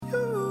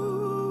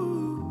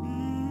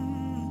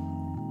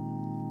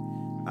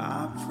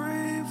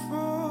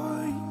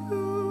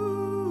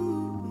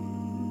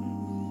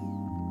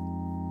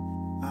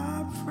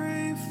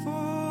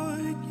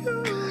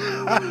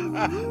Are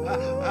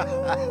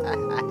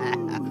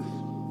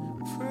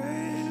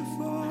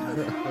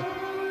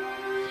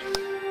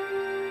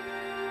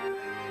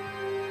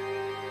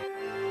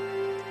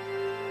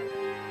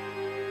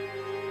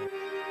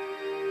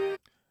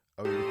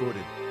we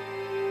recording?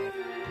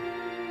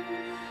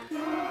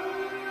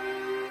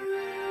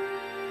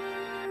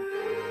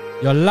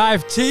 You're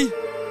live, T. You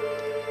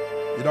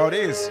know what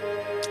it is?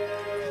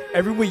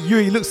 Every week,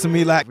 Yuri looks at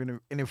me like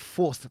an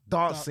enforced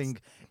dancing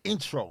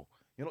intro.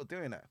 You're not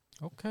doing that.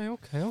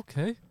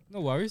 Okay.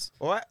 No worries.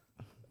 All right?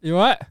 You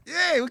all right?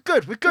 Yeah, we're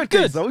good. We're good,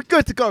 Good. kids. We're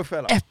good to go,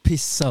 fella.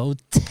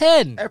 Episode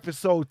 10.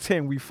 Episode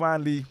 10, we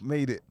finally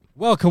made it.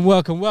 Welcome,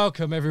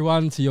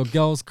 everyone, to your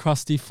Girls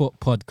Crusty Foot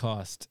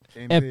podcast.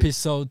 Indeed.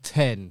 Episode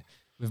 10.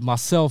 With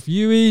myself,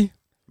 Yui,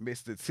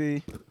 Mr.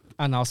 T.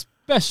 and our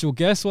special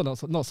guest. Well,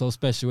 not so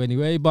special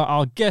anyway, but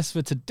our guest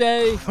for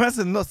today. That's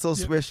not so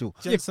special.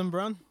 Jensen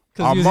Brown.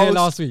 Because he was here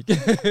last week.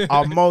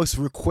 Our most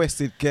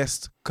requested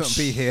guest couldn't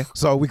be here,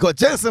 so we got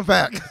Jensen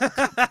back.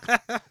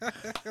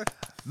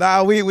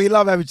 Nah, we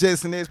love having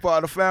Jensen here as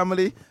part of the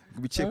family.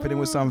 We chipping in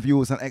with some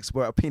views and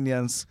expert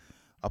opinions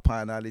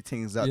upon all the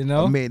things that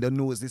made the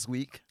news this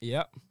week.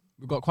 Yep.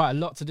 We've got quite a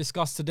lot to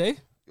discuss today.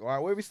 All right,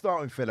 where are we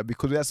starting, fella?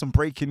 Because we had some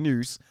breaking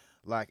news,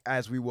 like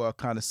as we were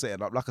kind of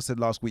setting up. Like I said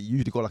last week, you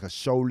usually got like a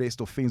show list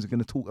of things we're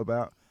going to talk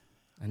about.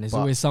 And there's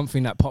always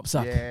something that pops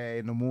up. Yeah,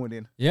 in the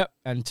morning. Yep.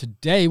 And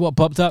today, what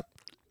popped up?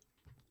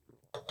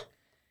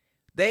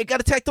 They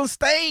got attacked on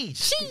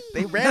stage.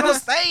 They ran on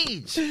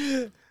stage.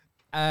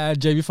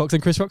 Jamie Foxx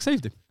and Chris Rock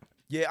saved him.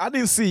 Yeah, I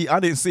didn't see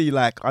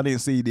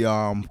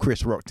the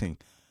Chris Rock thing.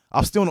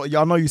 I've still not.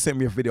 I know you sent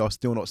me a video. I've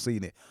still not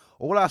seen it.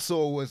 All I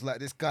saw was like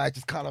this guy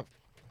just kind of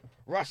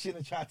rush in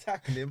and try to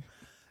tackle him.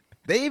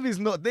 Dave is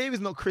not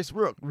Chris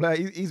Rock. Like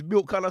he's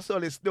built kind of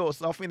solid still.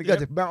 So I think the guy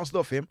just bounced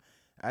off him,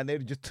 and they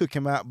just took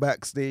him out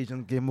backstage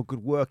and gave him a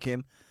good work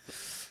in.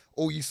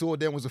 All you saw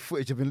then was a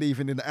footage of him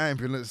leaving in the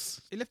ambulance.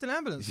 He left an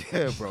ambulance?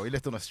 Yeah, bro. He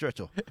left on a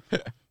stretcher.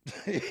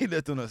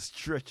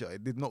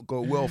 It did not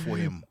go well for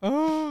him.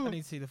 I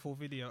need to see the full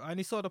video. I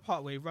only saw the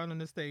part where he ran on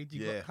the stage. He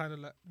got kind of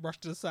like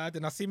rushed to the side,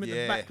 and I see him in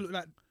the back look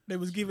like they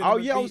was giving him a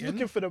beating. I was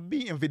looking for the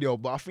beating video,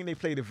 but I think they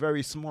played it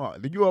very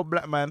smart. You're a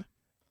black man.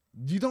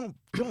 You don't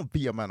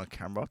beat a man on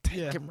camera.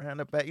 Take him around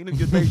the back. You know,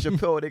 you're Dave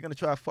Chappelle, they're going to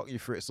try to fuck you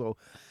for it. So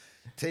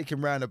take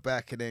him round the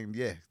back and then,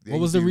 What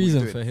was the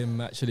reason for him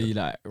actually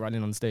like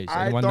running on stage?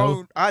 I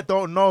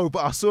don't know,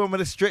 but I saw him on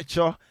a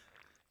stretcher.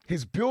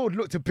 His build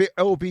looked a bit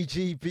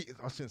LBGT.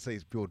 I shouldn't say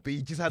his build, but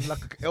he just had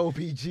like a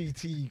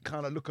LBGT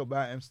kind of look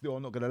about him still,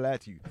 I'm not going to lie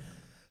to you.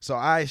 So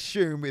I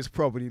assume it's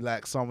probably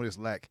like someone that's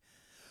like,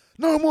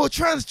 no more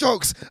trans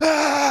jokes.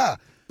 Ah!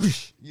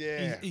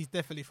 Yeah. He's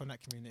definitely from that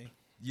community.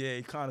 Yeah,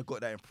 he kind of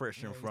got that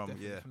impression from that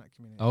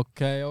community.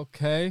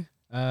 Okay.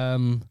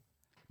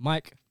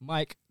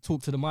 Mike,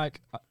 talk to the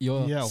mic.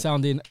 You're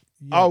sounding.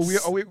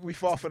 Yes. We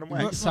far from the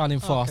mic. Sounding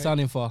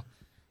far.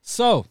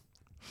 So,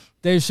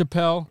 Dave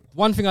Chappelle.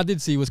 One thing I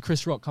did see was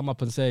Chris Rock come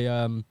up and say,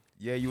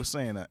 yeah, you were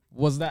saying that.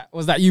 Was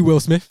that you,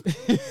 Will Smith?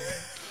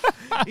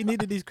 He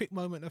needed his quick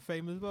moment of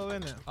fame as well,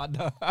 innit? I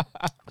know.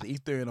 He's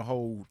doing a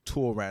whole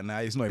tour right now.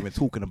 He's not even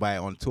talking about it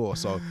on tour,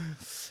 so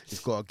he's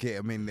got to get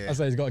him in there. I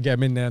say he's got to get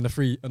him in there on the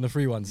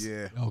free ones.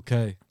 Yeah.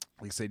 Okay.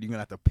 He said, you're going to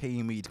have to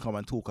pay me to come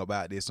and talk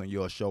about this on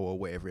your show or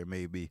whatever it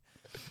may be.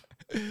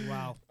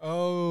 Wow.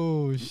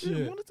 Oh,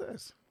 shit.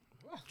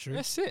 True.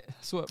 That's it.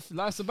 That's what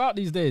life's about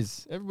these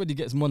days. Everybody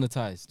gets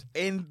monetized.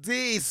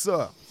 Indeed,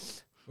 sir.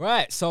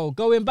 Right, so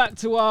going back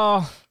to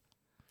our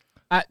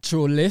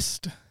actual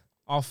list,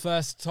 our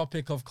first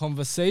topic of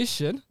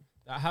conversation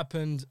that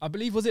happened, I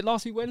believe, was it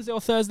last week, Wednesday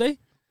or Thursday?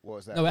 What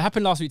was that? No, it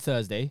happened last week,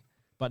 Thursday,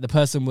 but the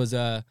person was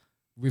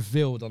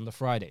revealed on the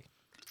Friday.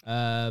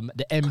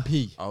 The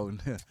MP. Oh,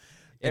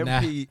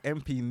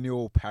 MP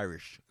Neil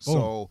Parrish.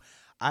 So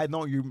I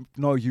know you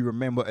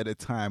remember at the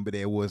time, but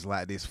there was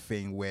like this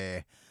thing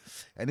where,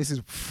 and this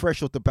is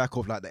fresh off the back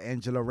of like the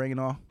Angela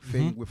Rayner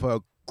thing with her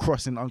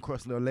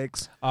uncrossing her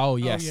legs. Oh,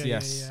 yes.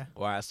 Yeah.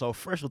 All right, so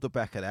fresh off the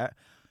back of that,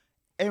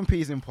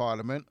 MPs in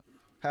Parliament,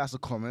 House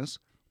of Commons,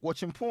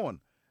 watching porn.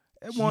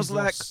 Everyone's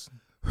like,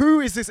 who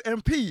is this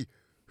MP?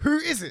 Who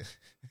is it?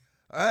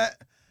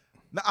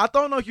 Now, I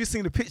don't know if you've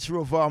seen the picture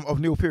of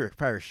Neil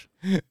Parrish.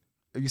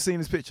 Have you seen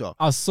his picture?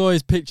 I saw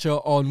his picture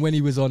on when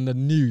he was on the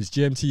news,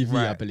 GMTV,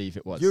 right. I believe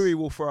it was. Yuri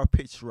will throw a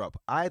picture up.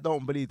 I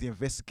don't believe the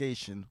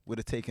investigation would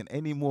have taken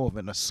any more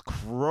than a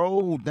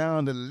scroll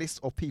down the list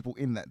of people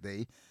in that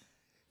day,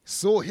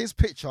 saw his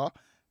picture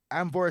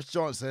and Boris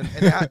Johnson,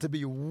 and it had to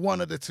be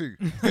one of the two.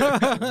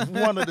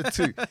 One of the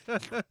two.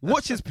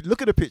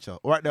 Look at the picture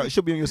right now. It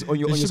should be on your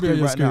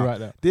screen right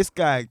now. This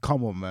guy,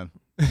 come on, man.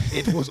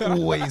 It was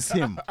always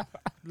him.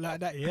 Like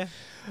that, yeah.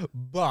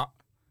 But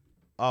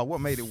what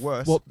made it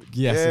worse?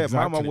 Yes, yeah, exactly.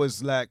 my mum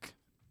was like,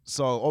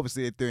 so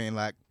obviously they're doing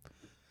like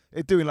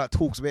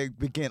talks. We're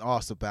getting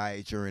asked about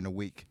it during the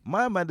week.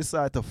 My man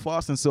decided to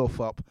fast himself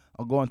up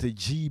and go on to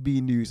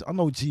GB News. I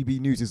know GB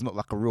News is not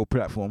like a real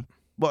platform,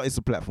 but it's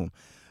a platform.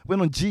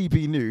 Went on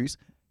GB News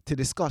to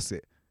discuss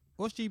it.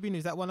 What's GB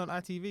News? That one on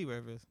ITV,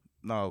 wherever it is?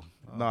 No,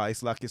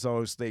 it's like its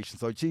own station.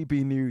 So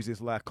GB News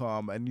is like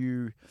a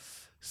new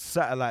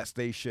satellite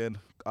station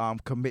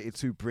committed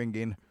to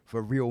bringing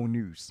the real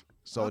news.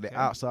 So they're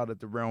outside of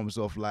the realms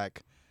of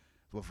like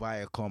the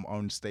Viacom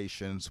owned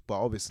stations,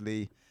 but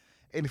obviously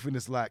anything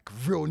that's like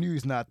real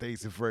news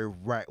nowadays is very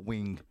right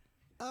wing.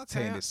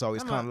 So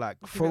it's kind of like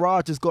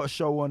Farage has got a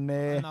show on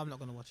there. No, I'm not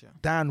gonna watch it.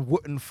 Dan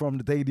Wootton from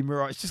the Daily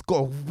Mirror. It's just got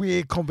a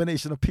weird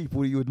combination of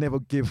people that you would never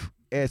give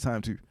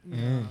airtime to.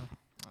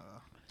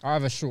 I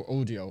have a short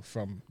audio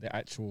from the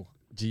actual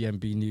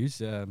GMB News.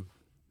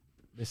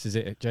 This is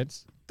it,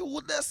 gents. The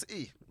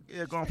audacity.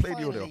 Yeah, go and play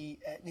the audio.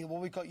 Neil,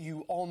 while we've got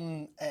you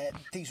on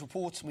these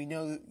reports, and we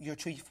know your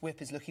chief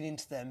whip is looking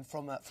into them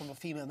from a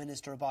female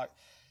minister about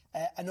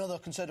another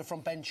Conservative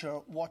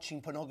frontbencher watching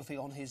pornography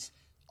on his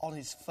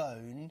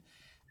phone.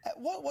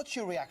 What's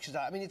your reaction to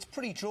that? I mean, it's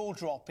pretty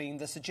jaw-dropping,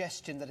 the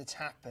suggestion that it's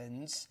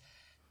happened.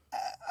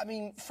 I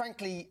mean,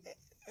 frankly,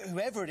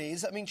 whoever it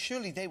is, I mean,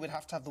 surely they would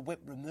have to have the whip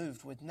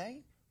removed, wouldn't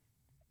they?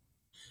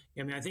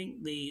 I mean, I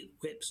think the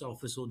Whip's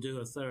office will do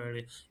a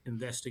thorough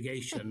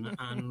investigation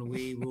and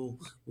we will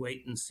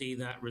wait and see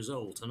that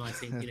result. And I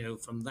think,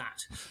 from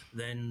that,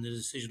 then the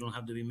decision will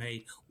have to be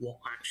made what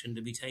action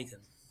to be taken.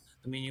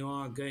 I mean, you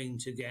are going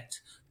to get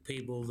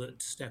people that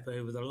step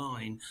over the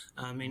line.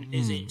 I mean,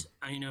 is it,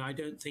 I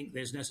don't think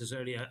there's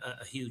necessarily a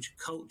huge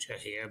culture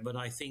here, but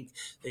I think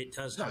it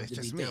does have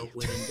to be dealt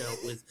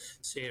with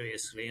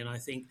seriously. And I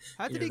think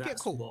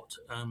that's what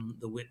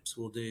the Whips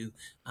will do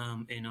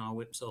in our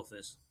Whips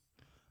office.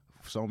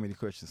 So many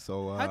questions.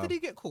 So how did he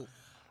get caught?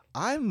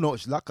 I'm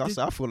not, like I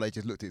said, I feel like he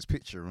just looked at his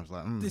picture and was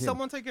like, did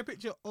someone take a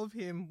picture of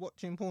him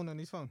watching porn on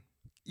his phone?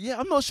 Yeah,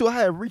 I'm not sure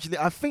how originally.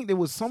 I think there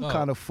was some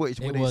kind of footage.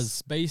 It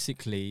was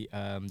basically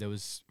there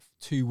was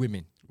two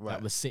women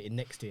that were sitting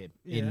next to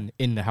him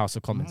in the House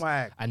of Commons.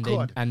 My and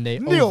God. they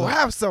Neil,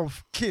 have some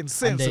kin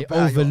sense. And they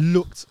about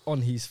overlooked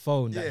on his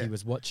phone that he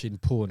was watching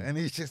porn. And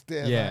he's just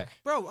there. Yeah, like,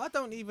 bro, I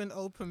don't even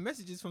open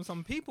messages from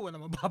some people when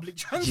I'm on public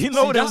transport. You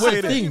know that's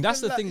the thing.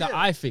 That's the thing that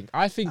I think.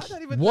 I think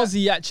was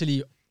he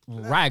actually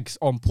rags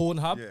on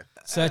Pornhub,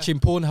 searching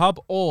Pornhub,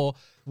 or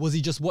was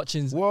he just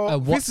watching a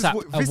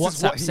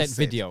WhatsApp sent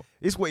video?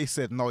 It's what he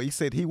said. No, he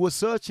said he was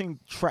searching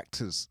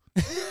tractors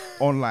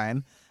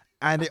online,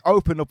 and it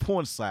opened a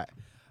porn site.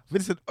 But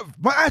he said,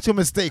 my actual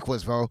mistake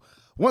was, bro,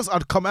 once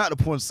I'd come out of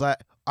the porn site,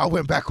 I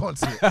went back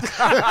onto it.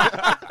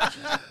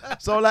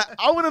 So, like,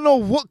 I want to know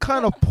what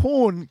kind of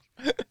porn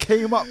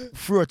came up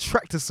through a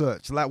tractor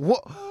search. Like,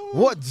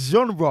 what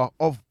genre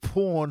of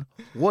porn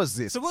was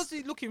this? So, what's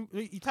he looking?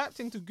 He typed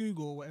into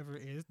Google or whatever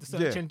it is, the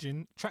search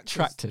engine,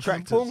 tractors.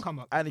 And porn come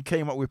up, and he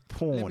came up with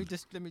porn. Let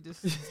me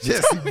just just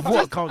see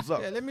what comes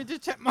up. Yeah, let me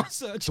just check my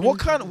search. So what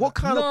kind of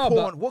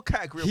porn? What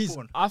category of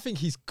porn? I think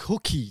his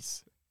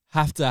cookies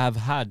have to have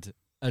had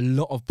a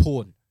lot of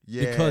porn.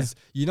 Yeah. Because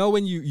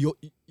when you're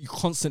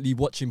constantly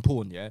watching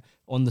porn,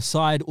 on the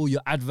side, all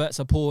your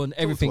adverts are porn,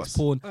 everything's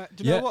porn.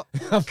 Do you know what?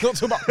 I'm not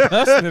talking about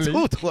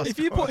personally. If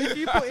you put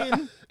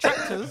in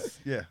tractors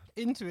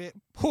into it,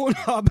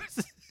 Pornhub,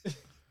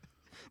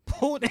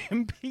 Porn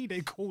MP,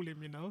 they call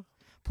him,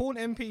 Porn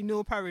MP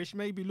Neil Parish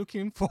may be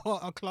looking for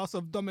a class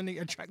of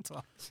Dominator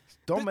tractor.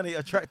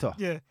 Dominator tractor?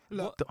 Yeah.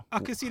 Look, I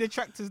can see the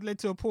tractors led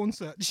to a porn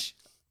search.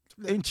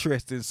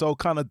 Interesting. So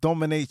kind of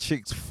dominate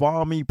chicks,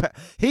 farmy.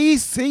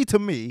 He to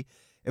me,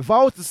 if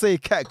I was to say a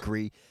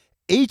category,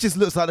 he just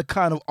looks like the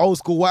kind of old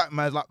school white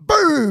man, like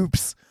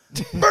boobs.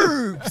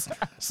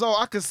 So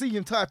I can see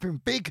him typing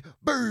big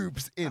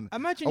boobs in.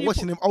 Imagine I'm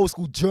watching them old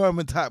school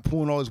German type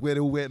pornos where they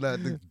wear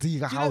like the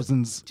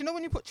Diegerhausens. Do you know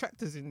when you put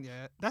tractors in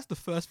there, that's the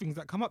first things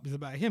that come up is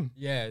about him.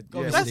 Yeah,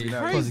 that's crazy.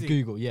 Because of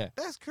Google,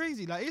 That's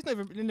crazy. Like he's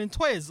never. And then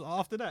toys are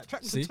after that.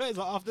 Tractors and toys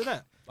are after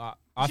that. But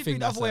I think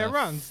that's the other way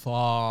around.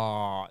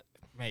 Far,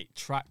 mate.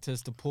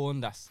 Tractors to porn.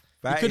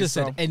 You could have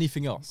said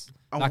anything else.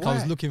 Like I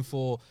was looking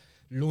for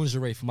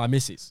lingerie for my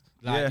missus.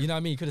 Like you know what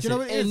I mean? You could have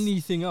said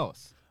anything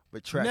else.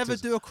 But never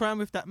do a crime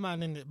with that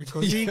man in it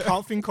because he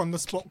can't think on the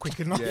spot quick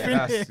enough.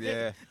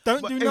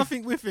 Don't do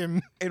nothing with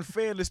him. In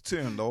fairness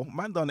to him though,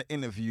 man done an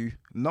interview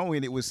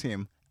knowing it was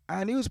him.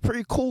 And he was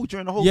pretty cool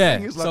during the whole thing.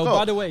 He was like,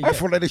 by the way, I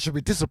thought like they should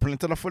be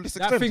disciplined until I fully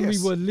extent. That thing we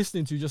were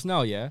listening to just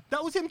now, that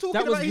was him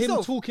talking about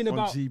himself. Talking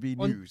about on GB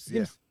News,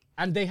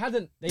 and they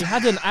hadn't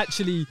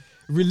actually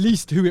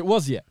released who it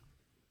was yet.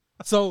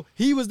 So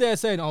he was there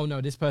saying, "Oh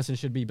no, this person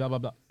should be blah blah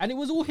blah," and it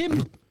was all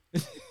him.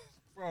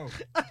 Bro,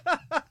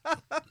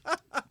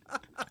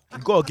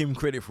 you gotta give him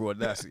credit for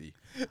audacity.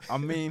 I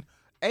mean,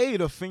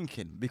 the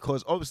thinking,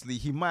 because obviously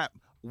he might,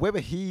 whether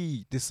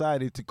he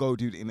decided to go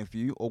do the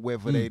interview or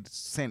whether they'd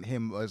sent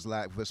him as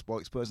like the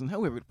spokesperson,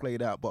 however it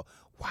played out, but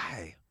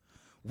why?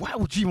 Why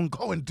would you even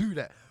go and do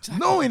that? Exactly.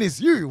 Knowing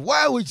it's you,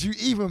 why would you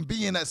even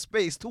be in that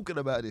space talking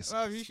about this?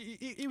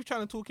 He was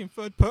trying to talk in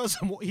third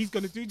person what he's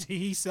going to do to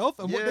himself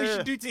and what they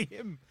should do to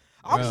him.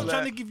 I'm just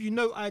trying to give you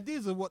no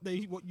ideas of what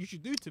you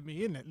should do to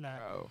me, innit? Like,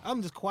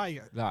 I'm just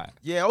quiet.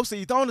 Yeah, also,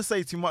 you don't want to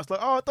say too much.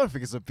 Like, I don't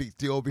think it's a big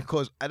deal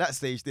because at that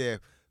stage there,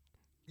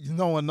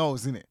 no one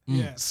knows, innit?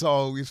 Yeah.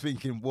 So you're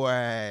thinking,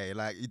 boy,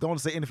 like, you don't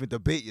want to say anything to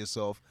bait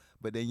yourself,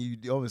 but then you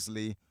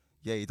obviously,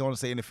 Yeah, you don't want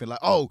to say anything like,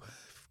 oh,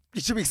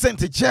 you should be sent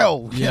to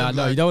jail. Yeah, I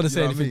know. You don't want to say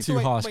know what I anything mean? too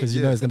Wait, harsh wait, because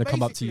you know it's going to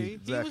come up to you.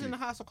 Basically, he was in the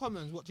House of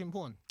Commons watching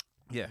porn.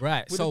 Yeah.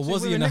 Right. With So the two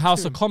was he in women the next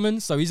House to of him.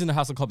 Commons? So he's in the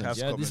House of Commons. House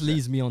of Yeah. Commons, This yeah.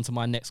 leads me on to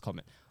my next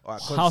comment. All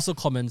right, 'cause- House of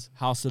Commons,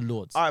 House of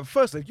Lords. All right,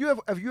 first, have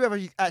you ever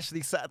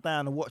actually sat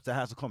down and watched the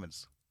House of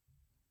Commons?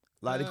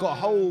 Like they got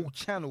a whole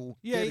channel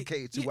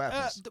dedicated to what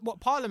happens. What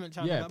Parliament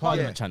channel? Yeah, like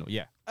Parliament channel.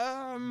 Yeah.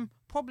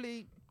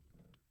 Probably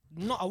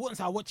not. I wouldn't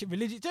say I watch it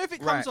religiously. So if it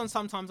comes Right. on,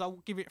 sometimes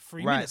I'll give it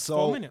 3 Right, minutes, so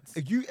 4 minutes.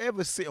 if you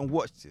ever sit and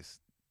watch this,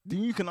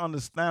 then you can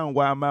understand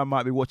why a man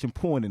might be watching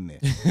porn in there.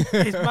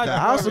 It's mad The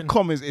House of boring.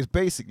 Commons is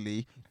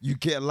basically you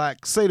get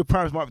like, say the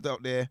Prime Minister might be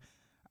out there,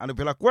 and they'll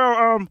be like,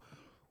 well,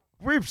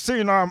 we've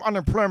seen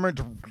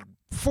unemployment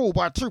fall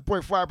by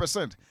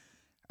 2.5%,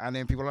 and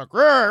then people are like,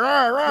 rah,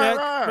 rah, rah, Yeah,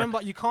 rah.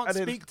 remember, you can't And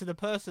then- speak to the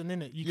person,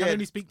 innit? You Yeah. can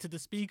only speak to the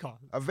speaker.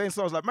 And then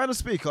someone's like, Madam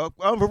Speaker,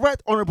 the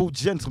right honourable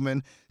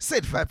gentleman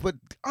said that, but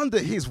under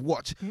his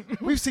watch,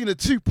 we've seen a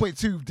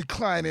 2.2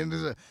 decline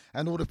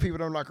and all the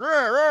people are like, rah,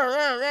 rah,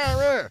 rah, rah,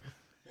 rah.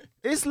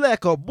 It's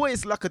like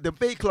a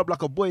debate club,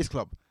 like a boys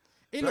club.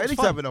 It So looks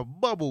anytime fun. in a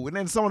bubble, and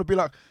then someone will be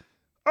like,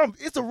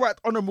 it's a right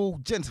honourable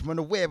gentleman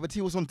aware that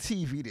he was on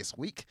TV this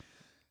week.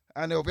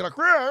 And they'll be like,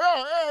 rah,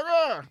 rah, rah,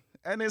 rah.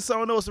 And then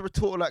someone else will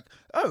retort like,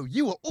 oh,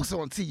 you were also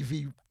on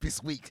TV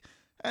this week.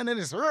 And then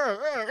it's rah,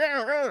 rah,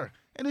 rah, rah.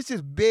 And it's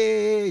just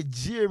big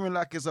jeering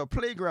like it's a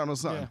playground or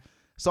something. Yeah.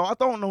 So I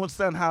don't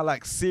understand how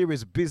like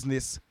serious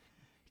business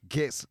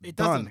gets It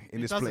done doesn't. in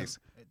It this doesn't. place.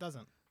 It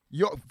doesn't.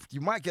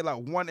 You might get like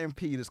one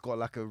MP that's got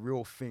like a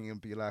real thing and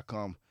be like,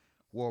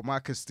 well, my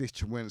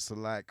constituents are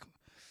like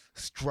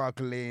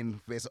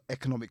struggling. There's an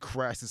economic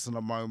crisis in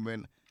the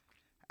moment,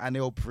 and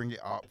they'll bring it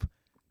up.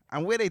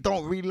 And where they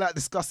don't really like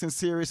discussing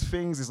serious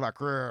things, it's like,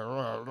 rah,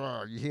 rah,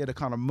 rah. You hear the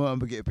kind of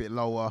murmur get a bit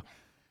lower,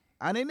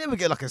 and they never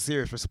get like a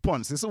serious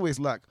response. It's always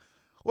like,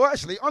 well,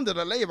 actually, under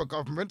the Labour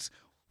government,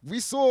 we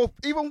saw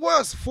even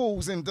worse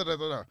falls in da da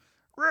da da.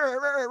 Rah,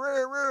 rah,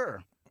 rah,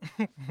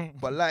 rah.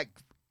 But like,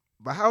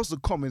 the House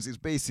of Commons is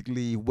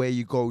basically where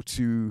you go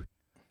to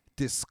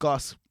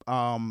discuss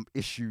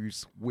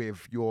issues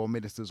with your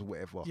ministers or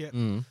whatever.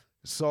 Yeah.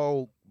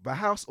 So the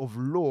House of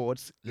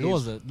Lords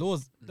Laws is,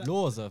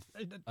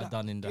 are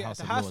done in the Yeah, House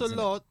the of House Lords. of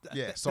innit? Lords.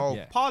 Yeah, so-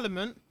 Yeah.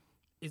 Parliament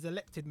is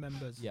elected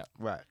members. Yeah.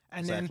 right,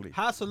 And exactly. then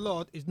House of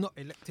Lords is not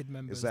elected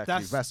members.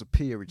 Exactly. That's a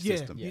peerage yeah,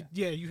 system.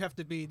 you have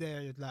to be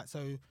there, like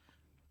so.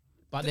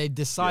 But they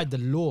decide the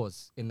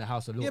laws in the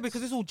House of Lords. Yeah,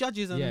 because it's all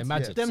judges and Yeah,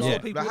 imagine. them So sort So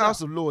of people. the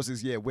House of Lords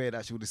is where the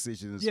actual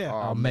decisions Yeah.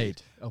 are are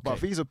made. Okay. But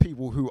these are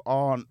people who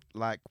aren't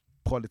like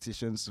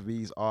politicians.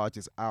 These are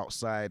just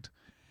outside.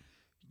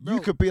 Bro.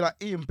 You could be like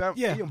Ian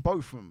Yeah.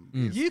 Botham.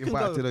 Mm. Is You can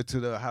invited go. to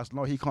the house.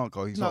 No, he can't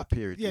go. He's No, not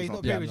period. yeah, he's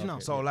not Yeah, peerage, no, no.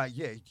 okay. So like,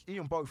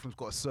 Ian Botham's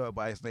got a sir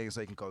by his name, so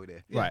he can go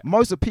there. Right.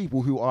 Most of the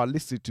people who are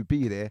listed to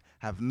be there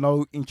have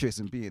no interest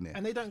in being there.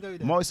 And they don't go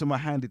there. Most of them are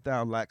handed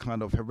down like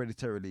kind of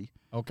hereditarily,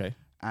 Okay.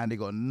 and they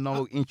got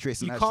no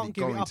interest in you actually can't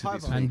give it going up to this either.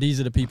 thing. And these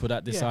are the people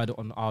that decide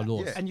on our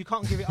laws. Yeah. And you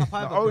can't give it up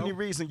either. The only bro.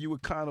 reason you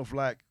would kind of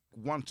like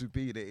want to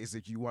be there is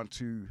that you want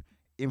to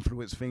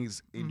influence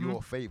things in Mm-hmm.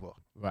 your favor.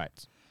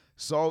 Right.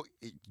 So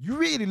you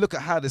really look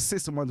at how the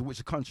system under which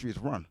the country is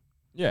run.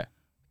 Yeah.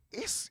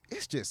 It's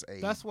just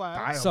a That's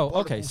why- So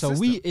okay, diabolical so system.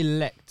 we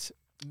elect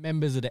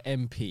members of the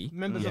MP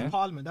members yeah, of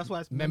Parliament. That's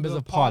why it's Members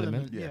of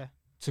Parliament, Yeah.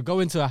 to go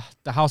into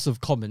the House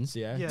of Commons,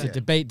 Yeah. to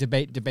debate,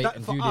 That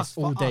and for do us, this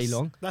all for day us.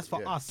 long. That's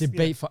for us.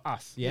 Debate for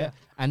us, Yeah.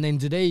 And then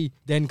do they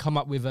then come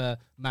up with a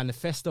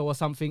manifesto or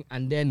something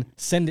and then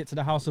send it to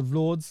the House of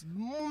Lords?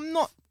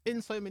 Not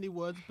in so many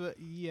words, but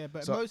yeah.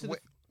 But So most of the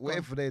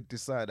whatever they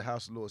decide, the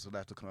House of Lords will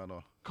have to kind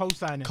of.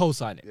 co-sign it.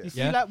 Co-sign it. Yeah. You see,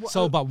 Yeah. like, what-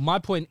 So, but my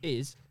point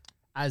is,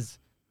 as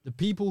the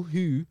people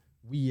who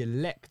we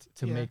elect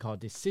to Yeah. make our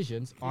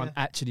decisions aren't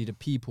Yeah. actually the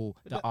people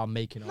that are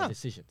making our No.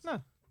 decisions.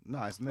 No.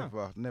 No, it's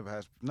never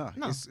has. No,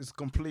 No. It's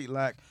complete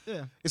like.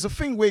 Yeah. It's a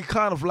thing where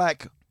kind of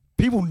like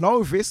people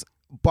know this,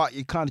 but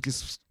you kind of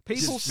just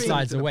People just think-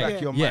 slides Slides away. Back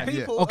of your Yeah. mind.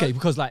 People- Okay,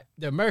 because like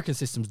the American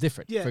system's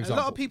different. Yeah, for a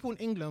example. lot of people in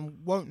England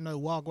won't know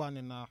Wagwan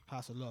in the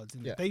House of Lords.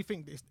 Innit? Yeah. They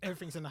think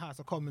everything's in the House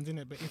of Commons, in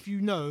it. But if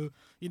you know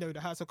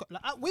the House of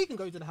we can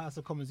go to the House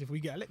of Commons if we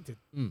get elected.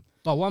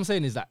 But what I'm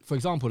saying is that, for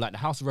example, like the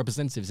House of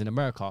Representatives in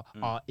America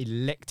are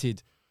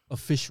elected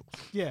officials.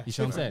 Yeah, You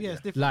see what I'm saying? Yeah,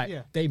 it's different. Like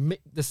yeah. they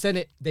make the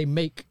Senate, they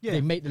make Yeah.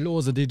 the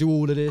laws and they do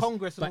all of this.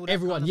 Congress and but all that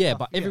everyone, kind of yeah, stuff,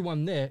 but yeah.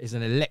 everyone there is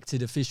an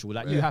elected official.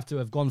 Like you Yeah. have to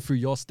have gone through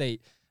your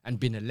state and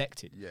been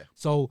elected. Yeah.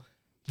 So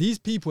these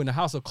people in the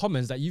House of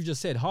Commons that you just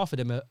said, half of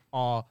them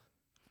are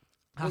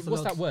House of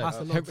what's that Lords. word? House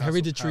of Lords.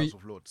 Hereditary. House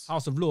of Lords.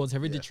 House of Lords,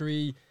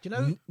 hereditary. Do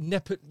you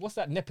know- what's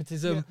that?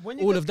 Nepotism. Yeah, when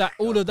you all get- of that.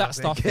 All of that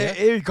stuff. Yeah, Yeah,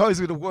 here he goes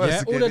with the words.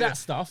 yeah, again, all of yeah. that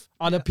stuff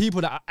are the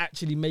people that are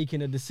actually making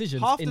the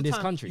decisions Half in the this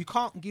time, country. you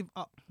can't give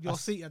up your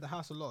That's- seat at the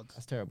House of Lords.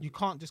 That's terrible. You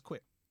can't just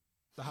quit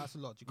the House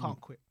of Lords. You can't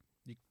quit.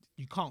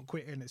 You can't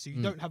quit in it. So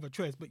you don't have a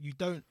choice, but you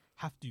don't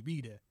have to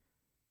be there.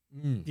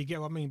 Mm. You get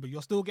what I mean? But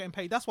you're still getting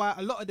paid. That's why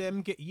a lot of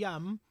them get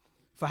yam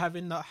for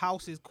having the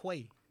houses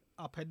quay.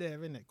 up there,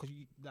 innit? Because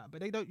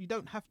but you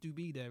don't have to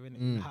be there, innit?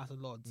 In the House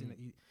of Lords,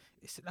 innit?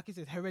 It's like it's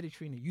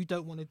hereditary, innit? You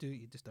don't want to do it,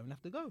 you just don't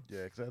have to go.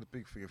 Yeah, because I had a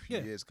big thing a few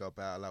years ago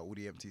about like all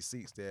the empty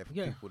seats there for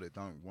people that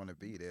don't want to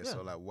be there.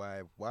 So like,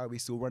 why are we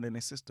still running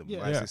this system? Yeah,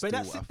 why is this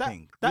but still a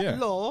thing? That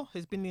law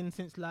has been in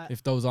since like.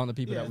 If those aren't the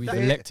people that we've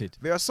elected,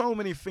 there are so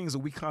many things that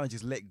we can't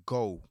just let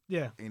go.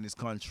 Yeah. In this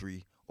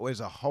country, or as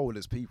a whole,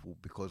 as people,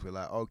 because we're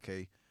like,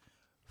 okay,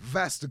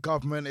 that's the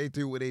government, they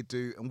do what they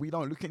do, and we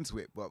don't look into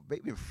it, but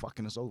they've been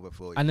fucking us over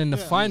for and then the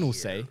final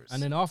years. say,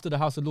 and then after the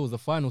House of Lords, the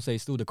final say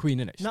is still the Queen,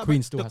 innit? No, The Queen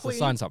but still has to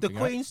sign something, The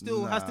Queen right?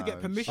 still has to get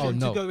permission Oh,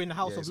 no. to go in the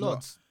House of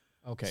Lords.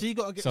 Okay. So you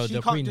gotta get. So she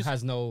the can't Queen just,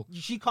 has no.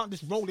 She can't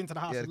just roll into the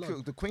House of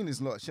Lords. The Queen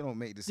is not. She don't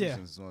make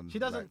decisions on She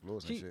doesn't. like,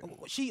 laws and shit.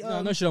 She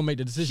No, she don't make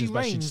the decisions, she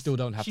but she reigns. still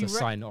don't have to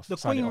sign off. The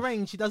sign it Queen off.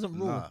 reigns. She doesn't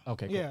rule. Nah.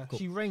 Okay, cool, Yeah, cool.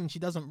 she reigns. She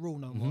doesn't rule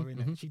no more.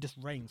 Innit? She just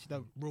reigns. She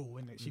don't rule.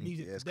 Innit? She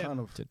leaves it Yeah, it's to them kind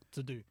of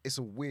to do. It's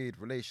a weird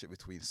relationship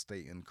between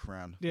state and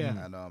crown.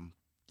 Yeah. And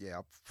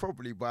yeah,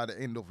 probably by the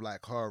end of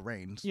like her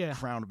reigns, Yeah.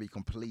 crown will be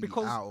completely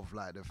Because- out of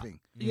like the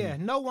thing. Yeah,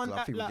 no one 'Cause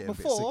I think we're like getting a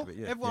bit before. sick of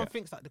it, yeah. Everyone Yeah.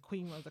 thinks like the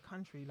Queen runs the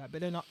country. Like,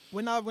 but then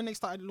when they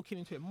started looking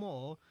into it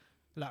more,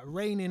 like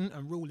reigning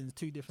and ruling is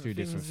two different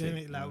things.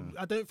 Innit? Like,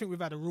 I don't think we've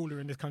had a ruler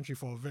in this country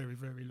for a very,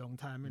 very long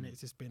time. And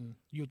it's just been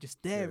you're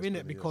just there it's in been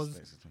it a because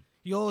system.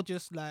 you're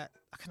just like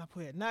how can I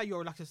put it? Now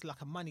you're like just like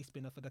a money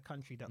spinner for the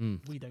country that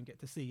we don't get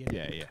to see. Innit?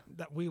 Yeah, yeah.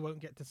 That we won't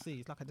get to see.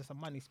 It's like just a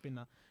money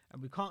spinner,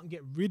 and we can't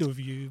get rid of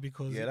you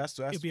because that's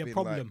it'd be a been,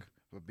 problem. Like,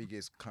 the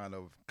biggest kind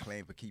of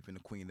claim for keeping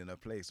the Queen in her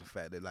place, the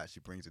fact that like she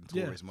brings in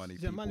Yeah, tourist money,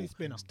 she's a people money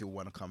spinner. still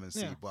want to come and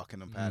see Yeah.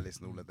 Buckingham Palace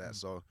and all of that.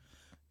 So,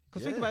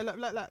 Because think about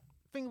it,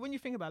 when you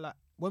think about like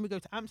when we go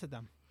to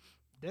Amsterdam,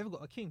 they've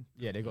got a king.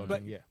 Yeah, they got But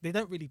a king, yeah. they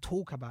don't really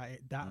talk about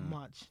it that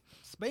much.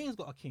 Spain's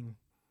got a king.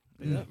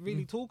 They don't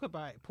really talk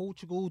about it.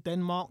 Portugal,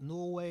 Denmark,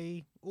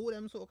 Norway, all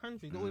them sort of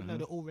countries. Even though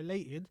they're all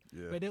related,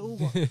 but they all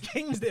got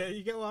kings there.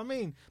 You get what I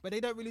mean? But they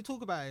don't really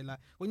talk about it. Like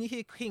when you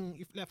hear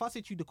king, if I say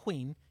to you the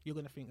Queen, you're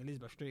gonna think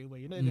Elizabeth straight away.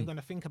 You're not even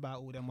gonna think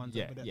about all them ones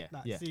over there.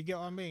 So you get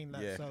what I mean?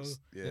 Like,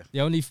 The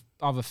only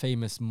other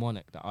famous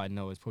monarch that I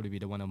know is probably be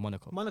the one of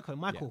Monaco.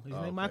 Michael. His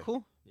name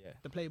Michael. Yeah,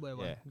 the Playboy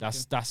one. Yeah,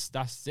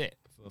 that's it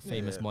for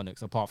famous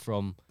monarchs. Apart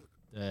from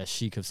the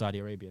Sheikh of Saudi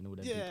Arabia and all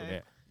them people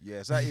there. Yeah,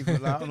 is that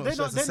even like, I'm not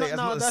sure They're to say it's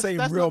not the that's same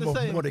not realm the of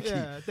same. monarchy.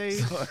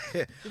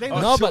 Yeah, they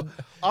No, but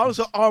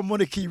also our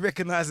monarchy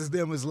recognizes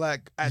them as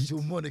like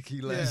actual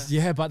monarchy. Like,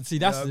 yeah, but see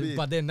that's what I mean?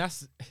 but then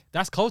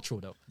that's cultural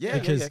though. Yeah,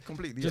 because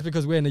completely. just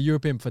because we're in the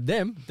European, for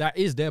them that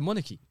is their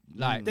monarchy.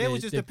 Like they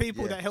was just the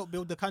people that helped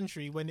build the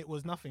country when it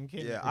was nothing.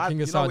 Yeah,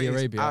 King of Saudi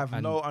Arabia. I have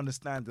no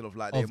understanding of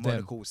like their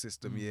monarchical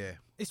system. Yeah,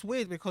 it's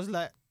weird because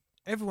like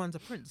everyone's a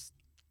prince.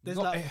 There's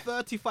like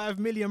 35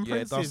 million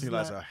princes. Yeah, it does seem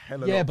like a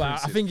hell of yeah, lot of but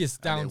princes. I think it's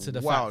down to the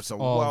fact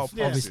of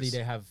obviously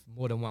they have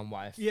more than one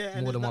wife.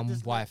 Yeah, more than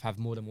one wife have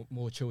more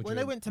children. When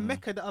they went to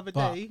Mecca the other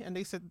day and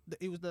they said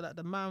that it was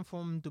the man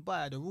from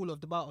Dubai, the ruler of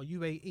Dubai or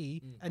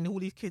UAE, and all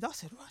these kids, I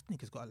said, right,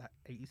 nigga's got like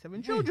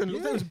 87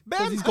 children. There was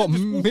bare he's got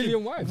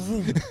million wives.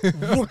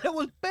 There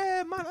was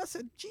bare man. I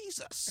said,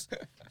 Jesus,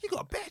 you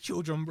got bare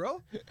children,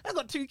 bro. I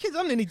got 2 kids.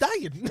 I'm nearly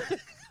dying. I'm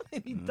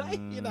nearly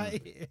dying out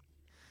here.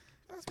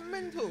 That's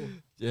mental.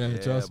 Yeah,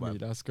 trust me,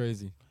 that's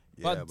crazy.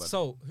 But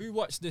so, who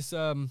watched this?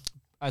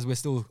 As we're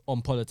still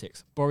on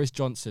politics, Boris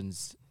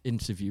Johnson's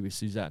interview with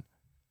Suzanne.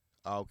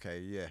 Okay,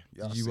 yeah.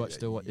 Did you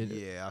watch what?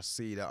 Yeah, I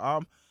see that.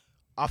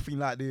 I think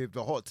like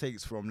the hot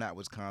takes from that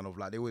was kind of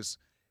like there was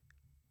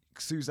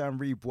Suzanne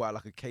Reid brought out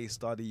like a case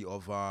study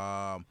of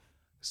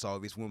so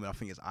this woman, I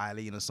think it's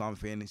Eileen or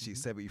something, and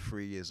she's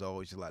 73 years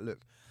old. She's like,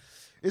 look,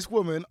 this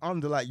woman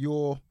under like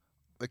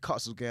the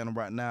cuts are going on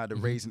right now, the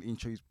raising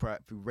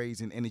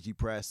energy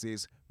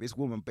prices. This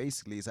woman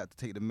basically has had to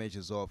take the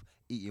measures of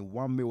eating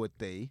 1 meal a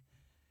day.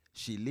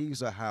 She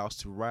leaves her house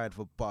to ride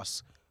the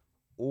bus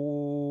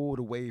all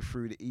the way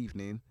through the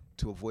evening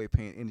to avoid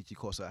paying energy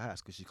costs at her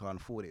house because she can't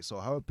afford it. So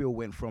her bill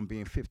went from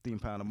being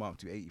 £15 a month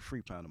to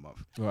 £83 a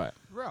month. Right.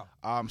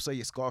 So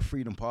it's got a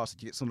freedom pass.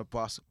 She gets on the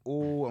bus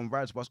and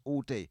rides the bus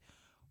all day.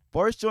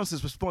 Boris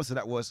Johnson's response to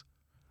that was,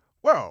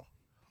 well,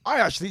 I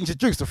actually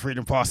introduced the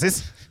freedom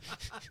passes.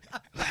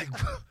 Like,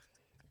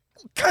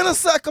 what kind of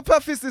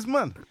psychopath is this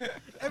man?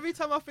 Every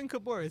time I think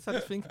of Boris, I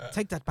just think,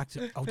 take that back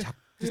to old chap.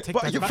 Just take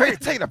But that you're back. ready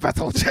to take that back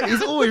to old chap.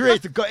 He's always ready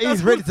to go.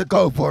 He's ready to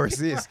go, Boris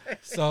is.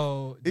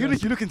 So even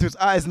if you look into his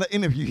eyes in the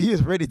interview, he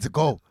is ready to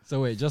go.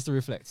 So wait, just to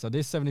reflect. So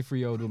this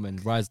 73-year-old woman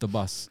rides the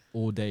bus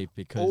all day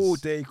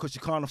because she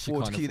can't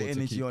afford to keep the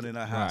energy on in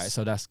her house. Right,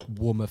 so that's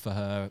warmer for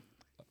her.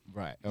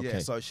 Right. Okay. Yeah,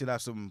 so she'll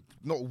have some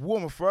not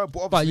warmer for her,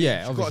 but obviously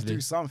she's got to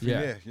do something.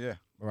 Yeah.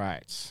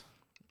 Right.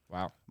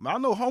 Wow. I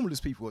know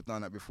homeless people have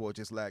done that before,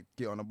 just like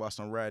get on a bus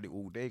and ride it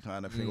all day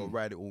kind of thing, or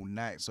ride it all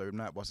night. So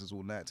night buses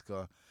all night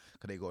because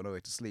they got nowhere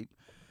to sleep.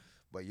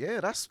 But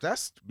yeah, that's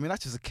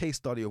just a case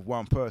study of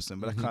one person,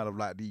 but that's kind of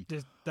like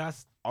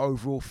that's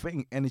overall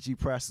thing. Energy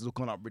prices have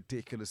gone up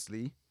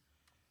ridiculously.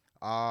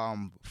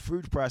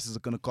 Food prices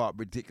are gonna go up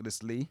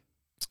ridiculously.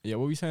 Yeah,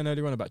 what were you saying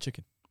earlier on about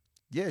chicken?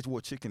 Yeah, it's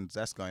what chickens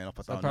that's going up.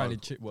 I So don't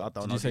apparently, know. I don't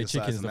did know you say the size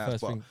chicken's and the that,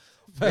 first but thing?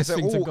 they First said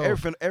thing to all go.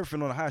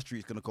 everything on the high street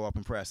is gonna go up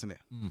in price, isn't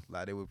it?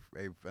 Like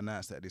they've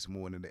announced that this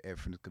morning that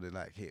everything is gonna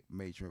like hit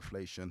major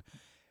inflation.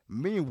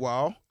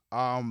 Meanwhile,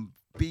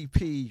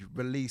 BP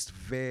released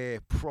their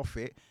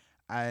profit,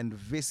 and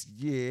this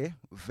year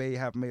they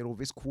have made, or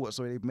this quarter,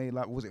 so they've made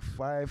like, what was it,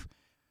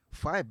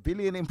 5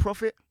 billion in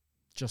profit?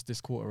 Just this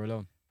quarter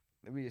alone.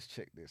 Let me just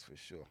check this for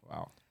sure.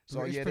 Wow. So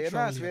British yeah,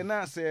 they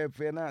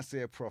announced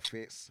their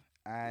profits,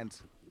 and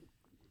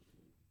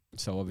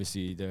So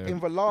obviously in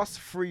the last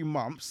 3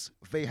 months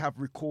they have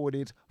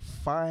recorded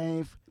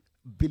 5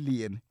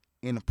 billion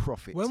in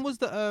profit. When was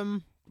the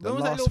The when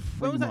was that last little 3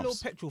 when was that little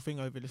months. petrol thing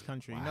over this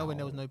country? You know, when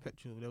there was no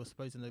petrol, they were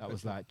supposed to know that petrol.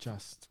 was like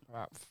just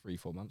about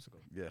 3-4 months ago.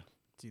 Yeah.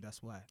 See,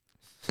 that's why.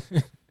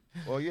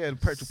 Well, yeah, the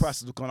petrol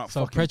prices have gone up.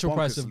 So fucking petrol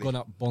prices have bonkersly. gone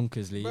up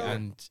bonkersly, Bro.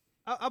 and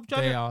I'm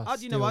driving. are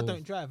You know, I still-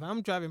 don't drive.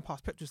 I'm driving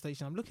past petrol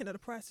station. I'm looking at the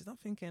prices. I'm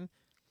thinking,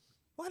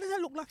 why does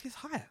that look like it's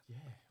higher?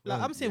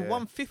 Like I'm seeing yeah.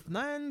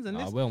 159s and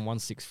this. we're on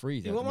 163.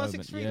 You at want the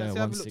moment. 163? Yeah, Let's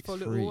have a look for a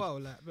 163. little while.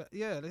 Like, but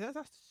yeah,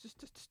 that's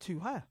just too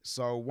high.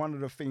 So one of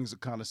the things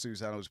that kind of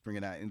Susanna was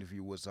bringing out in the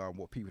interview was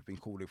what people have been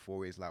calling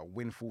for is like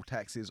windfall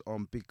taxes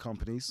on big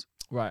companies.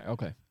 Right.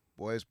 Okay.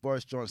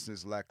 Boris Johnson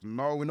is like,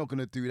 no, we're not going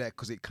to do that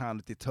because it kind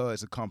of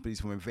deters the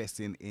companies from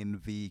investing in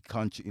the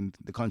country in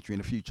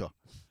the future.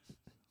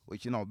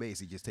 Which, you know,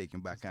 basically just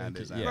taking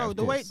backhanders. Yeah, and- Bro, of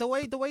the course.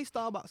 way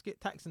Starbucks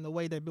get taxed and the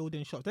way they're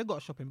building shops, they've got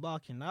a shop in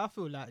Barking. Now I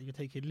feel like you're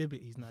taking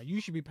liberties. Now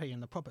you should be paying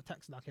the proper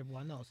tax like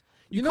everyone else.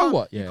 You know can't-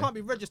 what? You Yeah. can't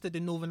be registered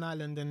in Northern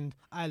Ireland and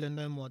Ireland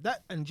no more.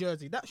 That and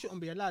Jersey, that shouldn't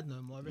be allowed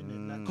no more,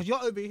 isn't it? Because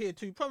you're over here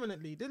too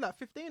prominently. There's like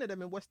 15 of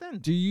them in West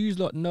End. Do you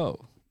lot know?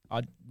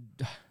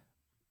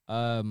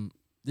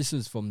 This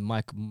was from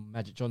Mike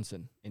Magic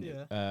Johnson in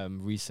Yeah.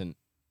 recent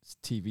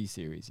TV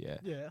series. Yeah.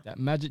 Yeah. That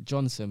Magic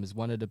Johnson is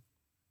one of the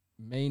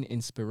main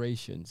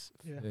inspirations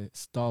Yeah. for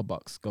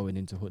Starbucks going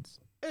into hoods.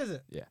 Is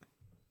it? Yeah.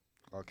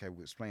 Okay,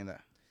 we'll explain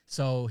that.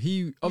 So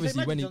he obviously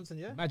Magic when he Johnson,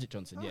 yeah? Magic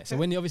Johnson, Oh, yeah. So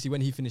okay.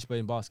 when he finished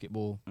playing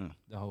basketball, Mm.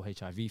 the whole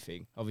HIV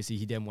thing, obviously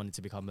he then wanted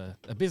to become a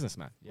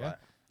businessman, yeah.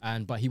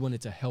 Right. But he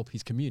wanted to help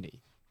his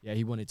community, yeah.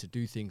 He wanted to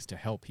do things to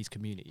help his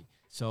community.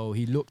 So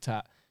he looked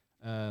at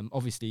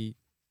obviously,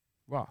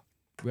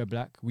 we're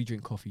black, we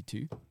drink coffee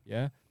too,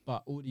 yeah.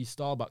 But all these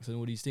Starbucks and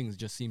all these things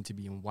just seem to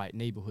be in white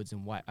neighborhoods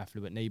and white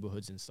affluent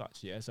neighborhoods and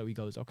such, yeah. So he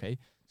goes, okay.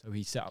 So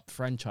he set up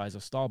franchise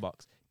of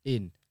Starbucks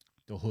in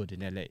the hood in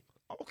LA.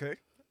 Okay.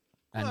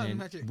 And Wow, then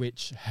magic.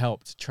 which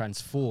helped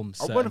transform.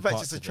 I wonder if that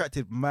parts just of it.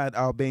 attracted mad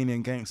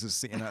Albanian gangsters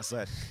sitting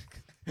outside.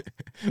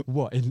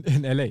 What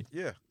in LA?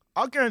 Yeah.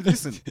 I'll guarantee,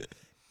 listen,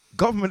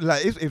 government,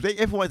 like, if they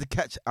ever wanted to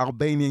catch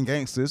Albanian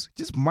gangsters,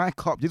 just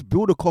mic up, just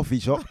build a coffee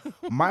shop,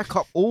 mic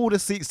up all the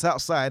seats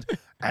outside,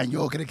 and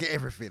you're going to get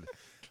everything.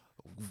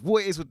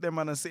 What it is with them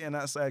man sitting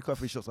outside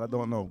coffee shops, I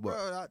don't know. But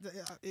Bro,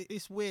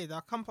 it's weird.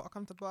 I come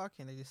to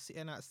Barking, they're just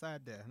sitting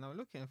outside there, and I'm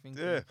looking and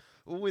thinking, yeah,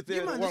 always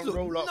there, you man one just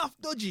roll look up. enough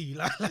dodgy.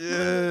 Like,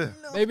 Yeah.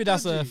 enough Maybe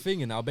that's a dodgy.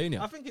 thing in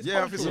Albania. I think it's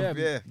Yeah, I think cultural.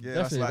 so. Yeah,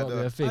 that's definitely like got to be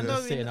the- a thing. I know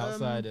Of sitting in,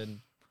 outside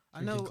and I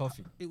drinking know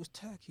coffee. it was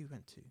Turkey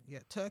went to. Yeah,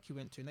 Turkey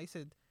went to, and they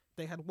said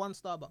they had one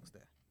Starbucks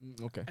there,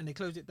 Okay. and they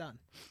closed it down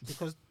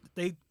because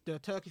the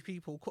Turkish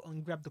people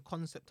couldn't grab the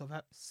concept of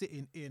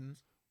sitting in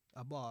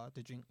a bar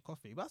to drink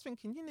coffee. But I was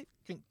thinking, you need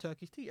to drink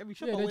Turkish tea. Every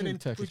shop Yeah, I they went in,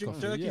 drink we Turkish drink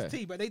coffee, Turkish yeah.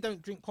 tea, but they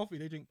don't drink coffee.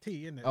 They drink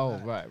tea, innit? Oh,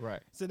 Like,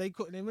 right. So they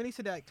couldn't. And when he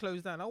said that it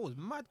closed down, I was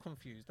mad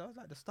confused. I was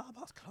like, the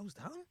Starbucks closed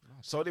down,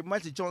 So did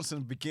Magic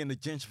Johnson begin the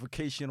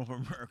gentrification of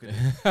America?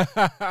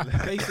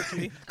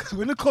 basically. Because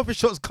when the coffee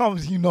shops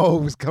comes, you know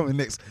what's coming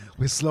next.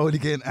 We're slowly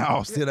getting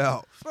ousted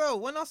out. Bro,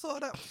 when I saw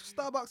that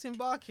Starbucks in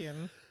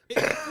Barking, it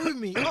threw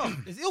me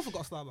off. Is Ilford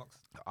got Starbucks?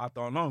 I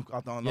don't know.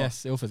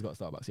 Yes, Ilford's got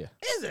Starbucks. Yeah.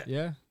 Is it?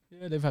 Yeah.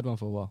 Yeah, they've had one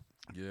for a while.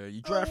 Yeah,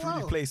 you drive through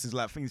these wow. places,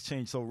 like things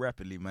change so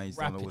rapidly, man. You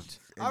don't know Rapid. what's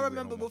I anywhere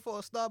remember no more.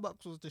 before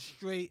Starbucks was the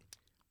straight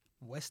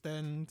West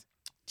End,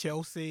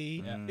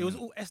 Chelsea. Yeah. It was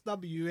all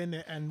SW in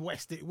it and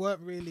West. It weren't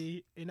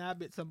really in our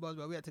bits and bobs,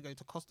 but we had to go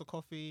to Costa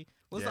Coffee.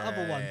 What's the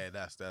other one? Yeah,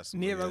 that's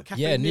Nero yeah.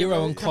 Cafe. Yeah,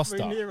 Nero and Cafe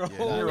Costa. Nero. Yeah,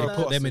 all Nero Nero that.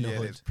 put them in the yeah,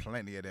 hood. there's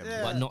plenty of them.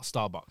 Yeah. But not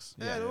Starbucks.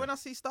 Yeah, Yeah. when I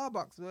see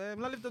Starbucks,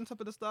 when I lived on top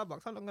of the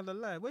Starbucks, I'm not gonna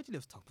lie. Where do you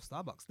live? Top of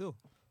Starbucks still.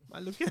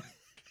 Man, look at.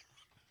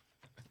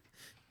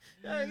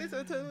 Yeah,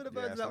 listen to all the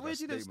birds it's like, like where a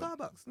do you live? statement.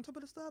 Starbucks, on top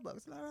of the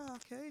Starbucks.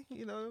 Like, okay,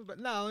 you know. But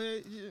now,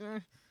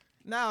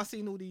 now I've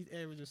seen all these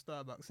areas of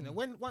Starbucks. You know,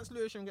 once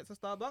Lewisham gets a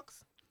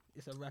Starbucks,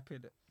 it's a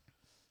rapid.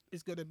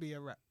 It's gonna be a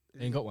rap.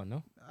 They ain't got one,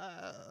 no? Do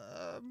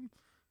I you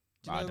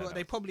know don't what? know.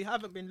 They probably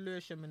haven't been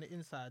Lewisham in the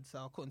inside, so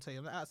I couldn't tell you.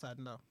 On the outside,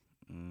 no.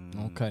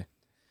 Okay.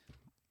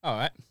 All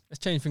right. Let's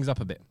change things up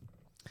a bit.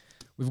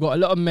 We've got a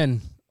lot of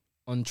men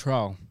on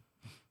trial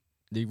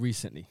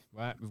recently,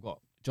 right? We've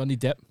got Johnny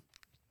Depp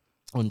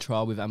on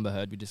trial with Amber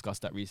Heard. We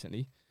discussed that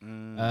recently.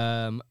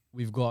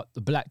 We've got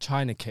the Black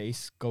China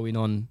case going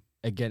on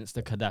against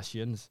the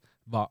Kardashians,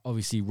 but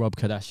obviously Rob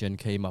Kardashian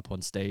came up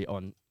on stage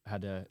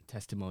had a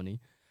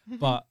testimony.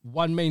 But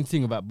one main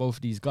thing about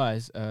both these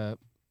guys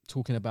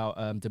talking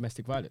about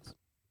domestic violence.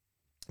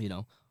 You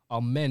know,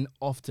 are men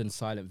often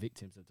silent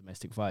victims of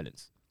domestic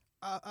violence?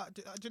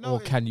 Do you know Or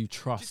can you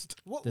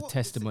trust what- the what-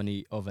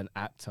 testimony of an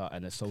actor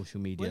and a social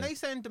media? when they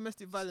saying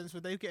domestic violence, were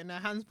they getting their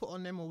hands put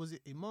on them, or was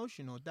it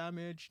emotional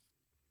damage?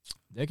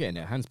 They're getting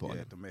their hands put on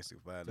Yeah, them. domestic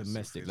violence.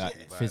 Domestic, physical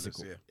like violence,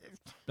 physical. yeah.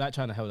 Black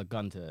China held a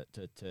gun to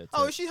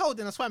Oh, if she's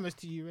holding a swimmers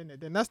to you, innit?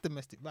 Then that's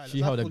domestic violence.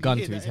 she I held a thought you gun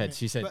hear to his that, head. innit?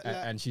 She said, But, like,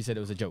 and she said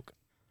it was a joke.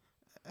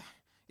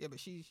 yeah, but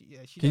she Can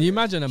you don't-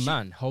 imagine a she-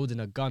 man holding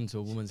a gun to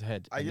a woman's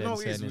head and You then know what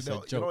it saying is, it's a though? You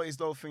know joke? what it is,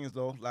 though, thing is,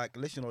 though, like,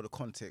 unless you know the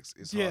context,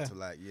 it's Yeah. hard to,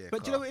 like, yeah.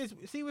 But do you know what it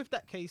is? See, with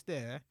that case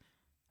there,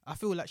 I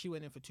feel like she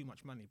went in for too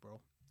much money, bro.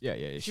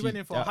 Yeah. She went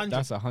in for that- 100.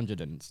 That's 100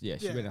 and she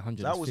Yeah. went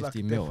 150 That was like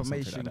a mil or something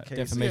defamation like that. case.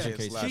 Defamation yeah,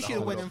 case. it's like She the should've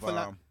whole went in of, for,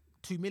 like,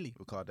 2 million.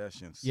 the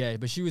Kardashians. Yeah,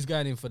 but she was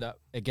going in for that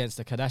against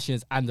the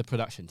Kardashians and the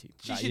production team.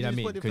 She Like, should you know have what I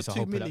mean? put it Because for the 2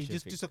 whole million. production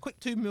thing. Just a quick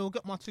 2 mil,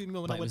 got my 2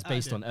 mil. But it was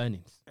based on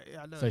earnings.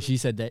 Yeah, I know. So she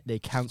said that they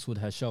cancelled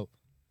her show,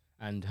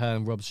 and her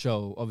and Rob's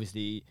show,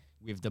 obviously,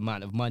 with the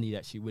amount of money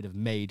that she would have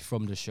made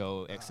from the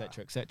show,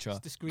 etc., etc.,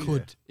 it's discreet.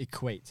 could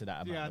equate to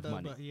that amount Yeah, I of know,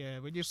 money. but yeah,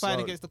 when you fight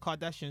So- against the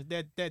Kardashians,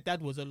 their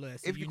dad was a lawyer.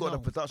 So If you got know. a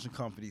production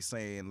company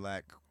saying,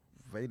 like,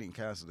 they didn't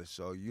cancel the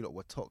show, you lot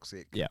were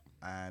toxic, Yeah.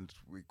 and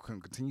we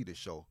couldn't continue the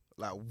show.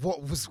 Like,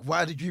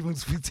 why did you even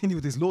continue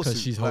with this lawsuit?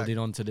 Because she's Like, holding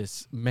on to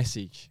this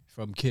message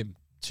from Kim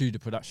to the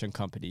production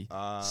company,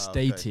 okay.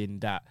 stating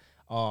that,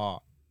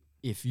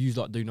 if you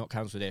lot do not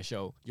cancel their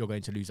show, you're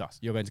going to lose us.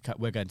 We're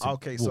going to.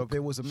 Okay, so walk.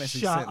 there was a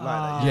message Shut sent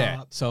like that.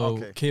 Yeah. So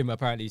Okay. Kim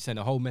apparently sent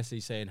a whole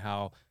message saying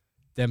how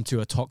them two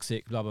are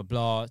toxic, blah blah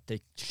blah.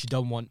 She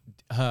don't want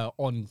her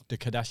on the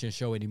Kardashian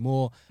show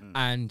anymore.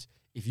 And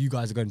if you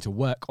guys are going to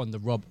work on the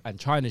Rob and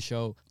China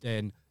show,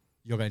 then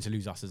you're going to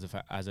lose us as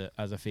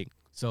a thing.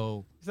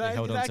 So they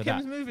held on to that.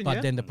 Kim's moving, But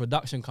yeah? then the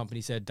production company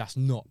said that's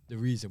not the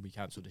reason we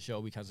cancelled the show.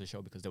 We cancelled the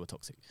show because they were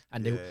toxic.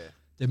 And Yeah.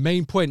 the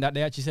main point that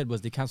they actually said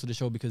was they cancelled the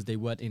show because they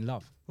weren't in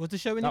love. Was the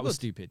show any That was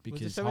good? stupid Was the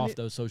because show half any-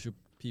 those social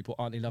people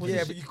aren't in love. Yeah,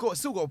 with but you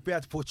still got to be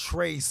able to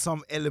portray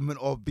some element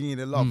of being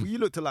in love. When you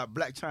looked at like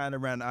Black China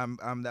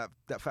and that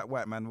fat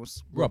white man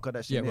was Rob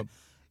Kardashian. Yeah, Yeah, Rob.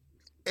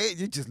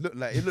 It just looked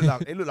like it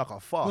looked like a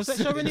farce. Was that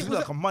show any- It looked was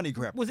like a money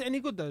grab. Was it any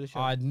good though? The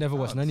show. I'd never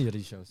watched any of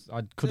these shows.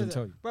 I couldn't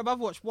tell you. Bro, I've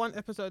watched one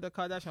episode of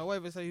Kardashian. I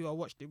won't even say who I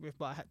watched it with,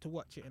 but I had to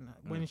watch it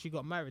when she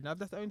got married. Now,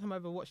 that's the only time I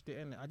ever watched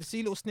it. I just see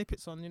little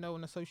snippets on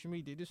the social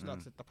media. It just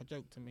looks like a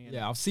joke to me. innit?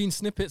 Yeah, I've seen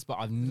snippets, but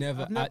I've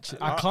never never-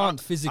 actually. I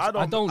can't physically.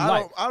 I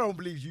don't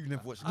believe you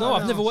never watched it. No,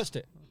 I've no. never watched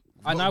it.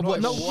 And I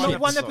watched Not shit.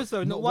 one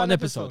episode. Not one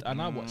episode.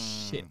 And I watched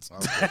shit.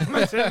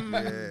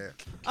 Yeah.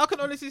 I can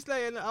honestly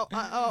say, No,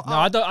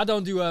 I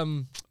don't do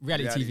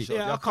reality TV. Shows.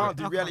 Yeah, I I can't can't-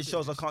 do I reality can't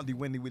shows. I can't do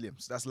Wendy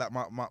Williams. That's like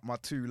my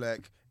two,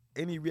 like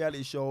any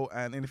reality show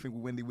and anything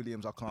with Wendy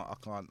Williams. I can't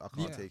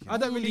take it. I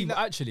don't really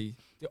Actually,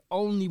 the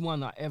only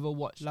one I ever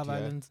watched. Love yeah,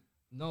 Island.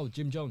 No,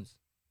 Jim Jones.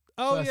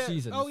 Oh First yeah,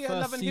 season. oh yeah,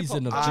 First Love and Hip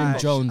season Hop. of Jim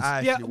Jones.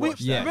 I Yeah, actually we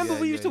watched that.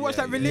 remember we used to watch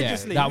that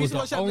religiously. that We was used to the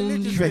watch that only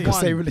religiously. You can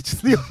say one.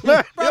 religiously.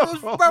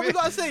 Bro, we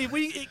gotta say,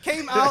 it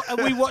came out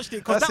and we watched it I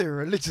because say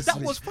religiously.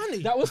 that was funny.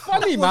 That was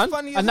funny, That was man.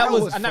 funny And as that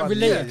hell. was and that funny,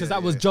 related yeah, because yeah,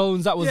 that was yeah.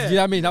 Jones. That was Yeah. you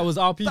know what I mean. That was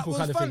our people was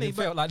kind of funny, thing. It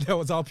but- felt like that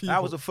was our people.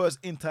 That was the first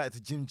insight to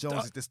Jim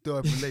Jones'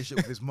 disturbed relationship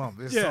with his mum.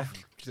 It's Yeah.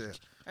 something- yeah.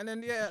 And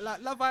then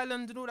like Love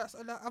Island and all that.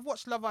 Like, I've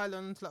watched Love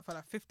Island like for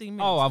like 15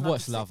 minutes. Oh, I've and I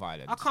watched just Love sit-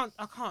 Island. I can't.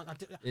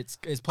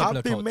 It's popular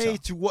I've been culture.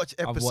 made to watch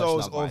I've watched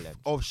episodes Love Island.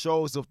 of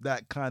shows of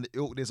that kind of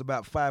ilk. There's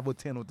about 5 or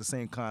 10 of the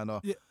same kind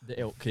of. Yeah. The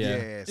ilk, Yeah,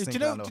 yeah. same Do you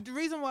know kind of. the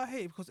reason why I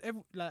hate it? Because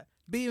like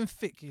being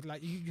thick,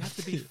 like you have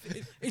to be.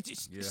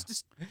 It's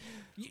just.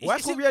 Well,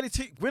 that's what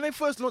reality. When they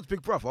first launched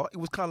Big Brother, it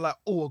was kind of like,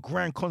 a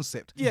grand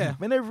concept. Yeah.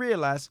 When they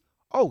realized,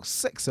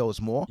 sex sells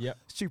more. Yep.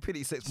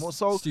 Stupidity sells more.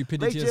 So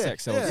Stupidity they, and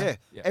sex sells. Yeah.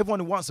 Yeah. Everyone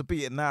who wants to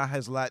be it now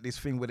has like this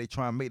thing where they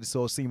try and make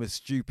themselves seem as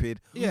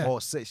stupid Yeah. or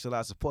sexualized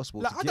as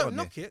possible. Like to I get don't on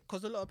knock it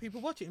because a lot of people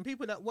watch it, and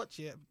people that watch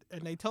it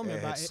and they tell me Yeah,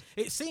 about it,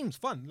 it seems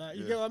fun. Like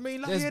you get what I mean?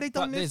 Like There's- yeah, they but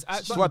done there's this. actually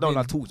That's why I don't been-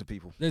 like talk to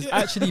people. There's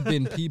actually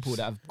been people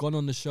that have gone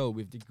on the show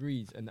with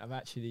degrees and have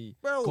actually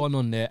Bro. gone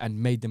on there and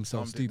made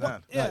themselves Dumbed it stupid.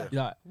 down.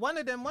 Yeah. Like, One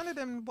of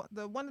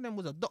them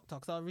was a doctor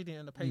because I was reading it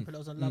in the paper that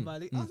was on Love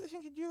Island. I was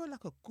thinking you were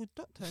like a good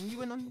doctor and you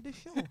went on this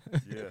show.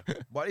 Yeah,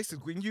 but this is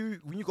when you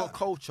got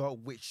culture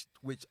which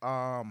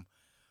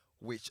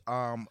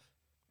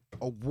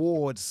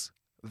awards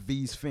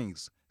these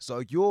things.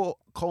 So your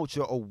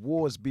culture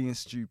awards being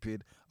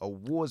stupid,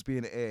 awards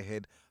being an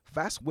airhead.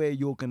 That's where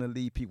you're gonna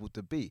lead people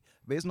to be.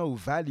 There's no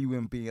value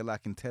in being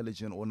like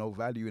intelligent or no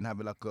value in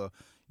having like a,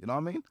 you know what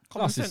I mean?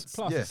 plus sense. it's,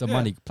 plus Yeah. it's a Yeah.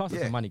 money plus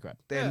it's Yeah. a money grab.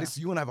 Then Yeah. this,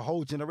 you're gonna have a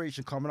whole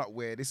generation coming up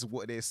where this is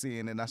what they're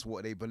seeing and that's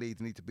what they believe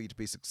they need to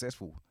be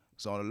successful.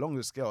 So on a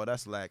longer scale,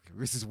 that's like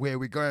this is where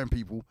we're going,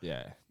 people.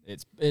 Yeah,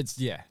 it's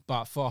yeah.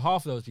 But for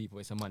half of those people,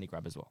 it's a money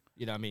grab as well.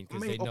 You know what I mean? I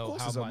Because mean, they of know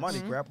course how it's much. a money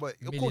grab, but of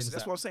course millions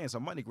that's that- what I'm saying. It's a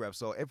money grab.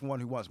 So everyone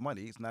who wants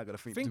money is now gonna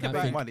think Think to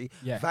about make it. money.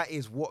 Yeah. That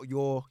is what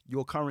your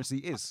currency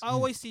is. I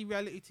always see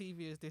reality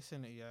TV as this,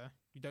 innit? Yeah,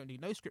 you don't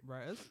need no script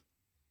writers,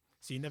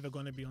 so you're never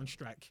gonna be on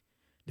strike.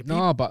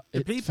 But the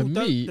for people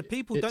me, the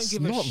people it's don't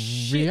give a not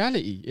shit.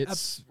 reality.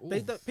 It's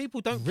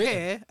People don't written.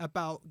 care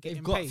about getting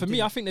They've got. paid. For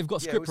me, I think they've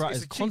got Yeah, script it's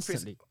writers the cheapest-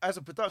 constantly. As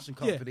a production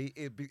company,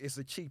 it's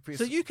the cheapest.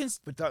 so you can.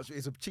 production.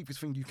 It's the cheapest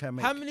thing you can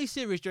make. How many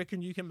series do you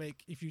reckon you can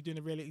make if you're doing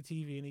a reality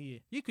TV in a year?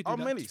 You could do How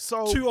that many?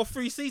 So 2 or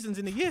 3 seasons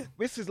in a year.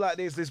 this is like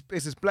there's this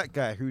black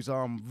guy who's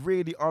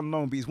really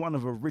unknown, but he's one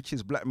of the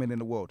richest black men in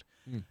the world,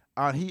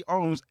 and he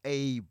owns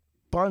a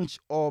bunch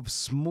of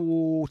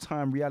small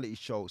time reality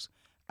shows,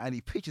 and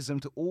he pitches them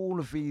to all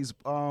of these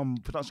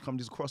production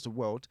companies across the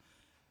world.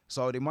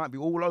 So they might be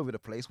all over the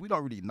place. We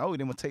don't really know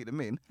them or take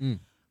them in,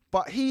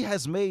 but he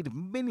has made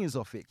millions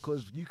of it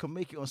because you can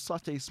make it on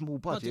such a small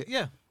budget.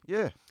 Yeah.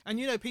 Yeah.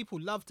 And people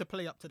love to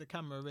play up to the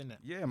camera, innit?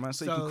 Yeah, man.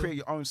 So you can create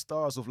your own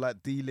stars of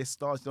like D-list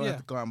stars. You don't have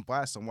to go and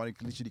buy someone. You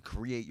can literally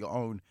create your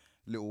own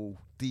little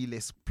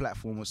D-list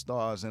platform of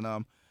stars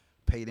and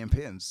pay them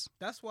pins.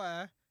 That's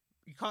why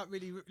you can't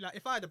really like.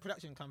 If I had a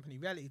production company,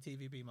 reality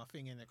TV be my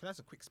thing, innit? Because that's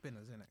a quick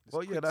spinners, innit?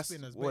 Well, yeah,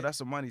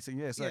 that's a money thing.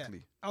 Yeah,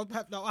 exactly. Yeah.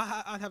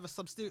 I'd have a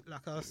substitute,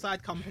 like a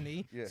side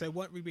company, so it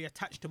won't really be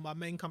attached to my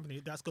main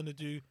company. That's gonna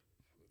do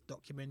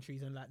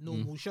documentaries and like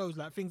normal shows,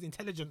 like things,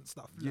 intelligent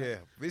stuff. Yeah,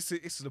 this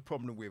is the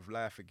problem with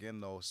life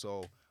again, though.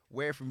 So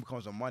where everything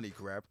becomes a money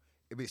grab.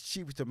 If it's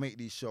cheaper to make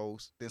these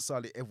shows, then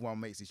suddenly everyone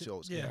makes these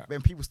shows. Yeah. Then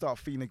people start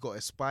feeling they got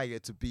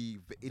aspired to be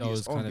the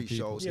idiots on these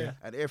shows, yeah.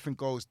 and everything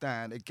goes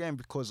down again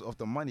because of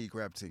the money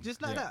grab thing.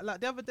 Just like that. Like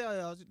the other day,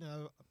 I was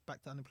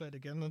back to unemployed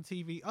again on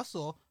TV. I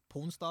saw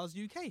Porn Stars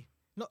UK,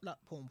 not like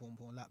porn,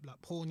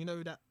 like porn.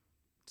 That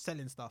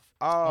selling stuff.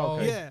 Oh,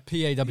 okay.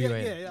 Yeah.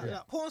 PAWA. Yeah.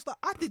 Like porn star.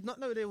 I did not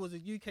know there was a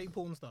UK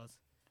Porn Stars.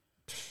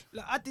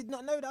 Like I did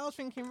not know that. I was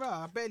thinking,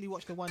 right, I barely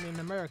watched the one in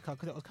America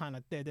because it was kind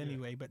of dead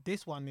anyway. But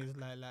this one is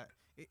like.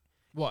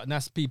 What? And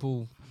that's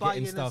people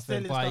Buying getting stuff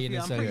and selling buying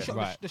stuff, and I'm pretty selling. sure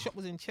Right. the shop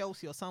was in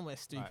Chelsea or somewhere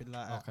stupid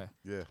like that. Okay.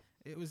 Yeah.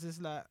 It was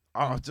just like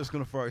I was just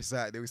gonna throw this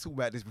out there. We talked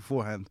about this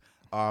beforehand.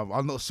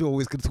 I'm not sure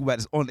we're gonna talk about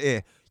this on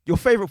air. Your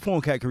favorite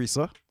porn category,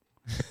 sir?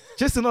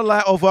 Just in the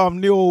light of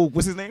Neil,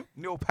 what's his name?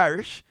 Neil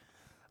Parrish.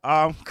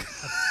 I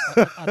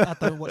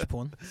don't watch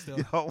porn. Still.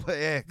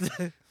 Yeah.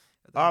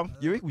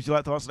 Yuri, would you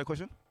like to answer that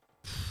question?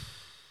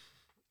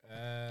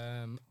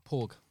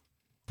 Porg.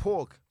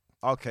 Porg.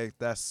 Okay,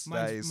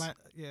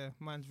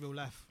 mine's real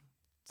life.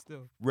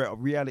 Still.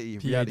 Reality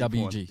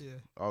PAWG.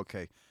 Yeah.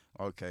 Okay.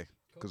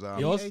 Because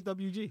Yours?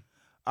 PAWG.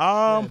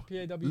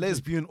 PAWG.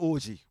 Lesbian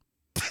orgy.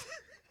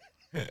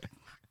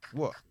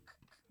 What?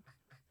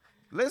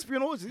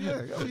 Lesbian orgy,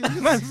 yeah.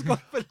 Man's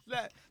got for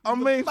that. I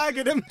mean,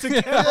 bagging them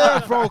together.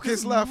 yeah, bro.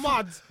 It's like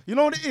mud. You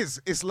know what it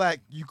is? It's like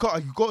you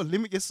got to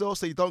limit yourself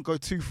so you don't go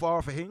too far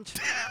off a hinge.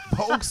 But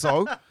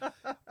also,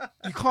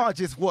 you can't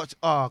just watch.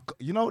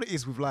 You know what it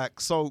is with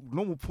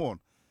normal porn.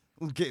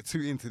 We'll get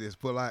too into this,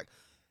 but like,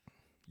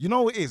 you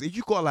know what it is? If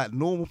you got like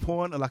normal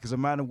porn, like as a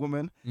man and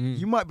woman,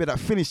 you might be at that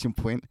finishing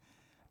point,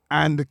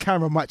 and the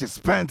camera might just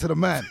span to the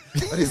man,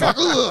 and he's like,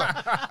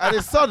 ugh, and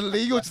then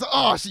suddenly you're just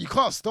like, shit, you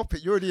can't stop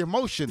it. You're in the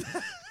emotion.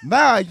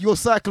 Now you're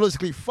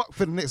psychologically fucked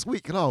for the next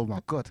week, and oh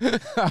my god.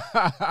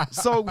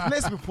 So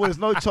lesbian porn, there's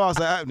no chance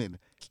of happening.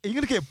 You're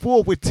gonna get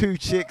bored with 2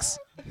 chicks,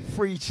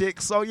 3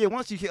 chicks. So yeah,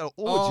 once you hit an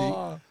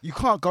orgy, you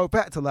can't go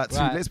back to like 2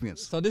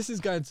 lesbians. So this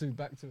is going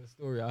back to a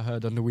story I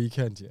heard on the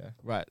weekend. Yeah,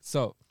 right.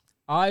 So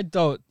I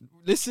don't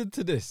listen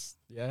to this.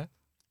 Yeah,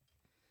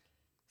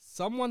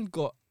 someone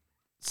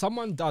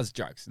does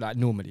drugs like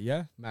normally.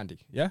 Yeah, Mandy.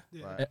 Yeah,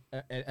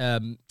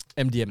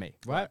 MDMA.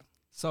 Right.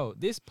 So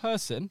this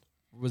person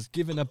was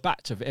given a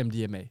batch of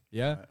MDMA.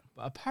 Yeah,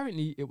 but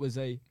apparently it was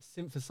a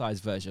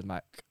synthesized version,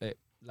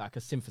 like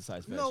a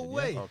synthesized version. No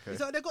way. Yeah? Okay. Is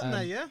that what they got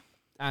now? Yeah.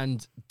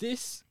 And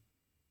this,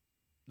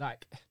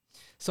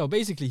 so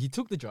basically he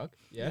took the drug,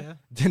 yeah.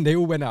 Then they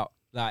all went out.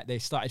 Like they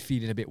started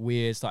feeling a bit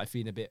weird, started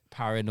feeling a bit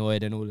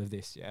paranoid and all of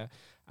this, yeah.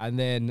 And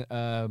then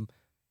the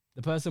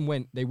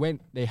person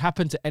they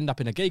happened to end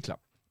up in a gay club,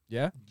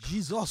 yeah.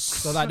 Jesus.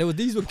 So like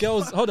these were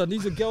girls,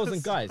 these were girls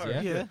and guys,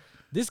 yeah. Yeah.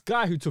 This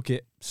guy who took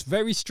it,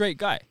 very straight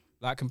guy,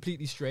 like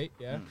completely straight,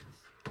 yeah.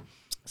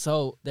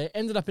 So they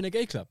ended up in a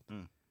gay club.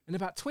 And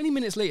about 20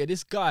 minutes later,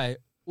 this guy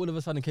all of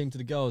a sudden came to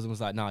the girls and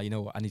was like, nah, you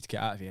know what? I need to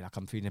get out of here. Like,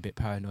 I'm feeling a bit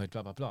paranoid,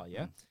 blah, blah, blah,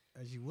 yeah?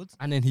 As you would.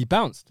 And then he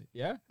bounced,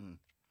 yeah?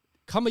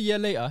 Come a year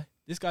later,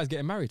 this guy's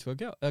getting married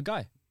to a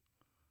guy.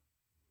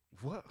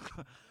 What?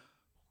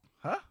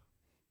 Huh?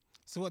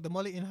 So what, the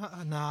mullet in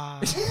her?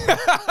 Nah.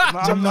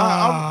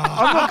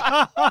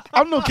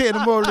 I'm not getting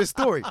the moral of this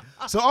story.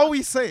 So are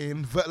we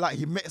saying that like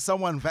he met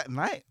someone that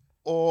night?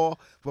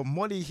 But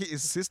Molly hit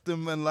his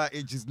system and like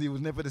it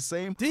was never the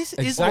same. This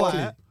is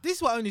why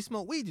I only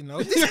smoke weed, you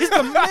know. This is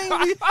the main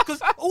reason,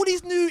 because all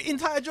these new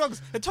entire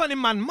drugs are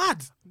turning man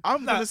mad.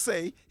 I'm gonna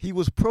say he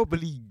was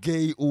probably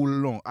gay all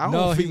along.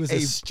 He was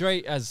as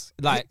straight as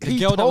the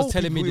girl that was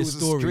telling me the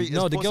story.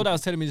 No, the girl that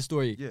was telling me the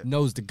story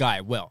knows the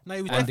guy well. No,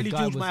 he was definitely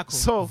George Michael.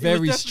 So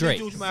very straight.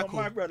 George Michael. So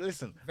my brother,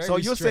 listen. Very so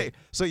you're straight.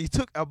 saying he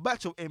took a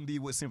batch of MD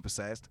was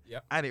synthesized,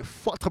 Yep. and it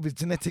fucked up his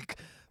genetic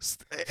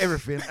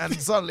everything, and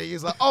suddenly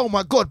he's like, oh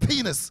my god,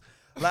 penis.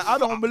 Like I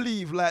don't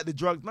believe like the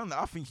drug. None of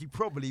that. I think he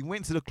probably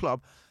went to the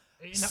club,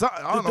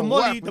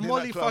 The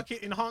Molly fucking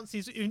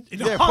enhances.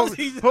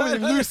 Probably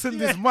loosened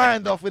his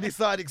mind off when he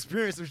started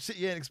experiencing shit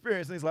he ain't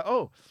experienced, and he's like,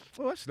 oh,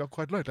 well, actually, I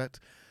quite like that.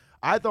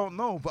 I don't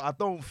know, but I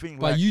don't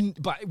think. But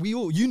like, we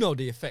all know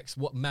the effects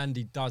what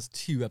Mandy does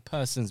to a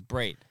person's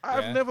brain.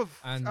 I've never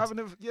seen.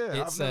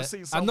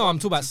 I'm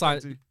talking about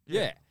science.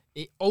 Yeah,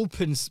 it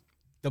opens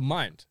the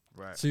mind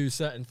to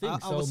certain things.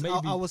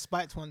 I was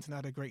spiked once and I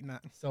had a great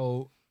night.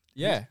 So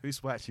yeah, who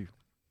spiked you?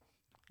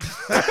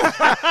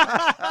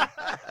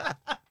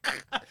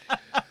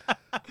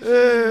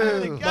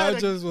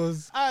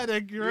 I had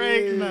a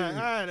great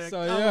night.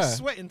 I was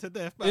sweating to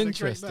death.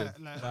 Interesting.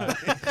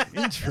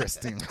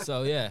 Interesting.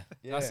 So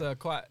that's a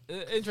quite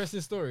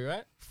interesting story,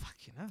 right?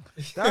 Fucking hell.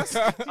 That's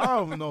I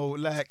don't know.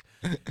 Like,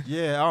 I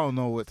don't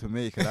know what to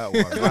make of that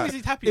one. As long as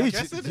he's happy, I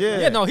guess.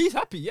 No, he's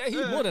happy. Yeah,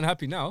 he's more than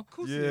happy now. Of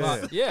course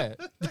that's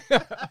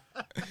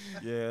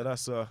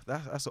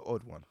an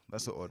odd one.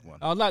 That's an odd one.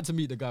 I'd like to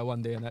meet the guy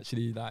one day and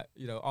actually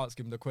ask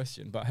him the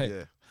question. But hey.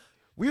 Yeah.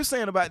 We were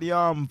saying about the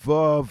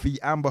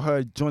Amber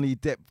Heard Johnny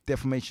Depp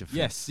defamation thing.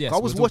 Yes. I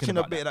was watching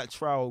a bit of that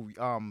trial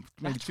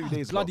maybe 2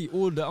 days ago.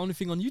 The only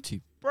thing on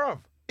YouTube, bro.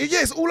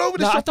 It's all over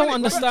the shop. I don't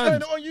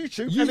understand. It on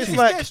YouTube. And it's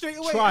like straight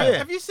away. Trial.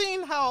 Have you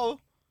seen how?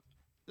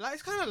 Like,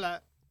 it's kind of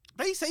like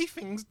they say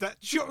things that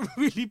shouldn't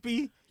really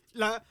be.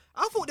 Like,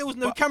 I thought there was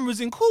no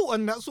cameras in court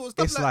and that sort of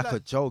stuff. It's like a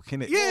joke,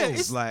 innit? Yeah,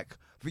 it's like.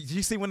 Did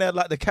you see when they had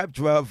like the cab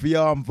driver,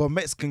 the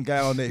Mexican guy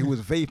on there who was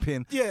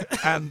vaping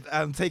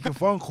and taking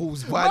phone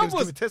calls while he was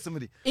giving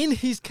testimony? In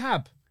his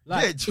cab.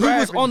 Like, he driving.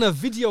 was on a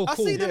video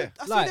call. I see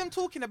them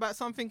talking about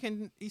something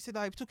and he said,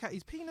 he took out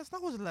his penis.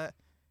 And I was like,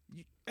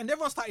 and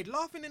everyone started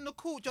laughing in the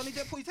court. Johnny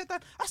Depp put his head down.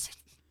 I said,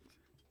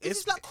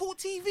 is this like court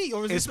TV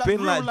or is this like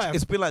real life?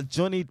 It's been like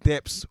Johnny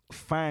Depp's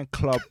fan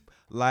club.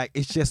 Like,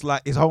 it's just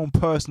like his own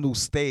personal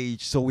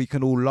stage so we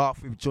can all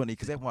laugh with Johnny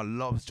because everyone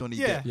loves Johnny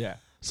Depp. Yeah.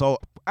 So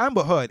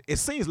Amber Heard, it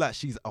seems like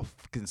she's a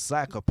fucking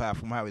psychopath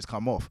from how it's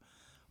come off.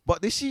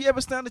 But did she ever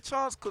stand a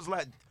chance? Because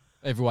like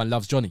everyone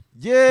loves Johnny.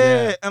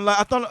 Yeah, and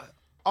like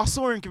I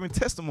saw him giving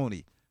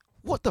testimony.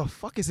 What the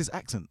fuck is his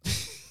accent?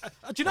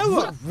 Do you know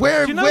what?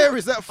 Where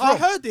is that from? I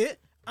heard it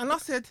and I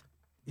said,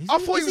 I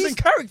thought he was in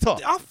character.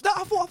 I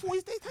thought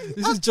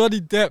this is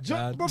Johnny Depp,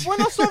 man. But when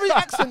I saw his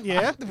accent,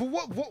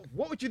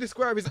 what would you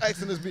describe his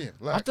accent as being?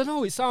 Like, I don't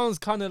know. It sounds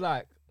kind of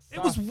like.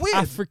 It was weird.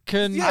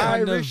 African,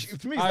 Irish.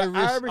 To me, it's like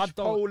Irish,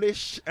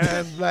 Polish,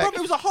 and like. Bro,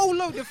 it was a whole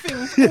load of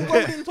things all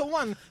rolled into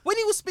one. When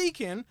he was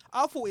speaking,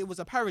 I thought it was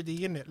a parody,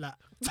 innit? Like,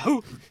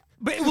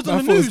 but it was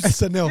on the news.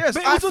 SNL. Yes,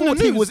 but I thought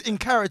he was in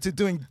character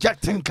doing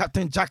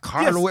Captain Jack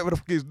Harlow, or whatever the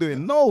fuck he was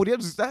doing. No, it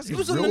was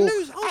on the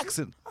news.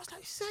 Accent. I was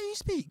like, "Say you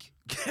speak."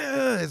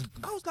 Yes.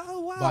 I was like,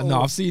 "Oh wow." But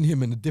no, I've seen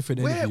him in the different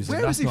interviews. Where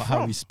and that's is he not how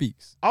from? he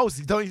speaks. Oh,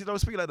 he don't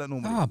speak like that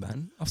normally. Ah,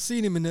 man, I've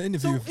seen him in the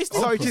interview.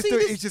 So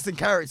he's just in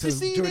character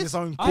doing his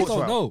own court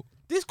trial. I don't know.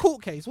 This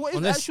court case, what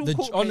is the actual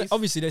court case?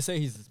 Obviously, they say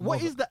he's.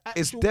 What is the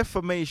actual? It's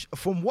defamation,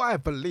 from what I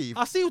believe.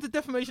 I see with the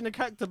defamation of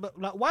character, but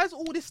like, why is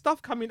all this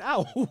stuff coming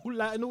out,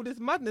 like, and all this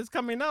madness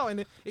coming out,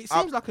 and it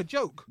seems like a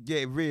joke. Yeah,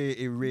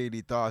 it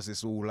really does.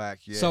 It's all like,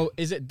 So,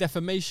 is it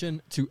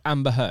defamation to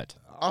Amber Heard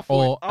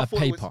or a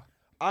paper?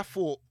 I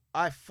thought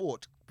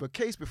the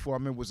case before I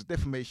remember was a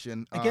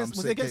defamation against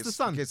the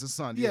Sun. Against the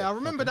Sun. Yeah, I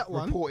remember that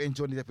one. Reporting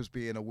Johnny Depp as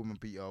being a woman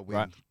beater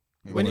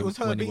when it was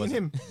her beating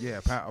him.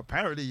 Yeah,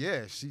 apparently,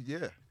 yeah.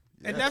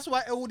 And that's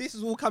why all this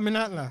is all coming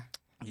out now.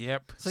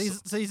 Yep. So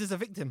he's just a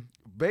victim.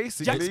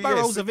 Basically, Jack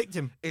Sparrow's a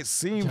victim. It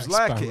seems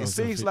like it. It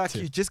seems like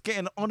he's just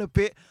getting on a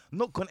bit,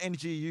 not got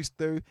energy he used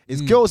to.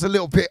 His girl's a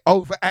little bit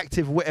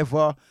overactive,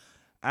 whatever.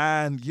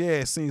 And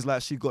it seems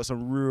like she got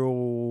some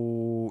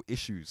real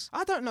issues.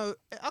 I don't know.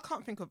 I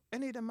can't think of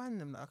any of the man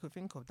them that I could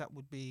think of that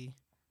would be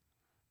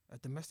a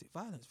domestic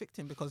violence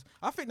victim, because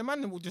I think the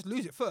man them will just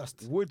lose it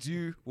first. Would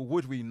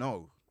we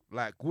know?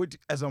 Like,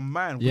 as a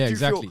man,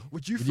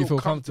 would you feel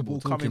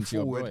comfortable coming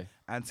forward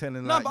and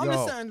telling but I'm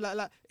just saying,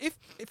 like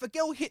if a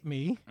girl hit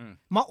me,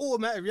 my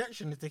automatic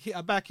reaction is to hit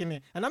her back in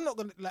it, and I'm not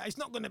gonna it's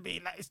not gonna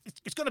be like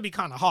it's gonna be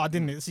kind of hard,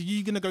 isn't it? So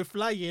you're gonna go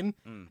flying,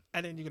 and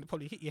then you're gonna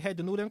probably hit your head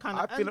and all them kind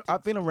of.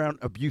 I've been around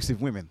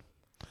abusive women,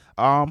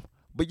 but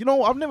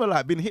I've never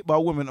like been hit by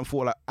a woman and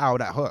thought like, ow,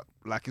 that hurt.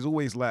 Like, it's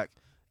always like,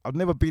 I've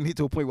never been hit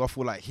to a point where I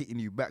feel like hitting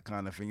you back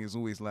kind of thing. It's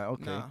always like,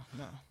 okay. No.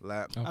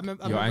 Like,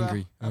 you're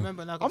angry. I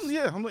remember. I'm not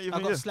even.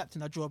 I got slapped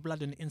and I drew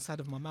blood in the inside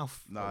of my mouth.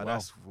 Nah,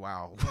 that's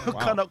wow.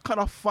 kind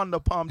of fun the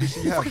palm did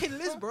she have? Fucking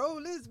Liz, bro.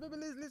 Liz.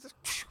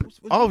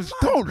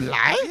 Don't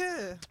lie.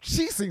 Yeah.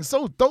 She seems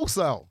so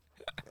docile.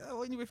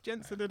 When you're with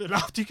Jensen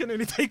and you can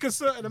only take a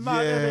certain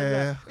amount.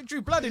 Yeah. It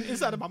drew blood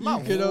inside of my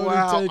mouth. You can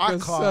only take a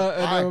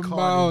certain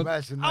amount.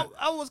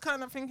 I was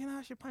kind of thinking,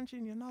 I should punch you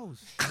in your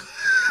nose.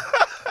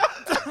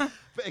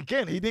 But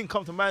again, he didn't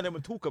come to mind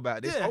and talk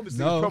about this. Yeah.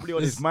 Obviously, probably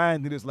on his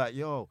mind, he was like,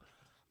 yo.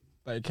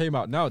 But it came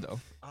out now,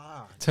 though.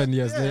 10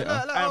 years later.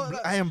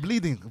 I am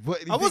bleeding.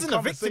 But I wasn't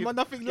a victim or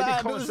nothing like that. He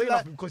didn't come and say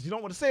nothing because you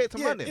don't want to say it to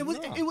man. It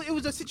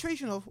was a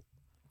situation of,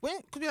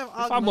 because we have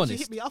if I'm honest,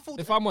 hit me,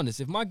 I'm honest,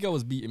 if my girl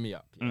was beating me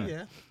up,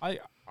 do I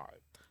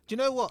you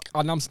know what?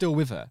 And I'm still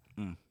with her,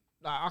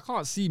 I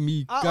can't see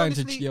me I going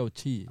to honestly-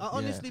 GLT. I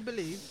honestly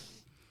believe.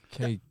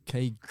 K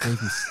gave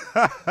me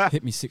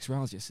hit me 6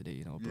 rounds yesterday.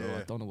 You know, bro. Yeah.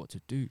 I don't know what to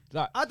do.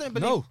 Like, I don't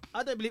believe. No.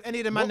 I don't believe any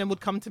of the man them would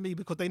come to me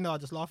because they know I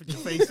just laugh at your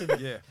face. innit?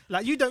 Yeah.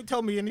 Like you don't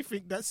tell me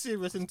anything that's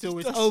serious until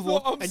it's That's over,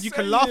 what I'm and you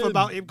can laugh saying.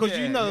 about it because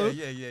you know.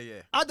 Yeah.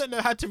 I don't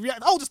know how to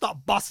react. I'll just start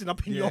busting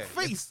up in your Yeah.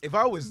 face. If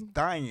I was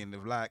dying,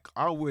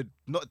 I would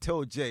not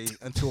tell Jay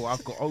until I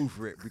got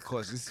over it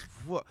because it's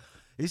what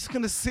he's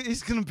gonna sit.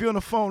 He's gonna be on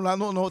the phone like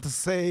not know what to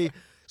say.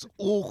 It's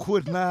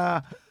awkward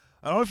now.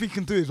 And all he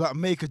can do is like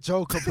make a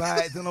joke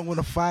about it. Then I want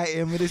to fight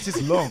him, and it's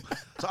just long.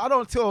 So I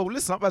don't tell.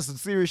 Listen, I've had some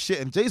serious shit,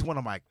 and Jay's one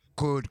of my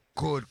good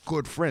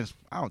friends.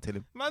 I don't tell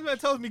him. Man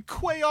tells me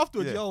quay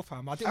afterwards, Yeah. yo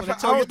fam. I I didn't want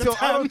to tell you at the I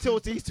time. don't tell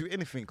these two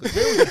anything because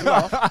they will just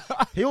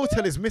laugh. He'll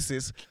tell his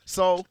missus.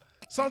 So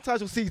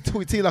sometimes you'll see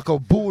T like a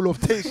ball of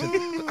tension.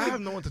 I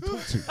have no one to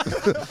talk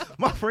to.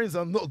 My friends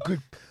are not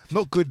good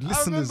I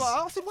listeners. remember,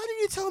 I said, why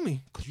didn't you tell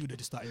me? Because you would have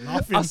just started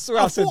laughing. I swear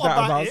I said thought that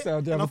about it,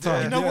 Sarah the and I other thought,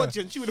 time. you know Yeah. what,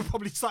 Jen? She would have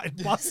probably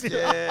started busting.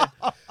 Yeah,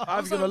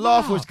 I'm gonna like,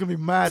 laugh or wow. it's gonna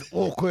be mad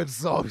awkward.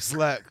 So it's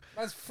like,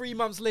 That's 3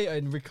 months later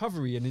in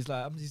recovery, and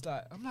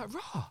I'm like,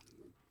 rah.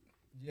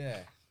 Yeah,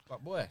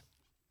 but boy.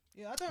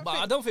 Yeah, But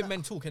I don't think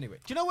men talk anyway.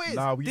 Do you know what it is?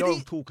 nah, we Did don't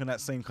he, talk on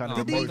that same kind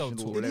Nah, of we don't emotional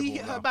talk. Did level. he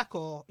hit her nah. back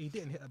or he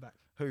didn't hit her back?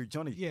 Who,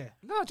 Johnny? Yeah.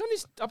 No,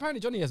 apparently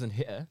Johnny hasn't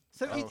hit her.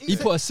 So He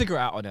put a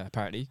cigarette out on her,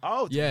 apparently.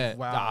 Oh, Yeah,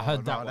 wow. I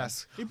heard that no, one.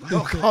 That's,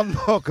 I'm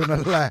not gonna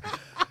lie.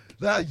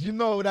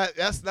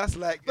 That's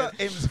like an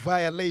M's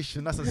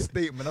violation. That's a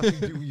statement. That's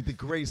what you do with the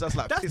grace. That's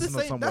like That's the pissing on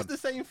same. someone. That's the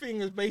same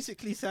thing as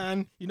basically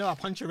saying, you know, I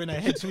punch her in her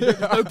head, so there's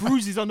no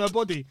bruises on her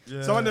body.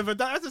 So I Yeah. never.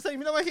 That's the same.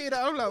 You know, I hear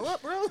that. I'm like,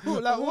 what, bro?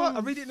 Like what? I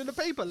read it in the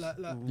paper. Like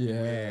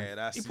Yeah.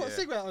 That's he put a yeah.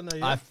 cigarette on her.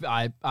 Yeah?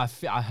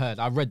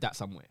 I read that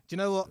somewhere. Do you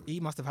know what?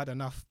 He must have had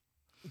enough.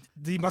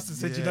 He must have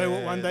said, you know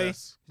what? One day,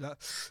 that's- like,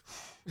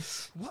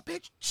 what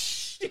bitch?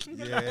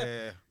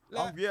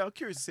 Yeah, I'm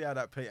curious to see how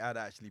that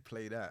actually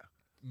played out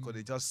because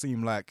it does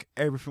seem like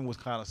everything was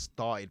kind of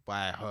started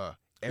by her.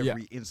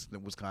 Every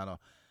incident was kind of.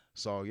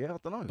 So yeah, I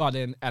don't know. But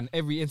then, and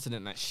every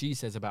incident that she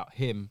says about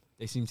him,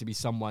 they seem to be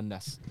someone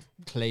that's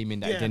claiming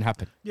that Yeah. it didn't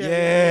happen.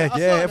 yeah, I saw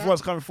that.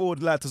 everyone's coming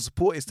forward like to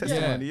support his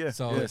testimony. Yeah,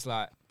 So yeah. it's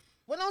like,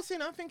 When I was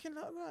seeing it, I'm thinking,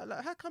 like, right,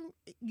 like, how come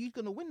you're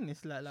gonna win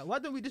this? Like, why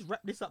don't we just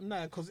wrap this up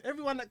now? Because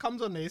everyone that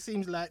comes on there, it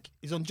seems like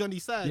is on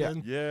Johnny's side. Yeah.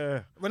 And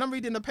Yeah. when I'm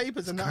reading the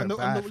papers and that, kinda and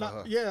bad the, for like,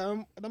 her. yeah,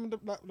 and I'm in the,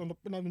 like, when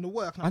I'm in the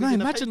work. And I I'm know. reading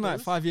the Imagine like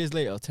papers, 5 years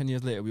later, 10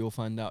 years later, we all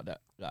find out that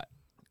like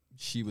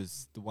she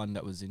was the one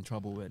that was in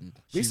trouble and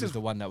she This was is- the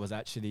one that was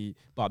actually.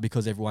 But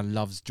because everyone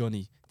loves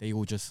Johnny, they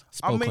all just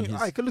spoke I on mean,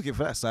 his. I could look at it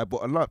for that side,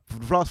 but a lot for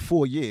the last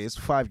 4 years,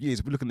 5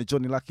 years, we're looking at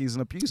Johnny like he's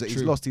an abuser. He's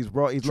True. lost his he's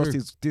lost True.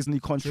 his Disney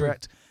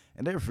contract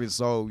and everything.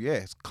 So yeah,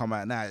 it's come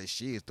out now that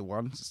she is the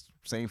one. It's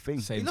same thing.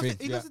 Same he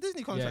thing. lost a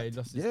Disney Yeah, contract. he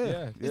lost his, Yeah.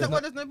 yeah. Is that why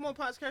there's no more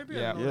Pirates of the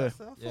Caribbean? Yeah. and all Yeah. that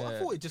stuff? I Yeah.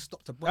 thought it just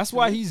stopped. That's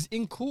why he's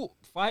in court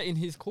fighting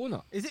his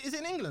corner. Is it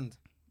in England?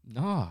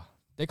 Nah,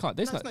 they can't.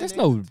 There's That's no. not There's in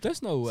no.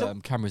 There's no So-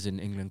 cameras in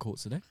England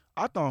courts today.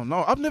 I don't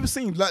know. I've never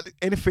seen like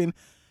anything.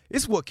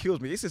 This is what kills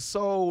me. This is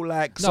so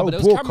like No, so but there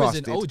was cameras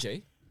in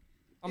broadcasted. OJ.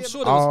 I'm Yeah,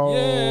 sure there was.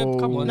 Yeah,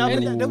 come on. No, but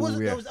Any- there was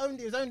yeah.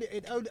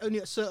 only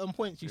at certain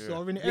points you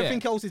saw. In Yeah.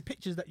 everything else is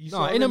pictures that you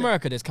saw. no, in innit?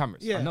 America there's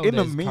cameras. Yeah. I know In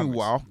the there's cameras.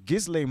 meanwhile,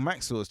 Ghislaine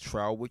Maxwell's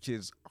trial, which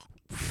is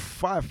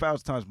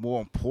 5,000 times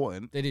more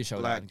important. They did show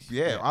Like, that.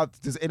 yeah,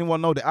 does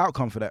anyone know the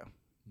outcome for that?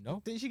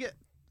 No. Didn't she get?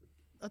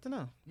 I don't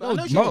know. No, I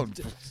know she no, got-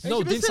 d- she no.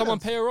 been Didn't someone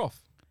sentenced? pay her off?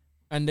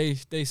 And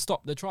they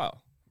stopped the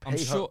trial. I'm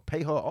sure.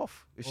 Pay her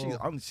off. Oh.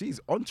 She's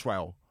on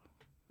trial.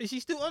 Is she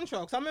still on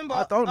trial? 'Cause I remember.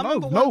 I don't know.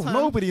 remember No, one time-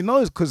 nobody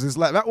knows because it's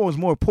like that one's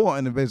more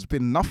important and there's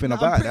been nothing No,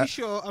 about I'm pretty that.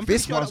 sure. I'm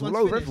This pretty sure one's that all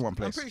one's over finished. everyone I'm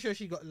place. pretty sure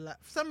she got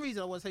for some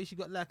reason I want to say she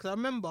got lack. 'Cause I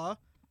remember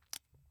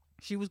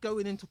she was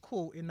going into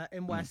court in that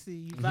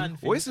NYC van.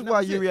 Thing, Well, this is and that why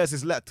was it. Yuri has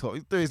his laptop. He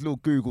do his little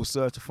Google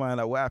search to find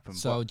out what happened.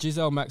 So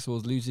Giselle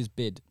Maxwell loses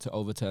bid to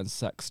overturn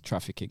sex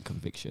trafficking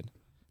conviction, Is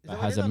but that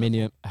has what a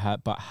they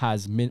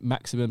done?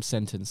 maximum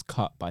sentence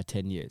cut by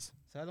 10 years.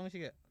 So how long did she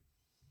get?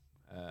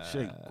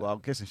 Well, I'm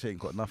guessing she ain't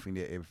got nothing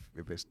yet if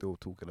they're still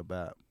talking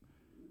about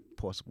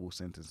possible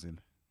sentencing.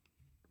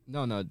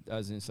 No,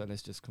 as in, so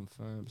let's just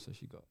confirm. So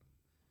she got.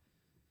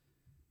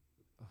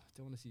 Oh, I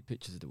don't want to see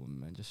pictures of the woman,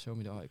 man. Just show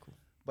me the article.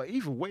 But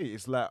either way,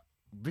 it's like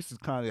this is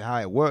kind of how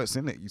it works,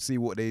 isn't it? You see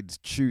what they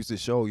choose to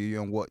show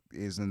you and what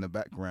is in the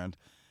background.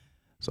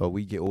 So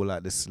we get all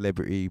like the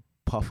celebrity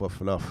puffer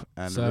fluff,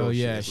 and the So real shit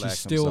yeah, is she like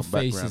still some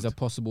faces background. a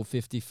possible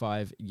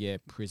 55-year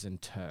prison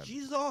term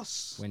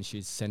Jesus. when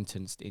she's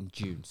sentenced in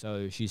June.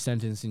 So she's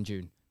sentenced in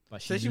June,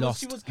 but So she she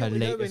lost was her guilty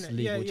though, latest innit?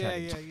 legal Yeah,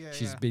 challenge. yeah,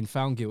 She's yeah. been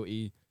found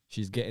guilty.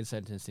 She's getting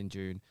sentenced in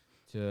June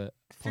to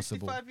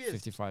possible 55 years.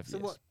 55 So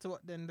years. what? So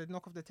what? Then the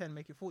knock off the 10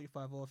 make it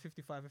 45 or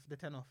 55 if the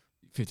 10 off.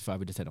 55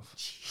 with the 10 off.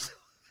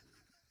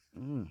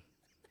 Mm.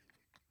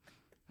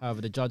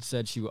 However, the judge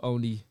said she will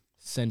only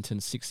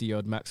sentence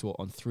 60-year-old Maxwell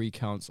on 3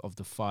 counts of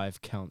the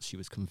 5 counts she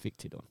was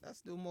convicted on. That's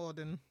still more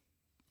than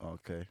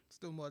Okay.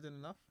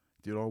 enough.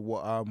 Do you know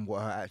what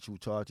her actual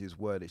charges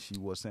were that she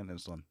was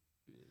sentenced on?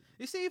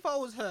 You see, if I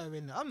was her,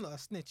 innit, I'm not a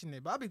snitch,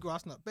 innit, but I'd be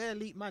grassing up bare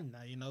elite man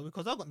now, you know,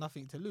 because I've got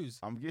nothing to lose.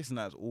 I'm guessing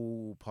that's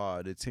all part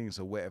of the team,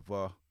 so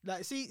whatever.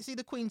 Like, see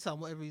the Queen's son,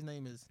 whatever his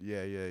name is.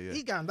 Yeah.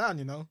 He going down,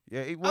 you know.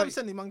 Yeah, I'm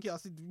sending monkey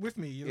ass with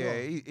me, you know.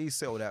 Yeah, he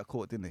settled out of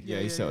court, didn't he?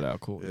 Yeah, he settled out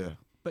of court. Yeah.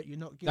 But you're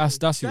not guilty.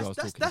 That's who I was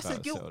talking that's about.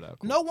 a guilt. settled out of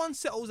court. No one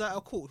settles out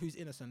of court who's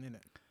innocent, innit?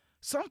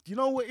 You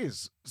know what it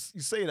is?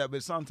 You say that,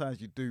 but sometimes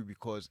you do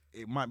because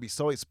it might be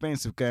so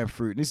expensive going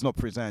through. This is not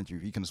Prince Andrew,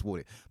 he can afford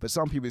it. But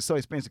some people, it's so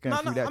expensive going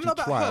through that I'm not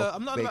about trial, her.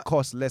 I'm not but about, it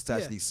costs less to yeah.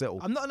 actually settle.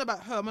 I'm not on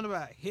about her. I'm on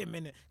about him,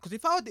 innit? Because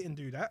if I didn't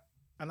do that,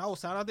 and I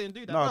was saying I didn't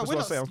do that, No, that's we're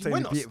what I'm saying.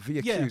 I'm saying the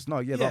accused. No,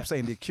 yeah. no, I'm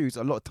saying the accused.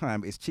 A lot of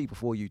time it's cheaper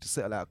for you to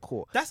settle out of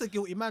court. That's a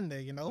guilty man there,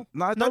 you know.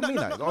 No, I don't mean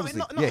that. Obviously,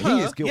 not yeah, her.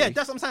 he is guilty. Yeah,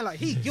 that's what I'm saying. Like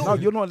he guilty. No,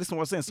 you're not listening to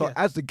what I'm saying. So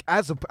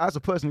Yeah. as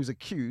a person who's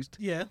accused,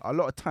 Yeah. a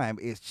lot of time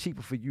it's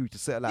cheaper for you to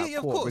settle out Yeah,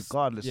 of of court course.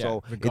 regardless. Yeah, so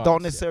it regardless,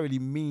 don't necessarily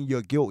mean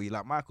you're guilty.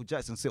 Like Michael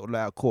Jackson settled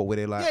out of court where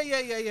they're like,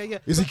 Yeah.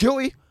 is he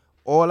guilty?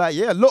 Or like,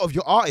 yeah, a lot of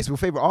your artists, your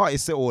favorite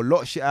artists, settle a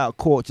lot of shit out of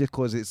court just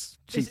because it's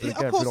cheaper.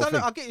 Of course,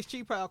 I get it's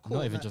cheaper out of court.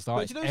 Not even like, just but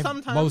artists. you know,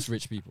 sometimes Most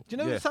rich people. Do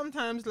you know Yeah.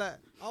 sometimes like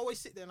I always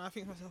sit there and I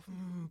think to myself,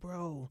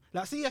 bro,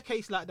 like see a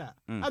case like that,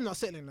 I'm not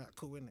settling that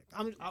cool, innit?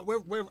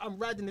 I'm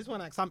riding this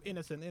one out 'cause I'm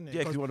innocent, innit? Yeah,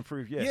 because you want to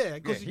prove, Yeah,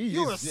 because he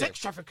you're is, a sex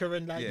trafficker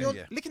and like Yeah, you're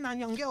yeah. licking down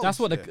young girls. That's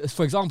what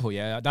for example,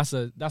 that's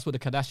what the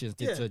Kardashians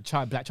did Yeah.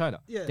 to Black China.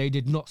 Yeah. They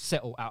did not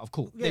settle out of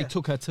court. They Yeah.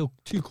 took her to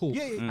court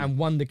Yeah. and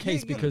won the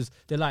case Yeah. because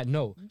they're like,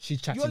 no,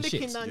 she's chatting you're shit.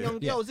 licking down young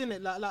girls,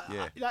 innit?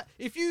 Yeah. Like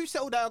if you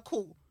settled out of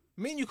court,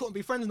 me and you couldn't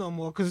be friends no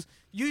more because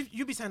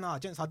you be saying,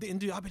 gents, I didn't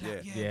do it. I'd be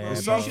like, Yeah. Yeah. bro, There's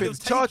you something, should have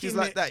charges taken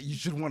like it. that, you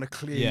should want to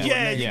clear. Yeah. your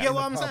Yeah, name you in get the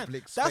what I'm saying?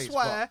 public That's space,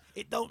 why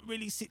it don't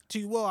really sit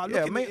too well. I'm Yeah,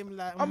 looking mate, at him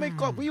like, I mean,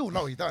 God, we all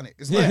know he done it.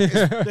 It's like,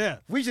 yeah.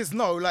 we just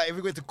know, like, if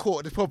we go to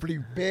court, there's probably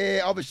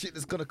bare other shit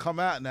that's gonna come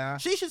out now.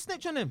 She should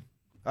snitch on him.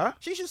 Huh?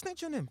 She should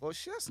snitch on him. Well,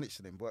 she has snitched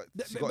on him, but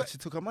but- she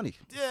took her money.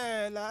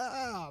 Yeah,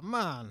 like,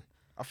 man.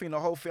 I think the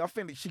whole thing. I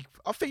think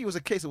it was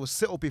a case that was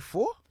settled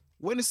before.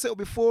 When it's settled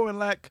before, and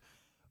like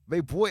they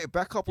brought it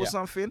back up or Yeah.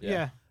 something.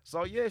 Yeah.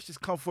 So yeah, she's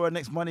come for her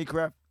next money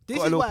grab. This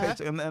got a is little why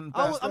paycheck and I'm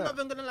that's not that.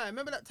 even gonna lie.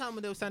 Remember that time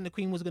when they were saying the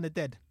Queen was gonna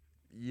dead?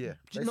 Yeah,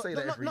 they Not, say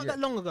that every not year. that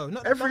long ago.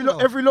 Not Every that long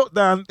ago. every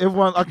lockdown,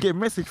 everyone I get a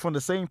message from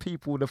the same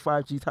people, the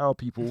 5G tower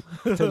people,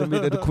 telling me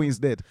that the Queen's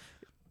dead.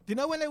 Do you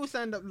know when they were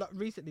saying that like,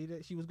 recently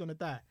that she was gonna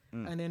die,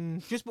 and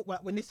then just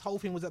when this whole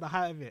thing was at the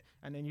height of it,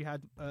 and then you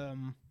had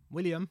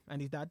William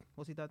and his dad.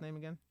 What's his dad's name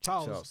again?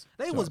 Charles.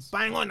 They was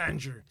bang on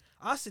Andrew.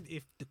 I said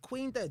if the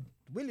Queen dead,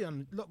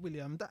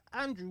 that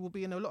Andrew will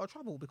be in a lot of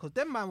trouble because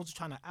them man was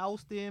trying to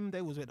oust him.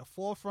 They was at the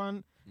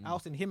forefront,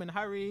 ousting him and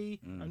Harry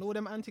and all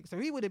them antics. So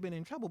he would have been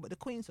in trouble, but the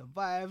Queen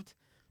survived.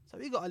 So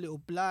he got a little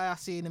bly. I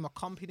seen him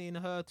accompanying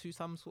her to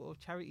some sort of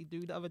charity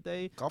do the other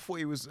day. I thought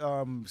he was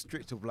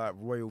strict of like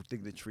royal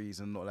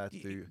dignitaries and not allowed to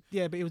do.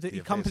 Yeah, but he affairs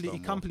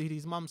accompanied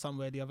his mum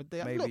somewhere the other day.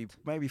 I looked.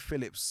 Maybe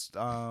Philip's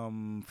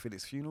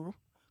funeral.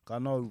 I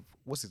know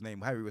what's his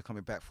name. Harry was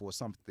coming back for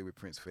something to do with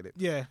Prince Philip.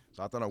 Yeah,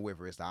 So I don't know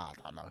whether it's that. I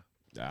don't know.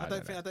 I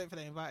don't think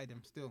they invited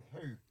him still.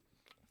 Who?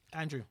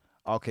 Andrew.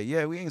 Okay,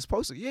 yeah, we ain't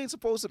supposed to. You ain't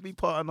supposed to be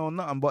parting on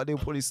nothing, but they'll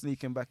probably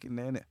sneak him back in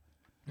there,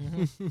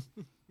 innit?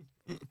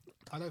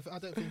 I don't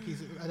think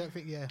he's. I don't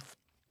think. Yeah.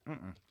 I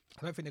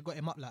don't think they got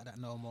him up like that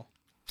no more.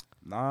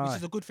 Nah. Which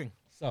is a good thing.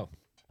 So,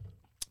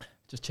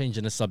 just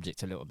changing the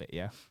subject a little bit,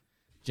 yeah?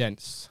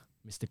 Gents,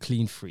 Mr.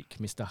 Clean Freak,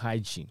 Mr.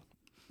 Hygiene,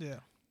 Yeah.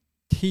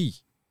 T,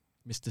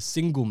 Mr.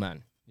 Single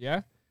Man,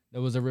 yeah?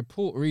 There was a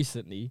report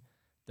recently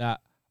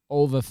that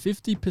over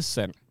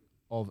 50%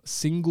 of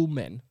single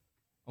men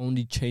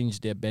only change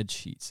their bed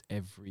sheets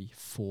every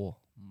 4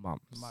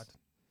 months. Mad.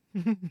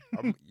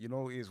 You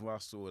know what it is when I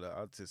saw that?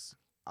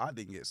 I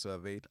didn't get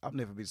surveyed. I've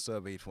never been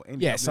surveyed for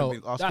any. Yeah, I've so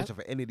never been asked question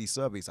for any of these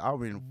surveys. I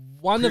mean,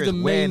 One of the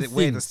main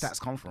where the things, stats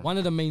come from. one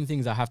of the main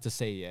things I have to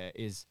say, yeah,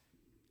 is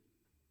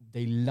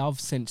they love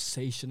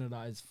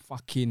sensationalized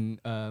fucking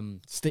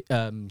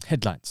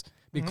headlines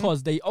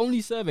because they only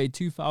surveyed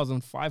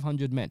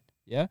 2,500 men,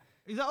 yeah?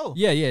 Is that all?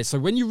 Yeah. So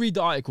when you read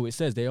the article, it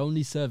says they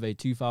only surveyed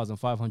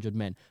 2,500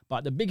 men.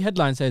 But the big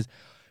headline says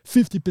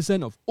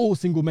 50% of all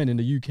single men in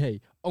the UK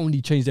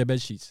only change their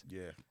bed sheets.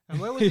 Yeah. And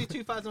where was these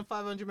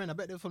 2,500 men? I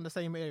bet they're from the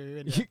same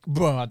area. Innit?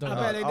 Bro, I don't I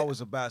know. bet they I did- was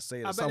about to say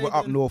I that bet somewhere they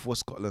up did- north or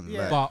Scotland.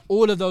 Yeah. Like, But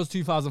all of those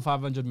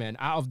 2,500 men,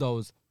 out of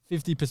those,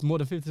 50%, more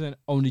than 50%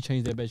 only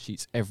change their bed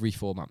sheets every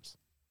 4 months.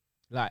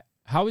 Like,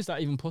 how is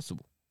that even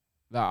possible?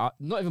 Like,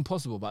 not even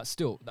possible, but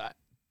still, like,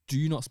 do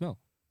you not smell?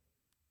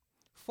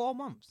 4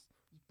 months.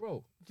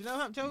 Bro. Do you know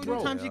how Bro.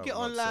 many times Yeah, you get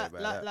I'm on upset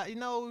about that. like you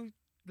know,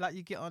 like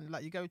you get on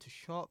like you go to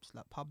shops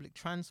like public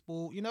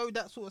transport, you know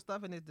that sort of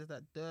stuff, and there's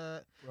that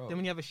dirt. Bro. Then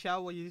when you have a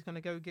shower, you're just gonna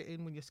go get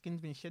in when your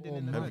skin's been shedding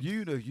in the have night.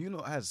 you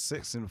not had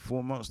sex in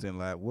 4 months? Then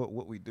like,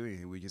 what we doing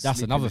here? We just That's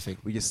sleeping- another thing.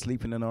 We just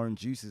sleeping in our own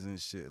juices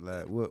and shit.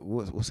 Like,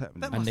 what's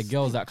happening? That And the must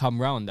girls that come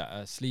round that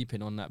are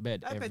sleeping on that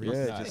bed That bed every must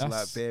yeah, Like, just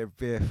that's- like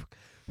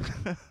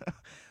bare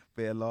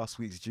bare last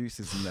week's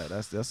juices and that.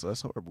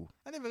 That's horrible.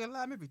 I never gonna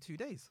lie, maybe 2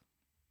 days.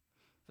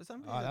 For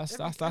some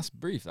reason, That's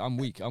brief. I'm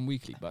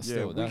weekly, but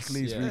still, that's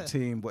weekly's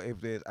routine. But if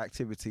there's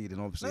activity, then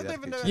obviously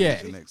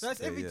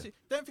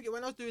Don't forget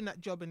when I was doing that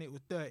job and it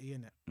was dirty,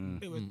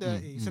 innit? It was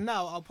dirty. So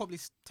now I'll probably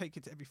take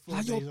it to every 4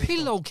 days. Your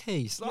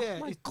pillowcase. Yeah,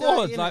 my it's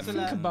God, dirty, like innit?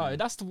 think about it.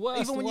 That's the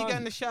worst. Even when you one. get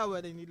in the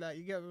shower, then you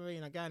get what I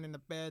mean, like going in the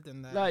bed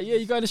and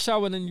you go in the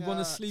shower and then you want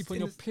to sleep on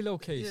in your the-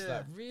 pillowcase. yeah.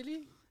 Like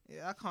really?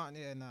 Yeah, I can't.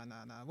 Yeah, no.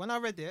 When I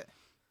read it,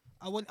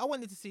 I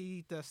wanted to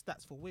see the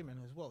stats for women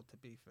as well. To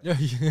be fair,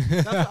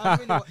 Yeah, That's what I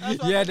really want- that's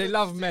what I they really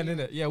love want to men, see.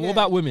 innit? Yeah. What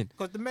about women?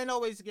 Because the men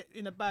always get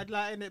in a bad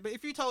light, innit? But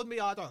if you told me,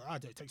 I don't.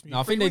 It takes me. No,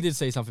 I 3 think they weeks. did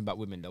say something about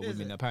women though. Is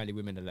Women it? apparently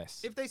women are less.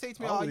 If they say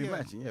to me, I would yeah,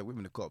 imagine,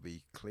 women have got to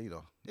be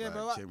cleaner. Yeah, like,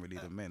 but generally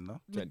the men, no?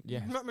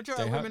 Yeah,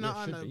 majority they of have- women they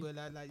I should know, be.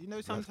 but like you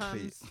know,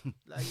 sometimes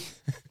like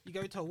you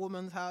go to a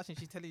woman's house and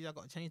she's telling you I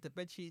got to change the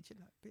bed sheet. You're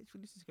like, bitch,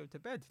 well, let's just go to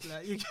bed.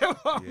 Like you get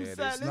what I'm Yeah, saying?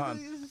 there's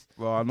nothing.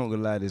 Well, I'm not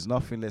gonna lie. There's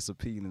nothing less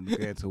appealing than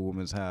going to a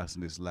woman's house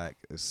and it's like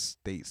a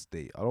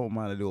state. I don't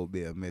mind a little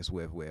bit of mess,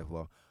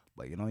 whatever.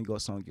 But you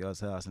got some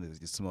girl's house and it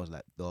just smells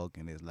like dog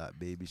and there's like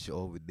baby shit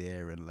over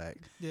there and like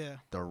Yeah.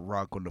 the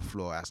rug on the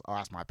floor.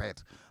 That's my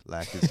bed.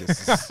 Like it's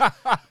just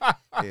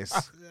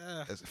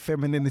it's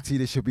femininity.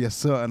 There should be a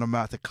certain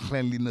amount of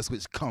cleanliness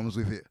which comes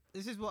with it.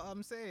 This is what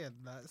I'm saying.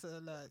 Like, so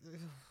like,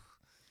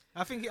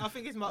 I think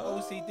it's my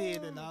OCD,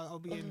 and then I'll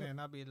be in there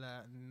and I'll be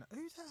like,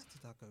 whose house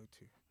did I go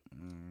to?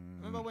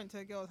 Remember I went to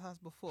a girl's house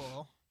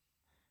before,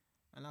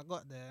 and I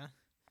got there,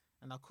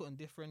 and I couldn't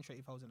differentiate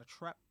if I was in a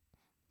trap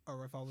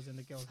or if I was in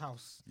the girl's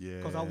house. Yeah,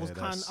 because I was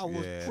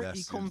pretty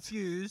that's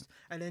confused.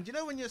 And then, do you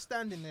know when you're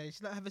standing there,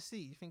 she's like, have a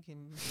seat. You're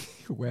thinking,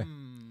 Where?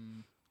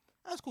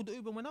 That's cool. The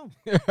Uber went home.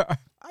 Yeah,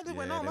 I just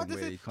went home. I then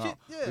just where you said, can't,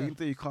 yeah. even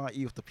though you can't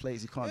eat off the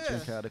plates, you can't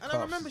drink out of the cups.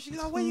 And I remember she's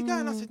like, where you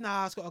going? I said,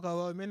 nah, I just got to go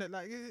home, innit?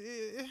 Like,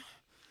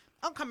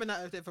 I'm coming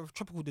out of there for a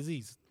tropical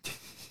disease.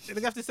 They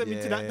have to send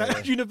me to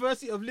that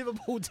University of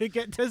Liverpool to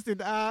get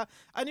tested. And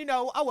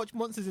I watch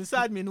Monsters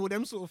Inside Me and all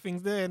them sort of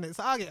things there, and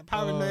so I get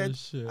paranoid.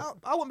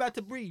 I won't be able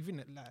to breathe,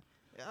 innit? Like,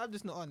 I'm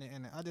just not on it,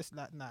 innit? I just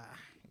like, nah.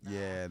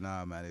 Yeah,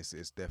 nah, man, it's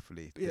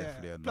definitely a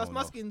no. Plus,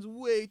 my skin's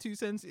way too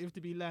sensitive to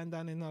be lying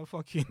down in no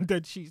fucking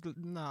dead sheets.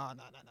 Nah.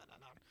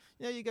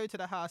 Yeah, you go to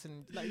the house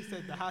and, like you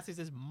said, the house is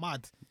just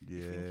mud.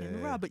 Yeah. You're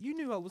thinking, right, but you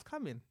knew I was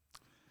coming.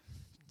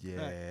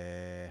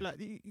 Yeah. Like,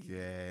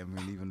 I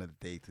mean, even the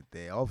day to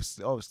day.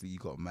 Obviously, you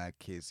got mad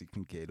kids, you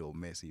can get it all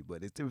messy, but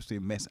there's difference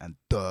between mess and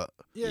dirt.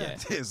 Yeah.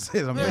 There's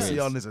a messy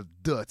yard and there's a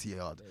dirty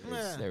yard.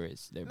 There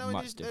is. There's no,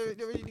 much difference.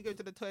 They really go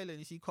to the toilet and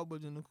you see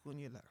cobwebs in the corner.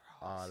 You're like,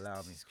 allow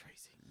me. This is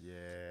crazy.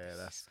 Yeah,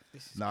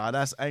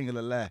 that's I ain't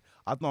gonna lie.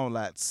 I don't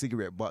like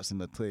cigarette butts in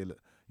the toilet.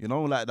 You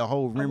know, like the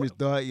whole room is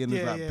dirty and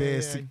there's like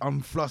bare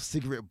unflushed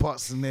cigarette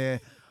butts in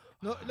there.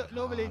 No,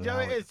 normally, Joe,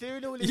 it is.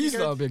 Normally He's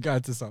not a big guy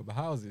to some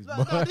houses.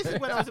 No, this is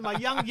when I was in my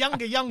younger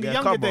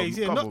days.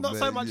 Not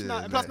so much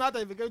now. Plus, now I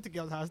don't even go to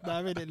girls' house now.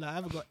 I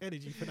haven't got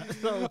energy for that.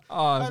 So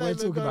we're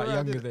talking about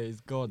younger days.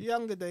 God.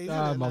 Younger days.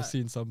 Damn, I've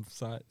seen some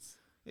sites.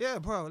 Yeah,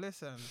 bro,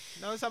 listen.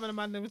 Now some of the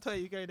man them tell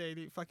you go there,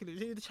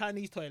 see the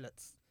Chinese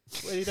toilets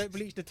where you don't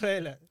bleach the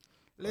toilet.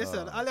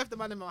 Listen, I left the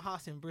man in my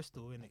house in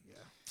Bristol, innit?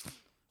 Yeah,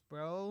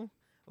 bro.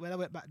 When I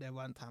went back there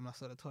one time, and I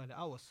saw the toilet.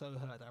 I was so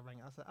hurt. I rang.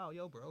 I said, "Oh,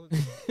 yo, bro."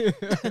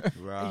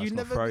 Right, you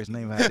never throw his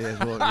name out there as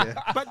well. Yeah.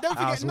 But don't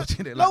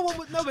forget, no one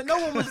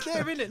was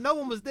there, innit? No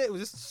one was there. It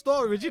was just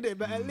storage, innit?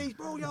 But at least,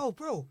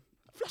 bro.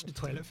 Flush the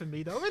toilet for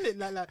me, though,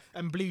 innit? Like,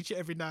 and bleach it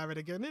every now and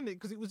again, innit?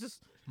 Because it was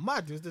just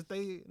mud. It was just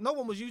no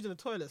one was using the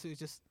toilet, so it was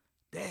just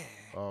there.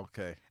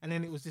 Okay. And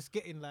then it was just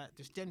getting like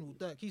just general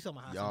dirt. Keep on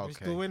my house in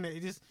Bristol, innit?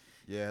 It just.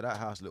 Yeah, that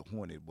house looked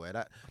haunted, boy.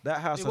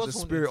 That house has the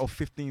spirit of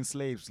 15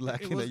 slaves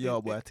like in the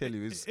yard, boy. I tell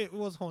you, it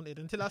was haunted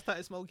until I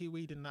started smoking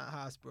weed in that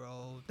house,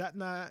 bro. That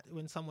night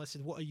when someone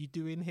said, "What are you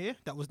doing here?"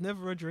 That was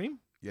never a dream.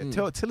 Yeah,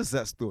 tell us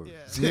that story.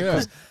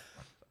 Yeah.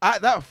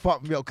 That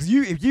fucked me up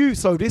because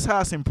so this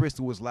house in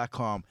Bristol was like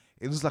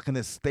it was like an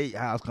estate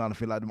house kind of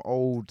thing, like them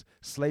old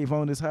slave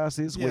owners'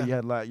 houses where you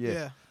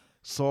had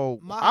So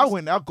I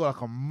got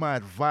like a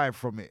mad vibe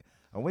from it.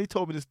 And when he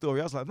told me the story,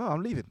 I was like, no,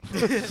 I'm leaving.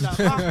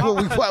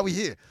 Why are we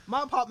here?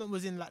 My apartment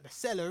was in like the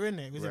cellar,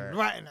 innit? It was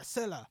right in the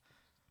cellar.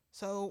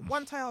 So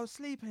one time I was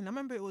sleeping. I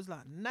remember it was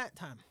like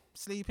nighttime.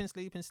 Sleeping.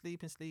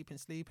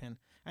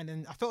 And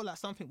then I felt like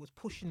something was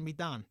pushing me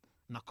down.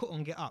 And I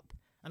couldn't get up.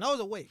 And I was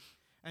awake.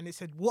 And it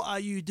said, "What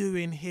are you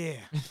doing here?"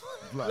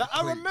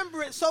 I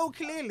remember it so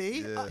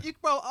clearly.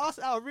 Bro, ask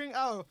Al, ring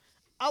Al.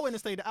 I went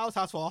and stayed at Al's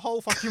house for a whole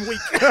fucking week.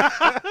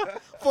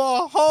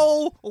 For a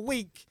whole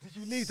week. Did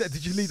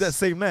you leave that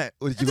same night?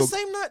 Or did you the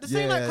same night.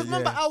 Because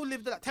remember, Al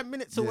lived like 10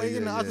 minutes away.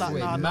 I was like,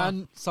 nah,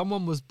 man,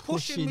 someone was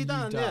pushing me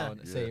down,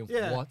 saying,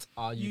 "What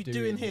are you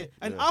doing here?"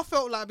 And I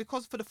felt like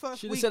because for the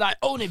first week, said, "I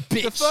own it,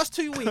 bitch." The first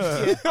 2 weeks,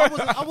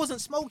 I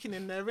wasn't smoking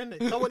in there,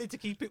 innit? I wanted to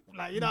keep it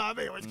like, you know what I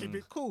mean? I wanted to keep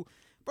it cool.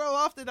 Bro,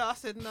 after that, I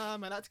said, nah,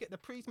 man, I had to get the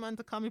priest man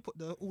to come and put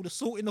all the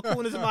salt in the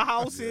corners of my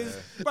houses.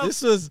 Bro,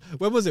 this was,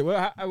 when was it?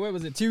 Where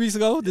was it? 2 weeks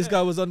ago? This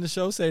guy was on the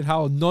show saying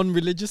how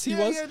non-religious he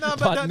was.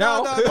 But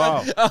now,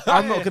 wow.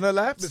 I'm not going to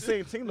lie, the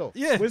same thing though.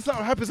 Yeah. When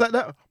something happens like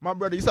that, my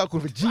brother, you start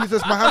calling for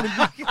Jesus,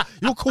 Muhammad.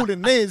 You're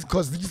calling names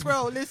because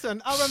Bro,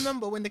 listen, I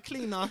remember when the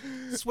cleaner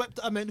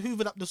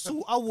hoovered up the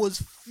salt, I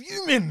was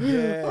fuming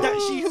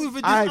that she hoovered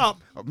this up.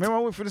 Remember I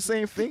went for the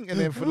same thing, and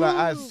then for like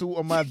I had salt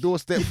on my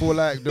doorstep for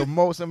like the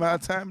most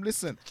amount of time.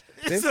 Listen,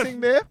 this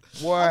thing there,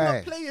 why? I'm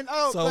not playing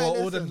out. So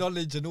all the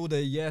knowledge and all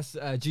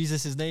the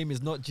Jesus' name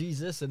is not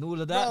Jesus and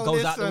all of that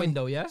goes out the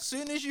window, yeah? As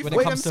soon as you when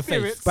find it comes them to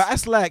spirits. faith. But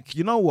that's like,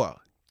 you know what?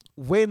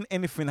 When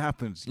anything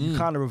happens, you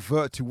kind of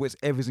revert to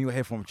whatever's in your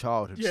head from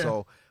childhood. Yeah.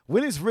 So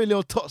when it's really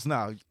on tots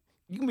now,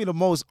 you can be the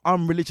most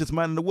unreligious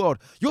man in the world.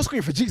 You're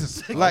screaming for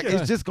Jesus. Like,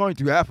 it's just going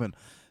to happen.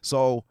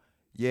 So,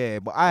 yeah.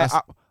 But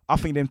I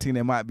think them thing,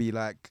 they might be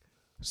like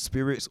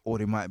spirits or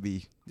they might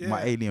be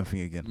my alien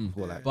thing again.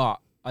 Or like, But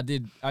I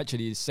did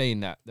actually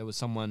saying that there was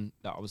someone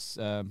that was,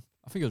 I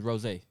think it was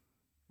Rose,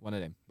 one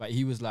of them. But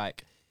he was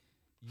like,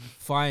 you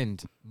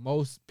find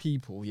most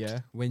people,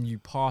 when you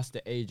pass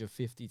the age of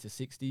 50 to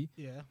 60,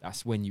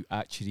 that's when you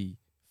actually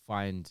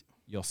find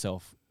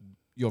yourself,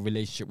 your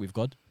relationship with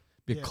God,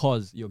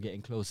 because you're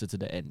getting closer to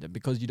the end. And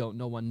because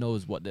no one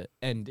knows what the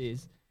end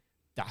is,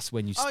 that's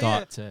when you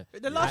start to.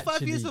 The last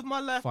 5 years of my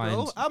life,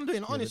 bro, I'm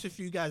being honest with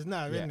you guys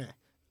now, innit?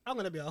 I'm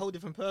gonna be a whole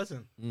different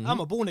person. I'm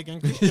a born again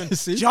Christian.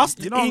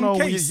 Just you don't in know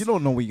case. You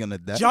don't know where you're gonna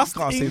die. Just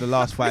you can't say the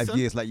last 5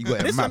 years like you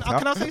got it listen, mapped out.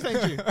 can I say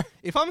something to you?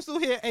 If I'm still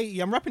here at 80,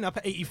 I'm wrapping up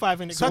at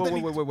 85 in it. So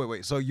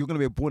wait. So you're gonna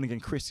be a born again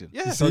Christian?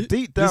 Yeah. So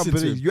deep down, Listen to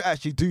believe him. you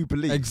actually do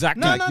believe.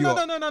 Exactly. No.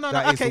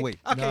 That is the way.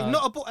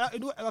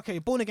 Okay,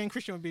 born again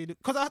Christian would be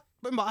because I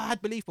remember I had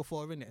belief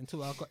before, innit,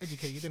 until I got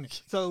educated,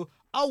 innit. So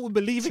I would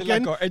believe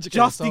again,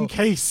 just in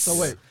case.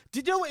 So wait,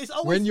 did you know what it's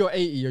always? when you're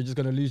 80, you're just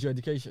gonna lose your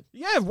education.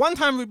 Yeah, one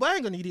time I ain't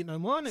gonna need it no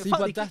more. See,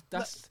 but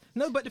that's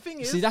no. But the thing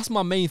is, that's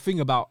my main thing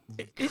about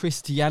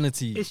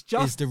Christianity. it's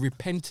just- is the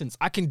repentance.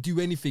 I can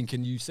do anything,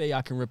 and you say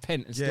I can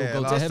repent and still go to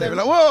last day, heaven.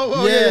 like,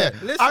 whoa, yeah.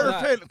 Listen, I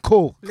repent.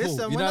 Cool.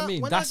 listen, You know what I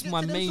mean? When That's I get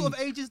my to them main. sort of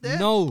ages there.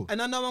 No. And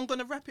I know I'm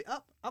gonna wrap it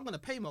up. I'm gonna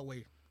pay my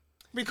way.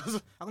 Because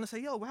I'm gonna say,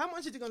 yo, how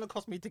much is it gonna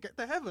cost me to get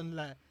to heaven?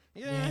 Like,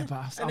 Yeah,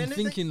 but And I'm then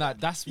thinking like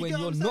that's you when get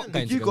you're what I'm not saying?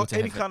 going If to you go got to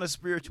any heaven. kind of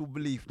spiritual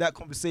belief, that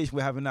conversation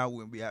we're having now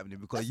wouldn't be happening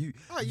because you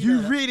you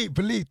know that. really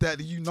believe that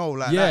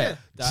like Yeah,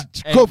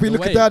 Kobe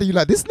looking down at you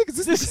like this nigga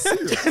serious.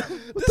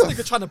 This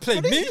nigga trying to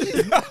play me.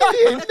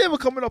 He ain't never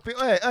coming up here.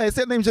 Hey, is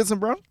that name Jensen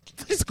Brown?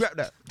 Scrap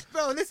that.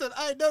 Bro, listen,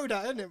 I know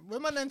that, innit?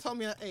 When my nan told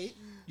me at 8,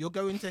 you're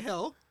going to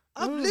hell,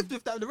 I've lived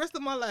with that the rest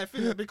of my life,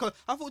 innit? Because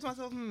I thought to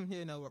myself,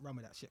 you know what, run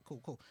with that shit,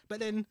 cool. But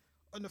then,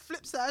 on the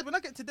flip side, when I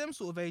get to them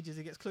sort of ages,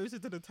 it gets closer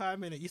to the time,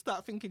 innit? You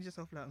start thinking to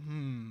yourself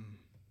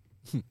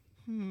like,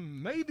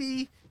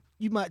 maybe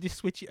you might just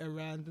switch it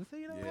around and say,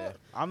 you know what?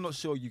 I'm not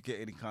sure you get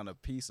any kind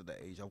of peace at that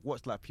age. I've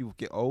watched like people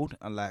get old,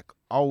 and like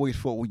I always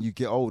thought when you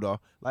get older,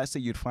 like say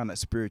you'd find that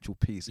spiritual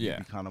peace, and you'd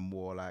be kind of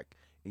more like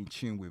in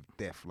tune with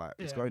death. Like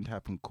it's going to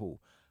happen, cool.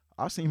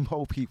 I've seen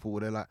whole people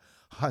where they're like,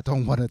 I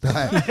don't want to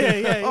die.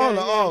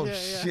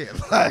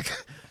 Shit, like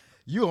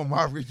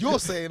you're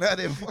saying that,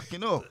 then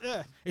fucking up.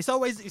 Yeah, it's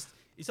always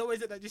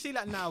that. You see,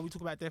 like now we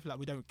talk about death like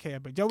we don't care,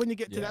 but Joe, when you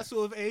get to that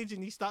sort of age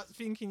and you start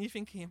thinking, you're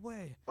thinking,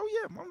 wait. Oh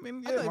yeah, I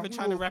mean, I'm not even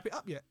trying to wrap it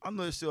up yet. I'm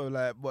not sure,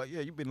 like, but yeah,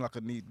 you've been like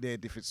a near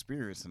different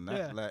experience and that.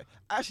 Yeah. Like,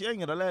 actually, I ain't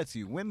gonna lie to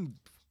you. When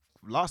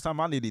last time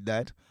I nearly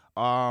died,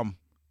 I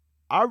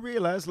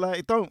realized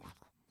like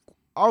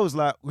I was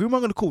like, who am I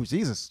gonna call?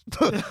 Jesus.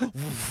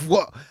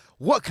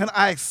 What can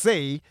I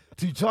say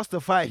to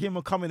justify him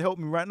and come and help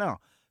me right now?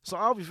 So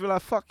I obviously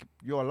like, fuck,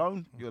 you're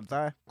alone, you'll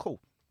die, cool.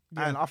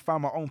 Yeah. And I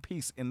found my own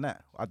peace in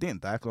that. I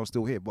didn't die because I'm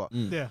still here, but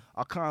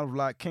I kind of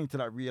like came to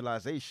that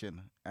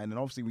realization. And then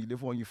obviously when you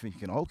live on, you're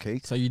thinking, okay.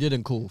 So you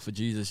didn't call for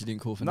Jesus, you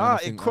didn't call for Nah,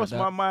 anything it crossed like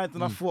my that? mind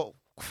and I thought,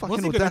 fucking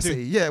What's he gonna audacity.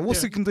 do? Yeah,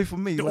 what's he can do for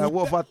me? Like,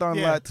 what have I done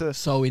like to...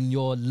 So in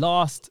your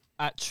last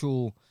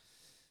actual,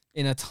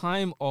 in a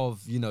time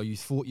of, you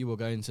thought you were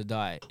going to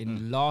die,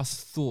 in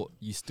last thought,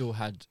 you still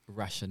had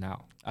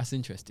rationale. That's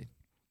interesting.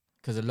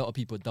 Because a lot of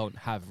people don't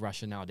have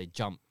rationale. They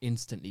jump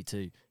instantly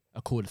to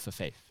a call for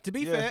faith. To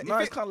be Yeah, fair, no,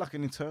 it's kind of like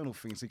an internal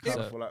thing. So you kind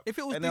of feel like... if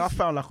it was and then I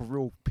found like a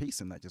real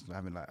peace in that, just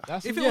having like...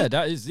 That's, If it yeah, was-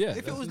 that is, yeah.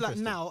 if it was like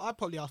now, I'd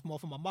probably ask more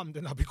for my mum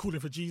than I'd be calling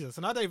for Jesus.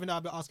 And I don't even know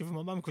I'd be asking for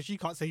my mum because she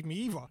can't save me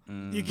either.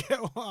 You get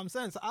what I'm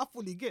saying? So I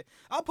fully get.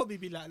 I'll probably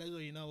be like, oh,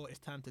 you know what, it's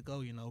time to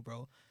go,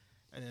 bro.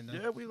 And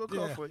then Yeah, we gonna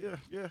go for it.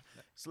 Yeah.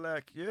 It's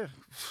like,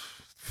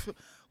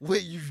 where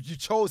you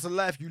chose the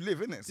life you live,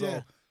 innit? So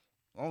Yeah.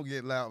 I don't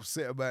get like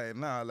upset about it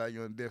now. Like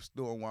you're in death's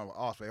door and want to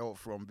ask for help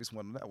from this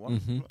one and that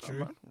one.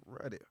 True.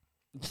 Read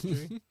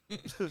it.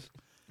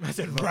 I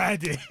said,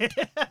 ride it.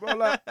 Bro,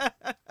 like,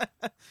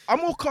 I'm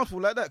more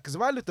comfortable like that because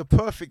if I lived a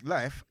perfect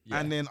life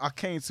and then I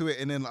came to it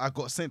and then I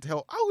got sent to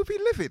hell, I would be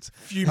livid.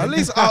 At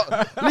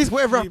least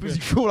whatever happens,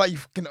 you feel like you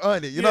can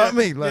earn it. You know what I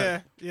mean?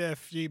 Like,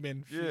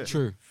 fuming. Yeah.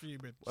 True.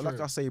 Fuming. well, like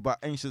I say, by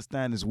ancient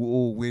standards,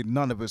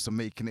 none of us are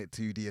making it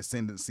to the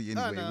ascendancy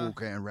anyway. no. We're all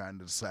going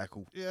around the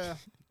cycle. Yeah.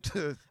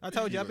 I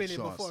told you I've been here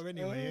Chance. before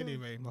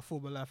anyway. My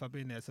former life, I've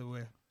been there, so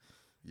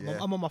Yeah.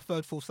 I'm on my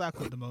third full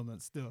cycle at the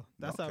moment still.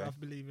 That's how Okay. I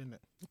believe in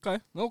it. Okay.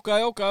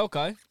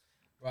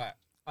 Right.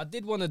 I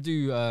did want to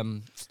do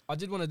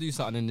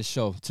something in the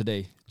show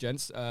today,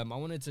 gents. I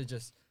wanted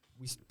to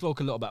we spoke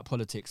a lot about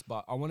politics,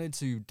 but I wanted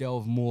to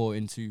delve more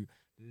into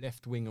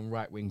left wing and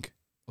right wing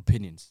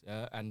opinions,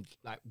 and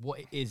like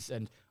what it is.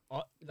 And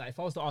like, if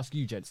I was to ask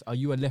you, gents, are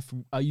you left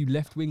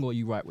wing or are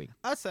you right wing?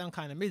 I'd say I'm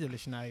kind of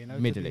middle-ish now, you know.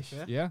 Middle-ish,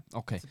 yeah.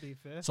 Okay. To be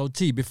fair. So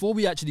T, before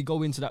we actually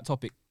go into that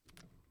topic,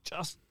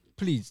 just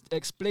please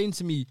explain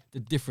to me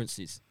the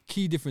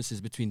key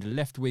differences between the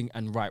left wing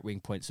and right wing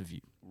points of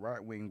view.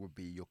 Right wing would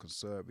be your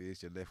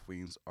conservatives. Your left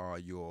wings are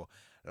your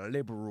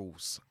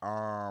liberals.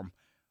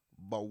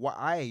 But what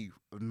I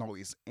have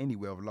noticed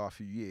anyway over the last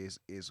few years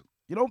is,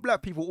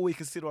 black people always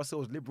consider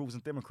ourselves liberals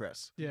and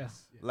Democrats.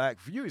 Yes. Like,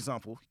 for you,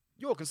 example,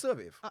 you're a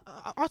conservative.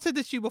 I said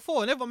this to you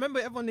before, and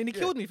everyone nearly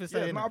killed me for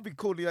saying I'll be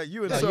calling like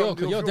you and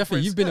you're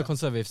definitely, you've been a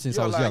conservative since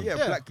I was young.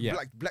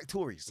 Black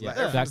Tories.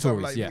 Yeah, black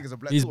Tories,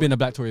 He's been a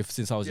black Tory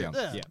since I was young.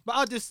 Yeah. But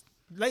I just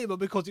Labour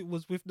because it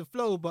was with the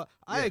flow, but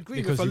I agree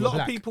because with a you lot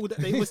were of black. people that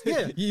they was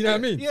You know what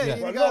I mean? Yeah.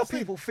 But a lot of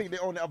people think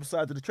they're on the other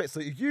side of the track. So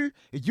if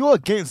you're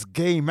against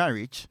gay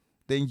marriage,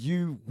 then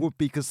you would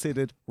be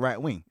considered right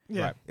wing.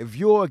 Yeah. Right. If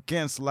you're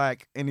against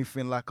like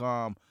anything like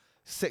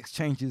sex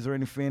changes or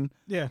anything,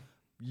 Yeah.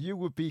 you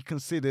would be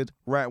considered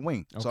right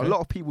wing. So a Okay.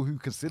 lot of people who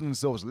consider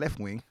themselves left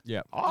wing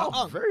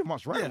are very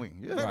much right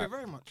wing. Yeah. Very,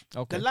 very much.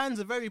 Okay. The lines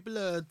are very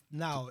blurred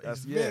now.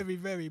 It's very,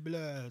 very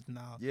blurred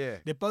now. Yeah.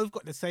 They both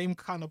got the same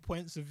kind of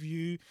points of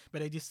view, but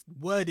they just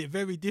word it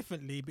very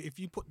differently. But if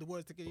you put the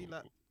words together,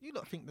 you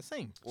don't think the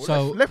same.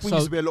 Well, left wing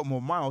used to be a lot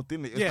more mild,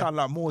 didn't it? It's kind of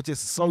like more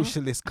just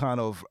socialist kind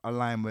of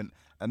alignment.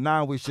 And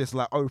now it's just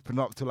like open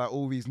up to like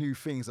all these new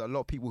things that a lot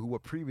of people who were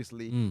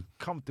previously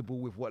comfortable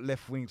with what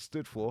left wing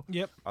stood for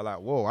are like,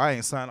 whoa, I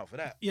ain't signed up for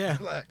that. Yeah.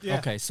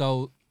 Okay,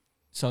 so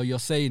you're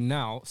saying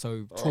now,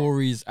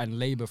 Tories and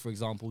Labour, for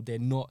example, they're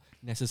not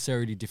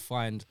necessarily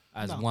defined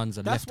as one's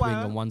a left wing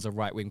and one's a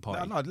right wing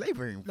party. No,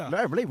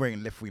 Labour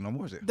ain't left wing no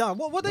more, is it? No,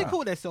 what they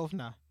call themselves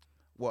now?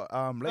 What,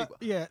 Labour?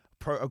 Yeah.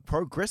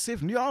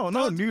 Progressive? New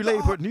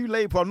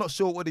Labour. I'm not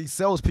sure what the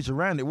sales pitch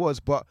around it was,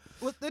 but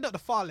They're not the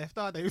far left,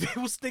 are they?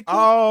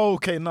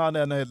 okay, no,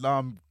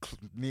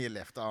 near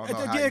left.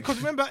 Yeah, because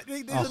remember,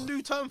 there's a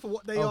new term for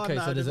what they are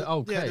now. So there's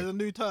a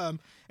new term,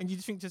 and you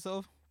just think to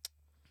yourself,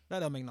 that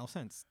don't make no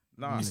sense.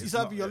 No, it's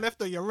either you're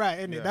left or you're right,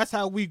 isn't it? That's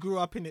how we grew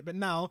up in it. But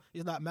now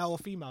it's like male or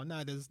female.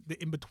 Now there's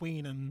the in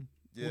between and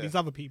all these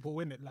other people,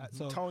 isn't it? Like,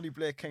 so Tony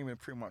Blair came and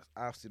pretty much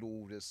ousted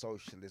all the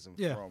socialism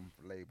from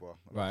Labour.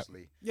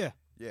 Obviously. Yeah.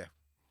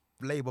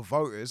 Labour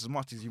voters, as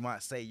much as you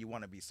might say you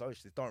want to be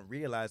socialist, don't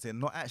realise they're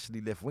not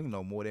actually left wing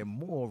no more. They're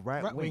more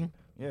right wing.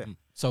 Yeah.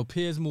 So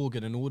Piers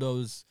Morgan and all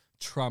those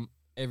Trump,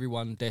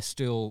 everyone,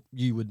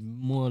 you would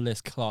more or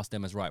less class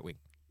them as right wing.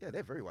 Yeah,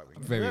 they're very right wing.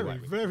 Very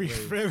right wing. Very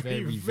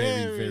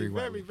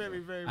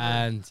right.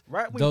 And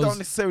right wing don't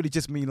necessarily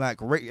just mean like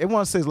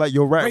everyone says like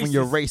you're right wing,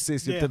 you're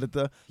racist,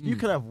 You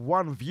could have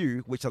one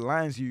view which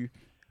aligns you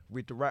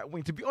with the right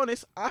wing. To be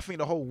honest, I think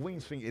the whole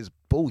wings thing is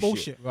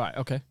bullshit. Right,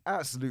 okay.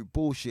 Absolute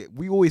bullshit.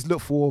 We always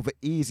look for the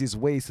easiest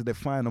ways to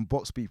define and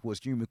box people as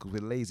human because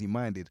we're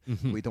lazy-minded.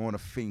 We don't want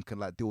to think and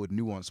like deal with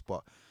nuance.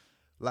 But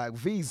like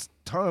these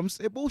terms,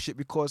 they're bullshit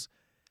because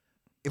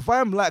if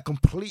I'm like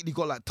completely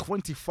got like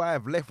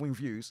 25 left-wing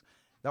views,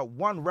 that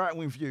one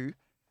right-wing view,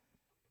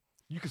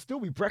 you can still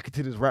be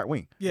bracketed as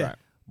right-wing. Yeah. Right?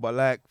 But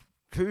like,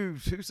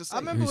 who's to say? I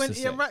remember when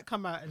Ian Wright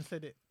come out and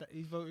said that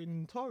he's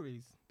voting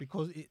Tories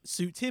because it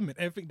suits him and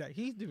everything that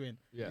he's doing.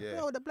 Yeah.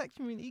 The black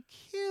community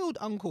killed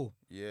Uncle.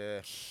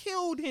 Yeah.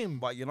 Killed him.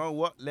 But you know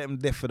what? Let him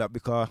death for that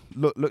because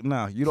look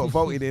now, you not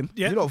voted in.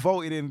 You not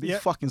voted in these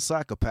fucking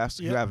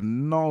psychopaths who have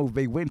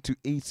they went to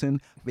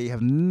Eton, they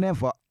have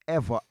never,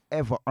 ever,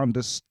 ever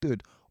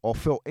understood or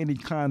felt any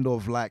kind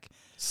of like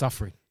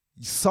suffering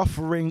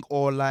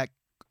or like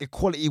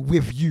equality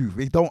with you.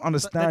 They don't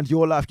understand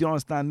your life. You don't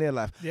understand their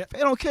life. Yep. They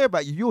don't care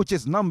about you. You're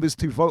just numbers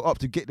to vote up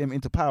to get them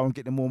into power and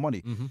get them more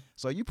money.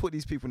 So you put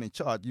these people in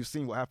charge. You've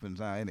seen what happens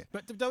now, innit?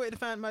 But the way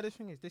the maddest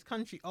thing is, this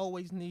country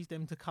always needs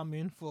them to come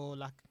in for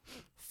like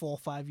 4 or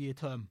 5 year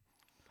term.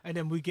 And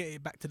then we get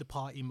it back to the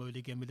party mode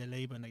again with the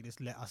Labour and they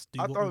just let us do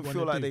what we want to do. I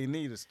don't feel like they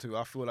need us to.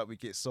 I feel like we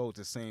get sold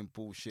the same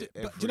bullshit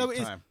every time. Do you know what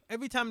it is?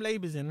 Every time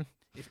Labour's in,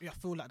 I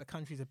feel like the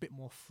country's a bit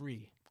more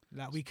free.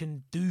 Like we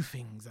can do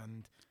things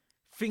and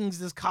things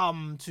just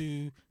come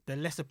to the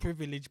lesser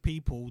privileged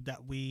people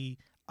that we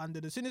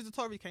as soon as the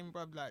Tories came,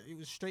 bruv, like it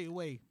was straight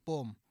away,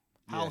 boom,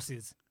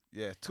 houses.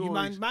 Yeah,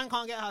 Tories. Man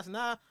can't get a house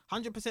now.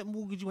 100%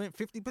 mortgage went,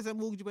 50%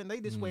 mortgage went. They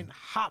just went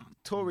ham.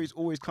 Tories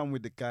always come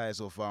with the guise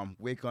of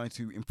we're going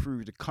to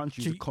improve the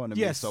country's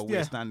economy, so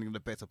we're standing in a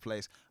better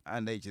place,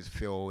 and they just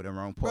fill their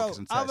own pockets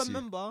and tax I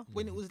remember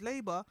when it was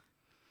Labour,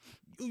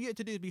 all you had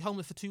to do is be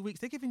homeless for 2 weeks.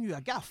 They're giving you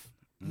a gaff.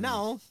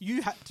 Now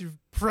you had to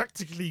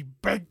practically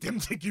beg them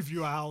to give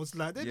you a house.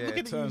 Like they're looking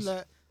at you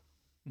like,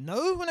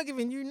 no, we're not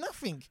giving you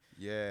nothing.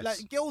 Yeah,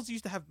 like girls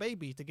used to have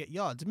babies to get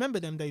yards. Remember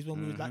them days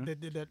when we was like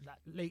the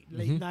late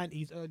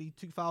 90s, early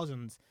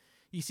 2000s.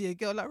 You see a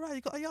girl like, right,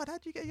 you got a yard. How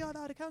do you get a yard?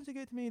 How the council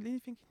gave it to me? And you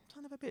think,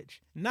 son of a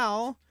bitch.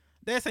 Now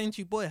they're saying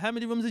to you, boy, how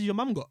many rooms has your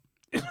mum got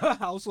in her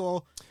house?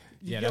 Or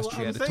Yeah, that's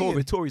true. Yeah,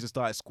 the Tories have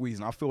started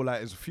squeezing. I feel like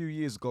it was a few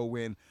years ago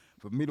when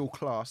the middle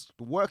class,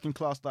 the working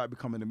class started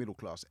becoming the middle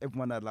class.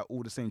 Everyone had like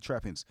all the same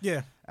trappings.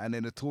 Yeah. And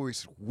then the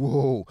Tories,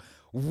 whoa,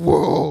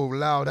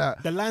 loud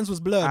out. The lines was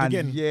blurred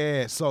again.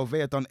 Yeah, so they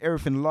had done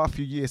everything the last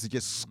few years to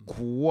just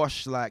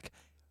squash like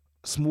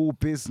small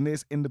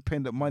business,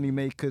 independent money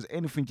makers,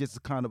 anything just to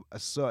kind of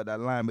assert that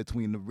line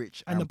between the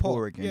rich and the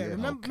poor again. Yeah,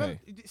 remember,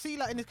 see,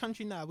 like in this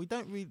country now, we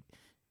don't really,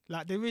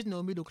 like there is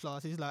no middle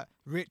class. It's like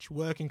rich,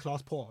 working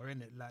class, poor,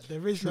 isn't it? Like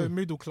there is no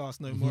middle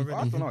class no more.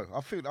 I don't know. I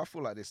feel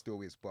like there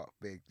still is, but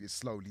it's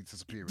slowly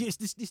disappearing. It's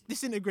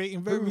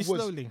disintegrating very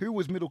slowly. Who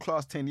was middle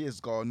class 10 years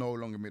ago are no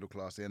longer middle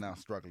class. They're now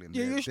struggling.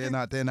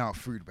 Yeah, they're now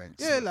food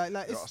banks. Yeah,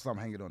 like it's, some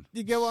hanging on.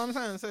 You get what I'm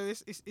saying? So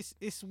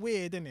it's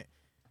weird, isn't it?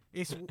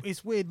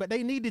 It's weird, but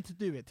they needed to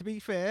do it. To be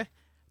fair,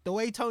 the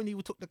way Tony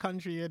took the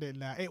country in it,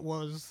 like it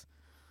was,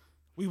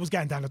 we was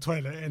going down the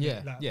toilet,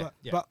 innit?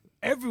 But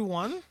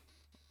everyone,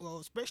 well,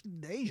 especially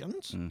the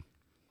Asians,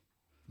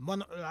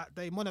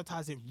 they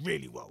monetize it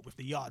really well with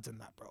the yards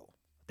and that, bro.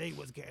 They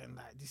was getting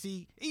that. You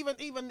see, even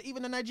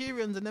the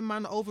Nigerians and them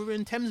man over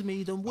in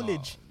Thamesmead and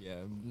Woolwich. Oh, yeah,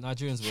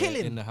 Nigerians were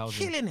in the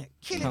housing. Killing it.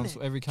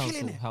 Every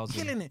council housing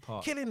killing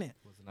it.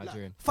 was a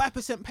Nigerian.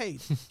 5%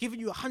 paid, giving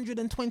you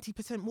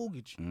 120%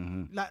 mortgage.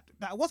 Like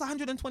that was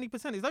 120%.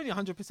 It's only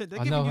 100%. They're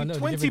giving you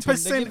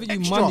 20%. They're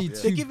giving you money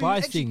to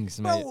buy things,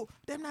 mate. Bro,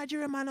 them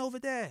Nigerian man over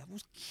there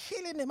was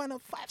killing it, man. On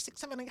 5,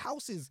 6, 7, 8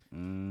 houses.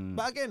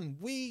 But again,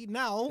 we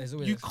now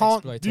you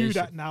can't do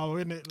that now,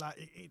 innit? Like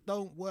it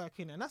don't work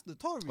in, and that's the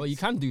Tories. Well, you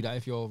can do that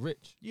if you're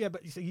rich. Yeah,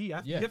 but you see, you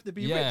have to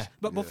be rich.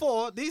 But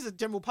before, these are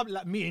general public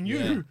like me and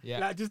you,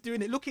 like just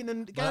doing it, looking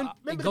and going.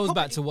 It goes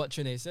back to what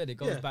Trine said. It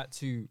goes back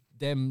to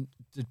them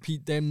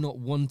not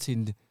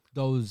wanting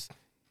those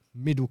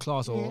middle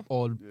class or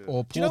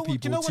poor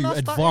people to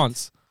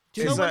advance.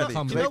 Do you know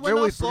they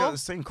always bring out the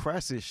same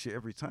crisis shit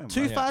every time.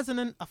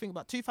 I think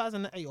about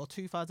 2008 or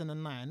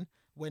 2009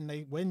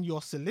 when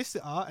your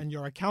solicitor and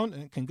your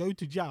accountant can go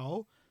to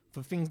jail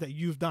for things that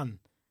you've done.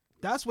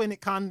 That's when it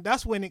kind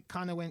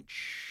of went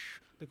shh,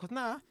 because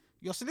now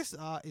your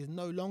solicitor is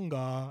no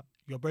longer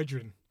your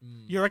brethren.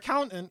 Your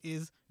accountant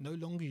is no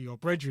longer your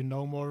brethren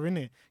no more,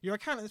 innit? Your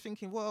accountant's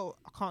thinking, well,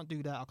 I can't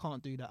do that.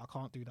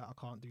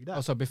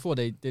 Oh, so before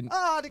they didn't.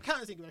 The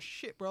accountants think of a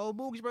shit, bro.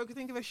 Mortgage brokers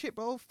think of a shit,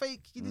 bro.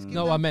 Fake. You just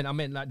I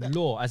meant like the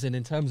law, as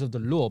in terms of the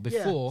law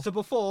before. Yeah. So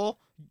before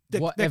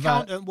the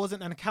accountant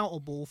wasn't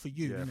accountable for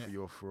you, innit? For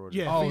your fraud.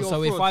 Yeah. Oh,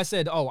 so if I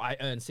said, I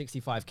earned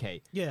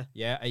 65k.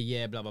 Yeah, a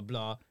year, blah blah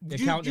blah. The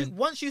accountant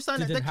once you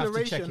sign that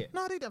declaration, have to check it.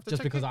 No, they don't have to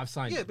just check because it. I've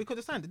signed it. Yeah, because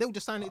they signed it. They'll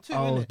just sign it too.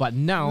 Oh, innit? but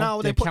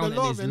now the they put the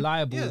accountant law is in.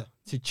 liable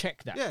to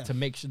check that to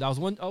make sure that was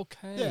one.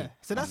 Okay. Yeah.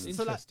 So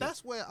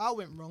that's where I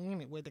went wrong,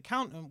 innit? Where the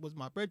accountant was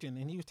my brethren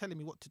and he was telling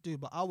me what to do,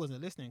 but I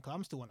wasn't listening because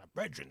I'm still on a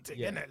brethren thing,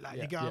 innit?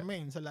 Like you get what I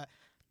mean? So like,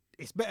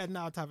 it's better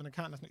now to have an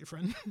accountant that's not your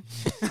friend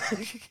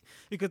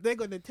because they're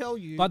going to tell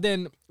you. But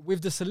then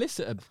with the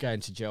solicitor going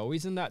to jail,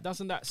 doesn't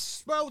that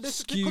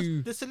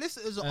skew the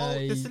solicitors are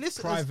old. The solicitors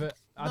private.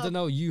 No, I don't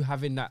know. You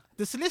having that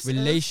the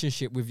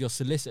relationship with your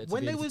solicitor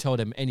to be able to tell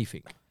them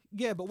anything.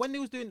 Yeah, but when they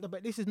was doing,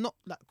 but this is not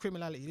like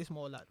criminality. This is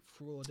more like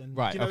fraud and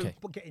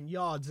getting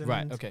yards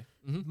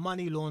and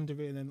money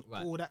laundering and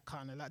all that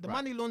kind of like the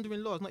money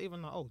laundering law is not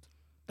even that old.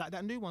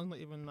 That new one's not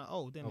even that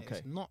old, innit?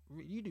 It's not.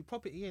 You do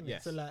property, innit?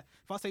 Yes. So like,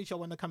 if I say to you I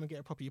want to come and get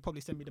a property, you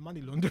probably send me the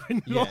money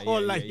laundering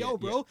law.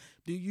 Bro,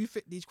 do you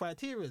fit these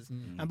criteria?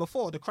 And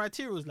before the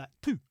criteria was like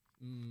 2.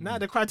 Now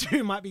the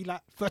criteria might be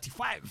like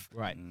 35.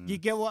 Right. You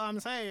get what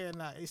I'm saying?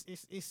 Like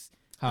it's.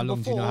 How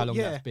long do you know how long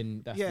that's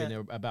been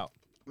about?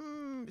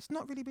 It's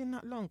not really been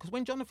that long because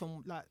when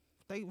Jonathan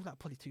they was like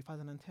probably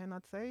 2010,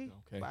 I'd say.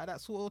 Okay. But at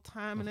that sort of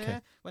time in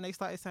there when they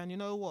started saying, you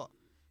know what,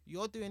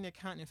 you're doing the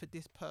accounting for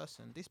this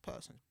person's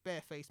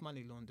barefaced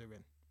money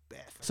laundering.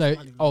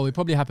 It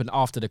probably happened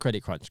after the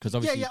credit crunch because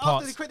obviously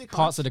parts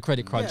of the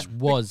credit crunch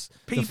was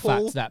the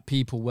fact that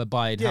people were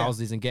buying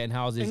houses and getting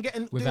houses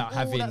without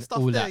having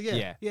all that.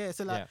 Yeah.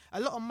 So like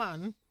a lot of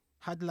man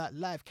had like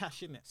live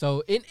cash in it.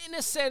 So in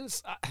a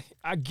sense,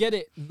 I get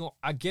it.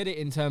 I get it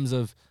in terms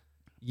of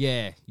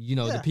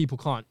the people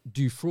can't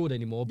do fraud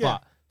anymore,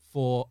 but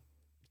for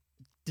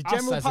the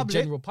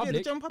general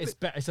public,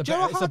 it's a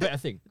better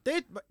thing.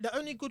 The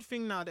only good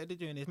thing now that they're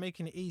doing is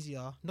making it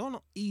easier. No,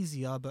 not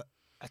easier, but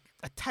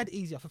a tad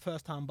easier for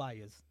first-time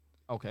buyers.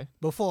 Okay.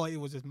 Before it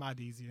was just mad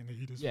easy, and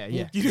you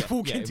just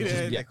walk into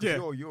there.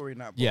 You're in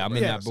that. Yeah, I'm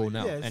in that ball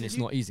now, and it's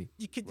not easy.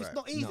 It's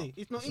not easy. No,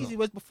 it's not easy.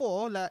 Whereas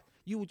before, like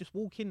you would just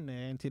walk in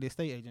there into the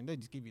estate agent, they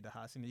just give you the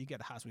house, and you get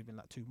the house within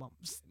like 2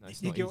 months.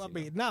 You get what I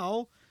mean?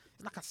 Now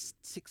it's like a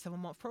 6-7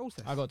 month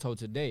process. I got told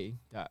today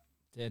that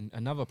then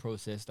another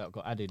process that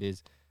got added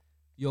is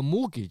your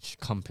mortgage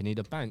company,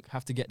 the bank,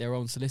 have to get their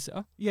own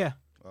solicitor. Yeah.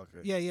 Okay.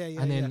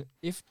 Yeah. And then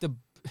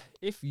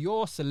if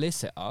your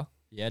solicitor,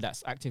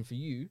 that's acting for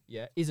you,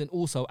 isn't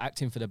also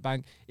acting for the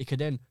bank, it could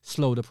then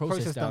slow the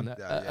process down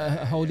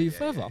a whole lot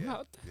further.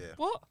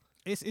 What?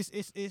 It's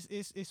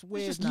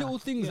weird. It's just little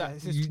things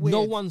that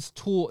no one's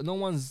taught, no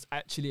one's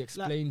actually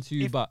explained to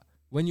you. But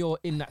when you're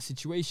in that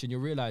situation, you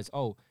realize,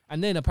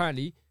 and then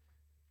apparently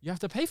You have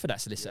to pay for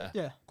that solicitor.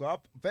 Yeah.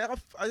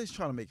 I just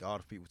trying to make it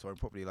hard for people to own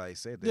property. Like I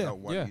said, they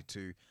don't want you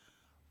to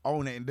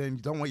own it, and then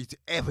you don't want you to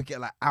ever get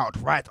like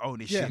outright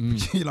ownership.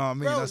 You know what I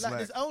mean? Bro, That's like,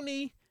 there's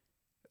only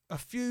a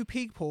few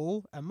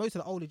people, and most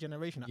of the older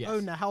generation, that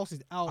own their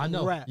houses outright. I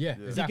know. Yeah,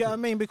 You exactly. get what I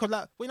mean? Because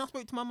like when I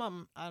spoke to my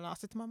mum, and I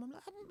said to my mum,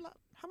 like,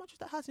 how much is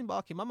that house in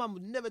Barking? My mum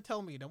would never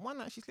tell me. Then one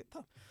night she slipped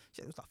up.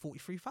 She said it was like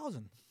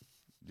 43,000.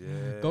 Yeah,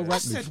 Go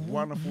right. said,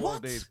 one of 4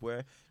 days,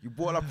 boy. You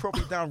bought a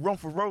property down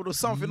Romford Road or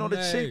something on the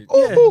cheap.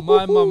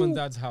 My mum and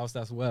dad's house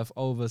that's worth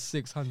over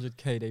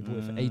 600k. They bought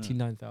it for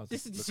 89,000. You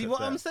see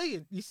what I'm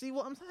saying? You see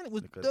what I'm saying? It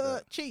was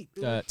dirt cheap.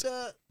 It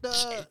was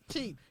dirt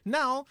cheap.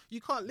 Now you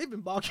can't live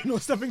in Barking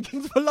or Seven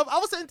Kings for love. I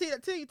was saying to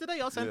you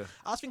today. I was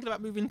thinking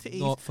about moving to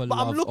East, but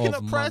I'm looking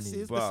at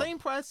prices. The same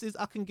prices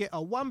I can get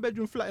a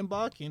 1-bedroom flat in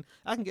Barking.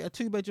 I can get a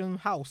 2-bedroom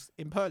house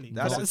in Purley.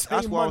 That's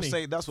what I was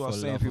saying. That's what I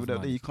was saying. People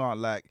that you can't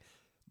like.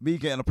 Me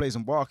getting a place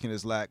in Barking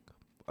is like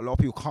a lot of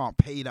people can't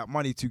pay that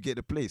money to get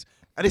the place,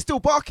 and it's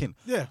still Barking.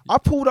 Yeah, I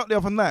pulled up the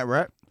other night,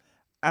 right,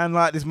 and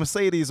like this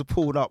Mercedes are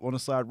pulled up on the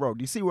side road.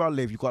 You see where I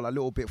live? You got like a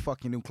little bit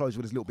fucking enclosed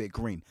with this little bit of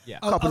green. Yeah,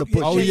 a couple of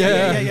bushes. Oh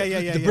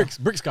yeah, the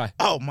bricks guy.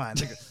 Oh man,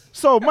 nigga.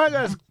 So my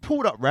guy's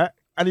pulled up, right,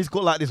 and he's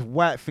got like this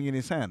white thing in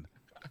his hand.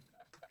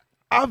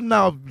 I've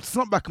now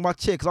slumped back in my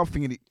chair because I'm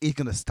thinking he's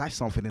going to stash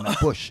something in that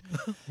bush.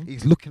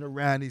 He's looking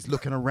around.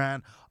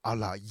 I'm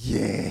like,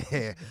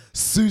 yeah.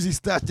 Susie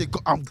stashed it.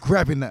 I'm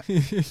grabbing that.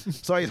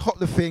 So he's hopped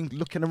the thing,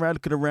 looking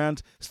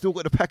around. Still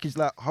got the package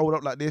like hold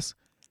up like this.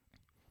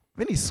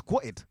 Then he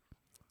squatted.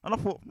 And I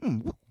thought,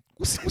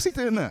 what's he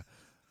doing there?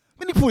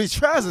 Then he pulled his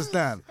trousers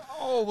down.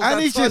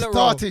 And he just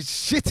started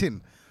shitting.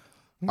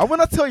 And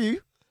when I tell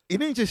you, he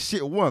didn't just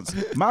shit once.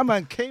 My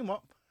man came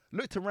up,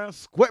 looked around,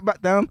 squat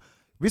back down.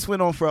 This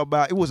went on for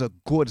it was a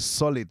good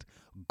solid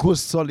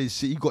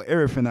shit. You got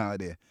everything out of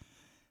there.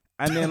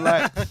 And then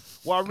like,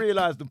 what I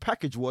realized the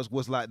package was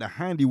like the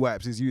handy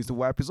wipes he's used to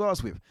wipe his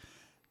ass with.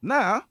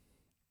 Now,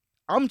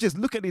 I'm just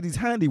looking at these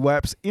handy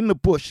wipes in the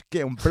bush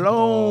getting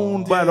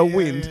blown by the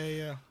wind.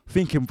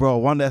 Thinking, bro,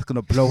 one that's going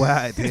to blow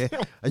out of there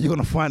and you're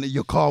going to find it in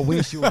your car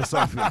windshield or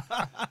something.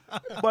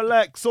 But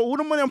like, so all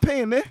the money I'm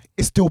paying there,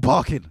 it's still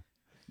Barking.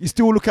 You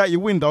still look out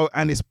your window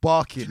and it's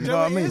barking. You know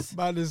what I mean?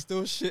 Man, there's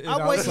still shitting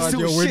outside outside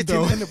your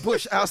window. Shitting in the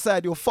bush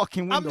outside your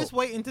fucking window. I'm just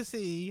waiting to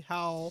see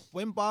how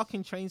when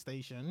Barking train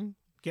station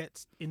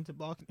gets into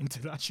Barking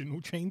International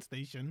train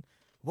station,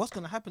 what's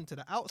going to happen to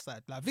the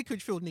outside? Like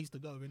Vicarage Field needs to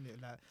go, isn't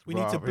it? Like we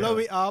need to blow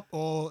it up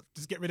or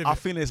just get rid of it. I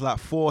think there's like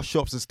 4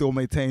 shops are still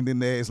maintained in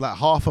there. It's like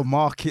half a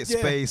market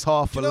space,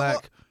 half a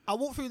like. I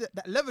walked through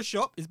that leather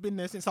shop. It's been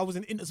there since I was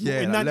in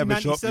Intersport in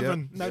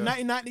 1997. No,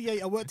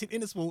 1998, I worked in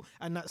Intersport,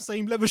 and that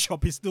same leather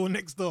shop is still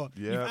next door.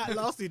 Yeah. You've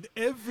outlasted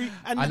every...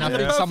 And I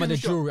think some of the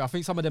jewelry, I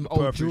think some of them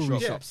old jewelry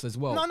shops as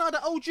well. No,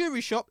 the old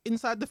jewelry shop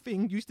inside the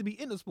thing used to be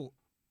Intersport.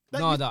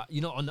 On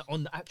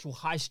the actual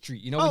high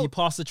street, when you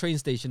pass the train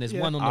station, there's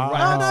one on the right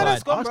hand side. side.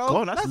 That's gone,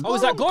 bro.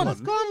 Is that gone? That's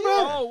gone, bro.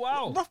 Oh,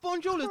 wow.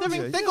 Roughbone Jewelers.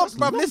 They got,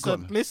 bro,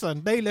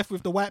 listen. They left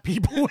with the white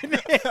people in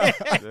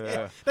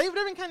there.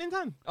 They're in Canning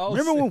Town.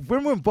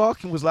 Remember when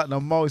Barking was like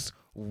the most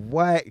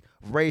white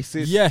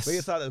racist? Yes. But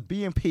it's like the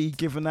BNP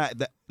giving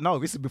that. No,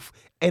 this is before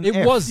NF.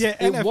 It was.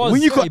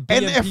 When you got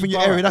NF in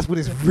your area, that's when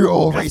it's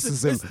real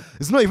racism.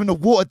 It's not even a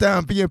watered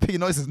down BNP.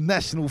 No, this is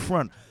National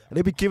Front. And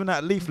they be giving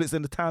out leaflets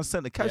in the town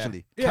centre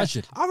casually. Yeah.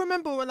 Casually. I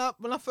remember when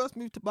I first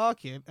moved to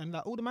Barking and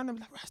like all the man were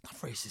like, "That's not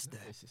racist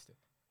there."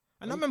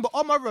 And I remember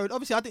on my road,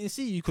 obviously I didn't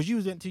see you because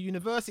you went to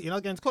university and I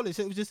was going to college,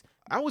 so it was just...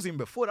 I was in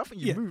before. I think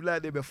you moved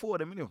like there before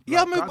them. Like,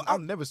 yeah, I moved. I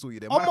never saw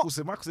you there. Michael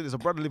said there's a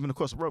brother living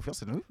across the road. I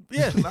said, who?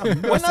 Yeah.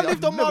 When I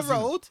lived on my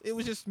road, it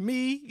was just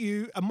me,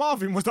 you, and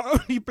Marvin was the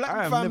only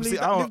black family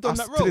that lived on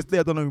that road. To this day,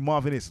 I don't know who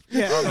Marvin is.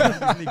 Yeah.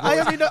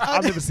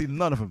 I've never seen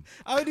none of them.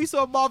 I only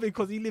saw Marvin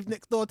because he lived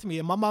next door to me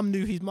and my mum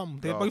knew his mum.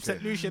 They're both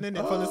St. Lucian,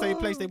 innit? From the same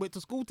place. They went to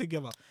school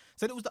together.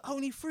 So it was the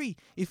only 3.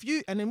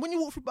 And then when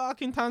you walk through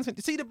Barking Town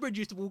Centre, see the bridge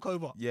you used to walk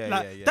over?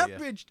 That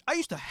bridge, I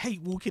used to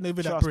hate walking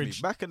over that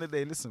bridge. Back in the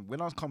day, listen,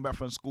 when I was coming back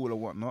from school or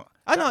whatnot,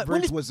 that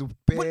bridge was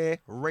bare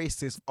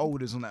racist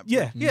odors on that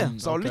bridge. Yeah.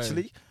 So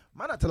literally,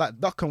 man had to like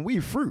duck and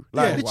weave through.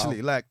 Like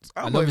literally, like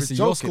I'm not even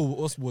your joking.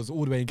 school was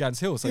all the way in Gants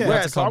Hill. So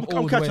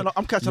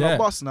I'm catching a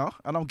bus now,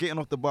 and I'm getting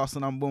off the bus,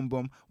 and I'm boom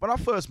boom. When I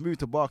first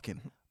moved to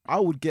Barking, I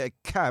would get a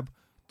cab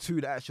to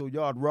the actual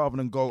yard rather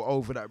than go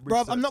over that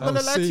bridge. Bro, I'm not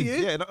gonna lie to you.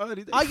 Yeah, in the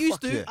early days, I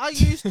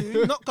used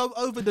to not go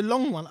over the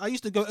long one. I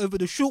used to go over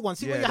the short one.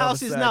 See where your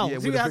house is now.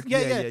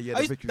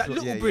 That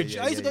little bridge.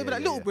 I used to go over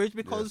that little bridge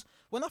because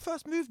when I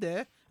first moved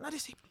there, and I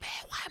just see,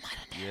 why am I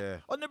on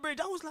there? On the bridge,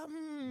 I was like,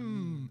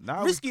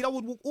 risky. I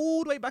would walk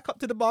all the way back up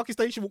to the Barking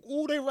station, walk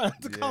all the way around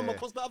to come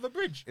across the other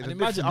bridge. And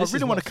imagine, I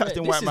really want to catch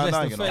them white man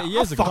now. 30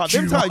 years ago.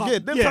 Them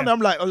times I'm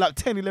like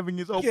 10, 11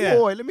 years old.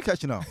 Boy, let me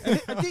catch you now.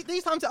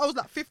 These times I was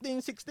like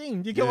 15,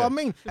 16. You get what I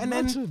mean? And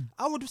then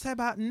I would say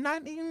about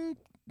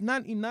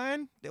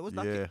 1999, there was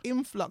like an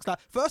influx. Like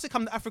first, it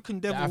come the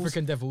African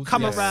Devils.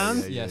 Come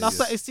around. And I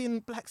started seeing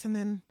blacks, and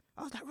then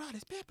I was like, right,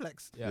 it's bare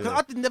blacks. Yeah. 'Cause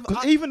I did never.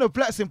 Because even the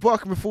blacks in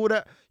Barking before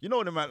that, you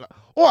know the man like,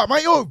 all right,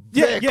 mate, yo,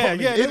 Yeah,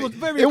 Cockney. it was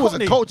very It was a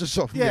Cockney. culture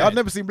shock for me. Yeah. I've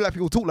never seen black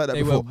people talk like that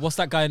They before. were. What's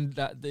that guy in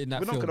that We're film?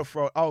 not gonna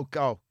throw. Oh,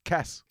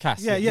 Cass.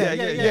 Cass. Yeah.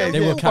 They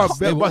were all Cass.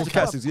 They Yeah, were bunch all of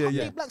Cass. Casses. Yeah, Cockney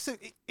yeah. blacks. So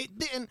it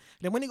didn't.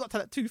 Then when it got to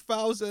like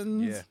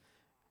 2000s, Yeah.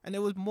 and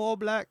there was more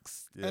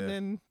blacks, Yeah. and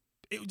then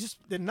it was just.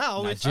 Then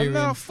now it's And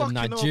now Nigerians, fucking the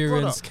hell,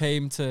 Nigerians brother.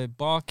 came to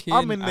Barking.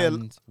 I'm in there-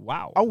 and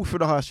wow. I walked through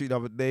the high street the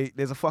other day.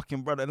 There's a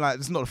fucking brother. Like,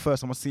 this is not the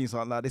first time I've seen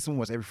something like this.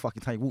 Almost every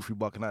fucking time you walk through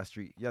Barking High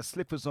Street. You have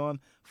slippers on,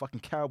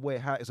 fucking cowboy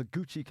hat. It's a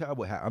Gucci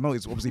cowboy hat. I know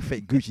it's obviously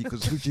fake Gucci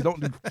because Gucci don't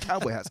do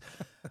cowboy hats.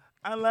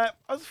 And like,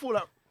 I just thought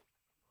like,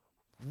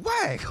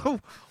 why?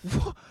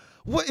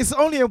 What? It's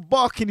only in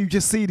Barking you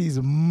just see these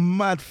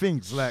mad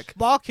things. Like,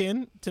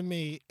 Barking to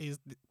me is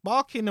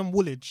Barking and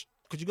Woolwich.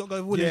 Because you got to go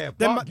with Woolwich. Yeah,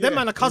 them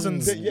man are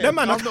cousins. Yeah, Them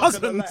man I'm are not gonna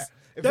cousins.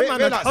 lie. Them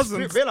man are like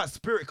cousins. They're like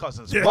spirit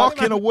cousins. Yeah.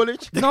 Barking and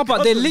Woolwich. No,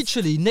 but they're cousins.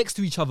 literally next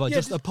to each other, Yeah,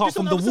 just just- apart just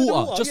from on the the other side of the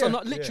water. water, Just yeah.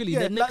 on literally, Yeah,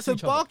 they're like, next so to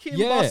each other. Barking,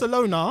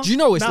 Barcelona. Do you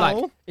know it's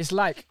now,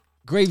 like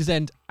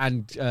Gravesend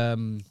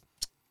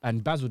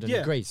and Basildon Yeah,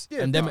 and Grace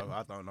yeah. and them. No,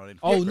 I don't know. anything.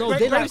 Oh, no,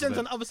 they're like- Gravesend's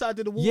on the other side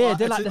of the water. Yeah,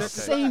 they're and like so the they're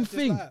same just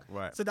thing. like-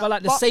 Right. So But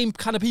like the same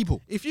kind of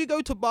people. If you go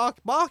to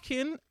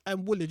Barking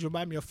and Woolwich,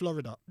 remind me of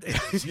Florida. Yeah,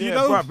 you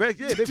know, bruh,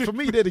 yeah, for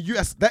me, they're the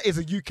US. That is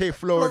a UK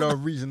Florida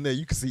region there.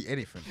 You can see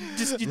anything.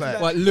 just Like-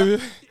 Like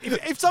Louis.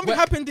 if something Wait.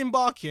 happened in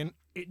Barking,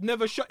 it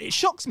never it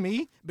shocks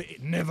me, but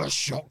it never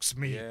shocks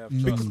me. Yeah,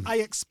 Because I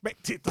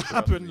expect it to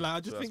happen. me, Like I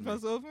just think to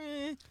trust myself,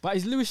 But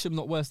is Lewisham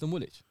not worse than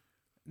Woolwich?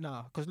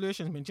 nah, because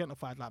Lewisham's been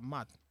gentrified like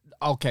mad.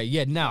 Okay,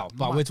 yeah, now,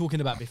 but Mad. we're talking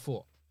about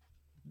before.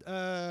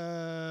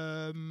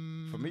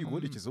 For me,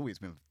 Woolwich has always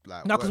been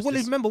like. No, because worse. Woolwich,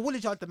 It's remember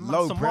Woolwich had the mad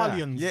low brow.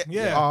 Somalians.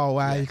 Yeah. Oh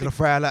wow, you're gonna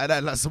fry like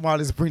that, like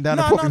Somalis bring down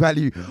No, the property no,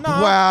 value. no,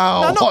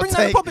 Wow, no, not hot bring down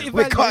the take. property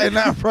We're value. cutting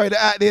that and throw that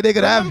out there. They're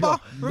gonna have Remember,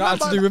 you.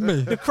 Nothing to do with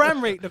me. the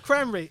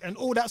crime rate, and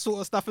all that sort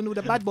of stuff, and all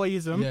the bad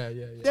boyism.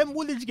 Yeah. Them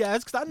Woolwich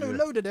guys, because I know Yeah. a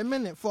load of them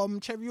innit, from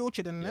Cherry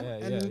Orchard and them,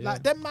 Yeah, and yeah.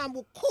 like them man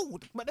were cool,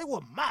 but they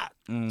were mad.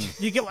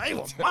 You get what they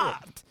were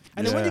mad.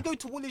 And then when Yeah. you go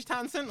to Woolwich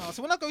Town Centre,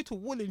 so when I go to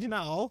Woolwich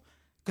now,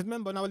 because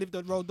remember now I lived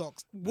at Road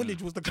Docks,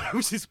 Woolwich was the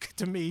closest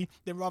to me,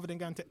 then rather than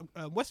going to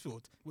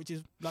Westfield, which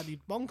is bloody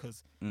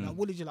bonkers. Like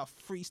Woolwich is like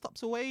 3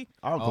 stops away.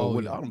 I don't Oh, call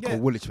Woolwich. yeah. I don't Yeah. call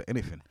Woolwich for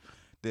anything.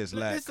 There's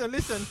like.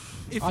 Listen.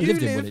 If I you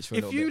lived in live, Woolwich for a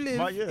if little you bit.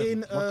 live in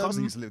my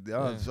cousin used to live there.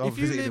 I if you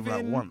visited live him like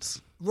in-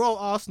 once. Royal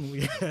Arsenal,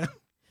 yeah,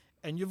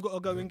 and you've got to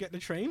go and get the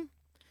train,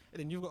 and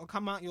then you've got to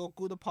come out your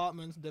good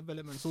apartments,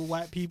 developments, all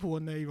white people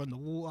on there, you're on the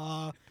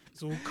water,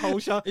 it's all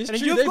kosher. It's and then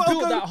true, you've they got to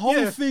built go- that whole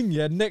yeah. thing,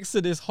 next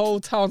to this whole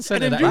town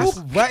centre. then That you is-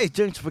 walk- That is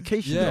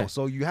gentrification Yeah. though.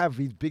 So you have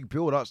these big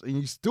build-ups and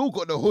you still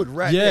got the hood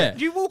right Yeah. there.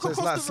 You walk So it's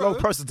across like a the slow road.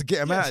 process to get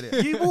them out of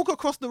there. You walk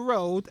across the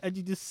road and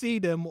you just see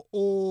them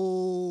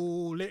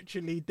all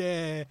literally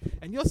there,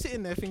 and you're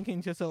sitting there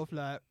thinking to yourself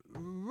like,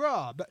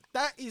 "Rah!" But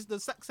that is the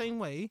exact same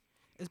way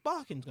as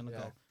Barking's gonna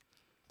go.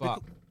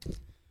 But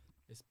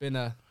it's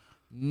been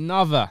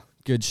another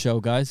good show,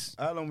 guys.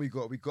 How long we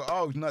got?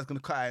 Oh, no, it's gonna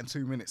cut out in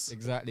 2 minutes.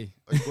 Exactly.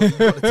 You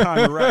got the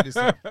time to wrap this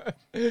up.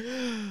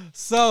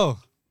 So,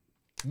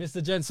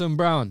 Mr. Jensen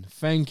Brown,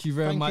 thank you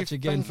very Thank much you,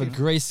 again thank for you.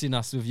 gracing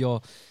us with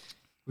your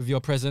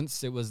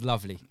presence. It was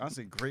lovely. I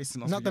said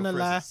gracing us Not with your gonna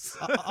lie. presence.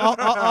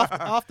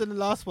 After the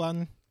last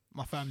one,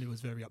 my family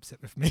was very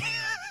upset with me.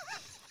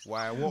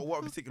 Why?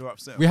 What particular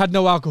upset? We had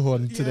no alcohol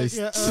on today's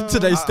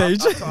today's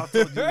stage. I told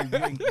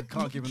you you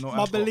can't give him no My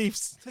alcohol.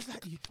 beliefs.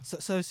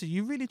 So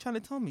you really trying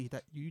to tell me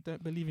that you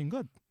don't believe in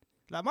God?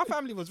 Like my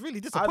family was really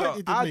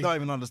disappointed I in me. don't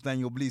even understand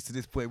your beliefs to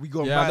this point. We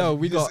got Yeah, I know,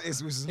 we this got-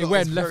 is it not-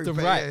 went it's left very and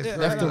bad. right, Yeah, it's Yeah,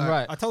 very left and like-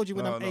 right. I told you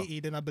when No, I'm no. 80,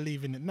 then I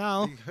believe in it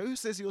now. Who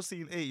says you're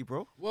seeing 80,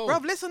 bro? Whoa.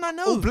 Bruv, listen, I All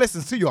know.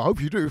 blessings to you. I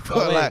hope you do. But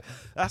wait. like,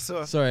 that's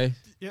a Sorry.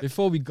 Yeah.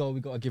 Before we go, we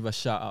got to give a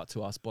shout out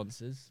to our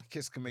sponsors.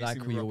 kiss can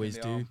Like we always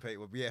do.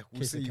 Well, yeah, we'll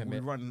Kiss and see. We'll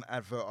commit. run an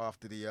advert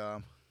after the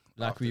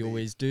Like after we the-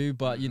 always do,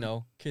 but you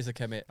know, Kiss a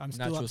Kemet, I'm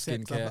still natural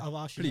upset. 'cause skincare. I've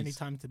asked you many Please.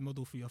 times to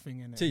model for your thing,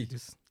 innit? T.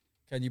 Just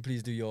Can you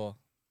please do your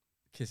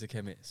Kiss a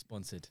Kemet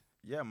sponsored?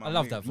 Yeah, man. I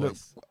love mate, that look,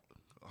 voice.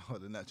 Oh,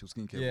 the natural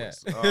skincare Yeah.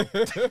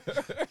 voice.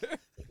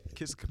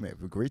 Kiss Commit,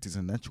 the greatest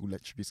in natural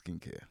luxury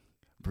skincare,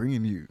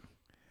 bringing you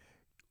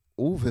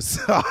all this.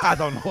 I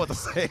don't know what to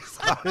say.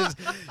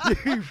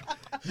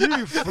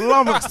 You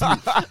flummoxed me.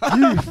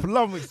 You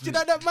flummoxed Do you me.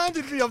 know that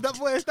reminded me of that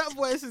voice? That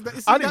voice is that.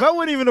 That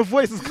wasn't even a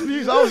voice. It's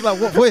confused. I was like,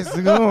 what voice?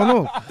 I don't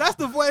know. That's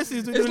the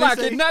voices. It's like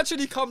it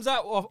naturally comes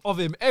out of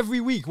him every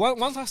week.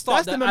 Once I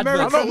start That's the them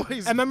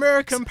advert,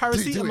 American Do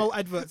paracetamol it.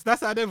 adverts.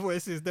 That's how their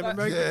voices. Them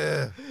American.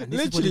 Yeah. And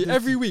this is what literally it does.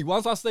 every week,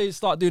 once I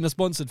start doing a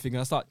sponsored thing,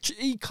 and I start,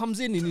 he comes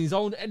in his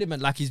own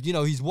element, like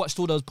he's watched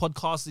all those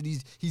podcasts and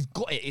he's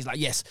got it. He's like,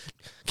 yes,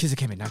 Kiss a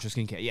Kemet, natural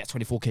skincare, yeah,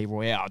 24K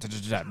Royale.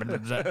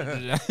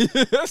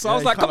 So I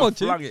was like, come on,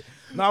 flung it.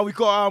 Now we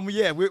got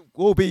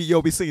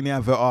you'll be seeing the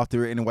advert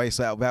after it anyway,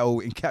 so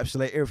that'll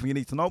encapsulate everything you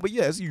need to know. But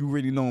yeah, as you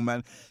really know,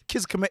 man,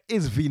 Kiss Commit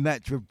is the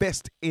natural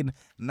best in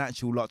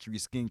natural luxury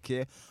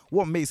skincare.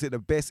 What makes it the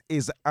best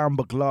is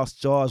amber glass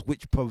jars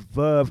which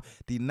preserve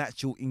the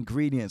natural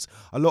ingredients.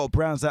 A lot of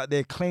brands out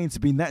there claim to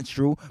be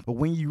natural, but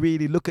when you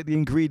really look at the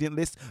ingredient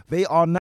list, they are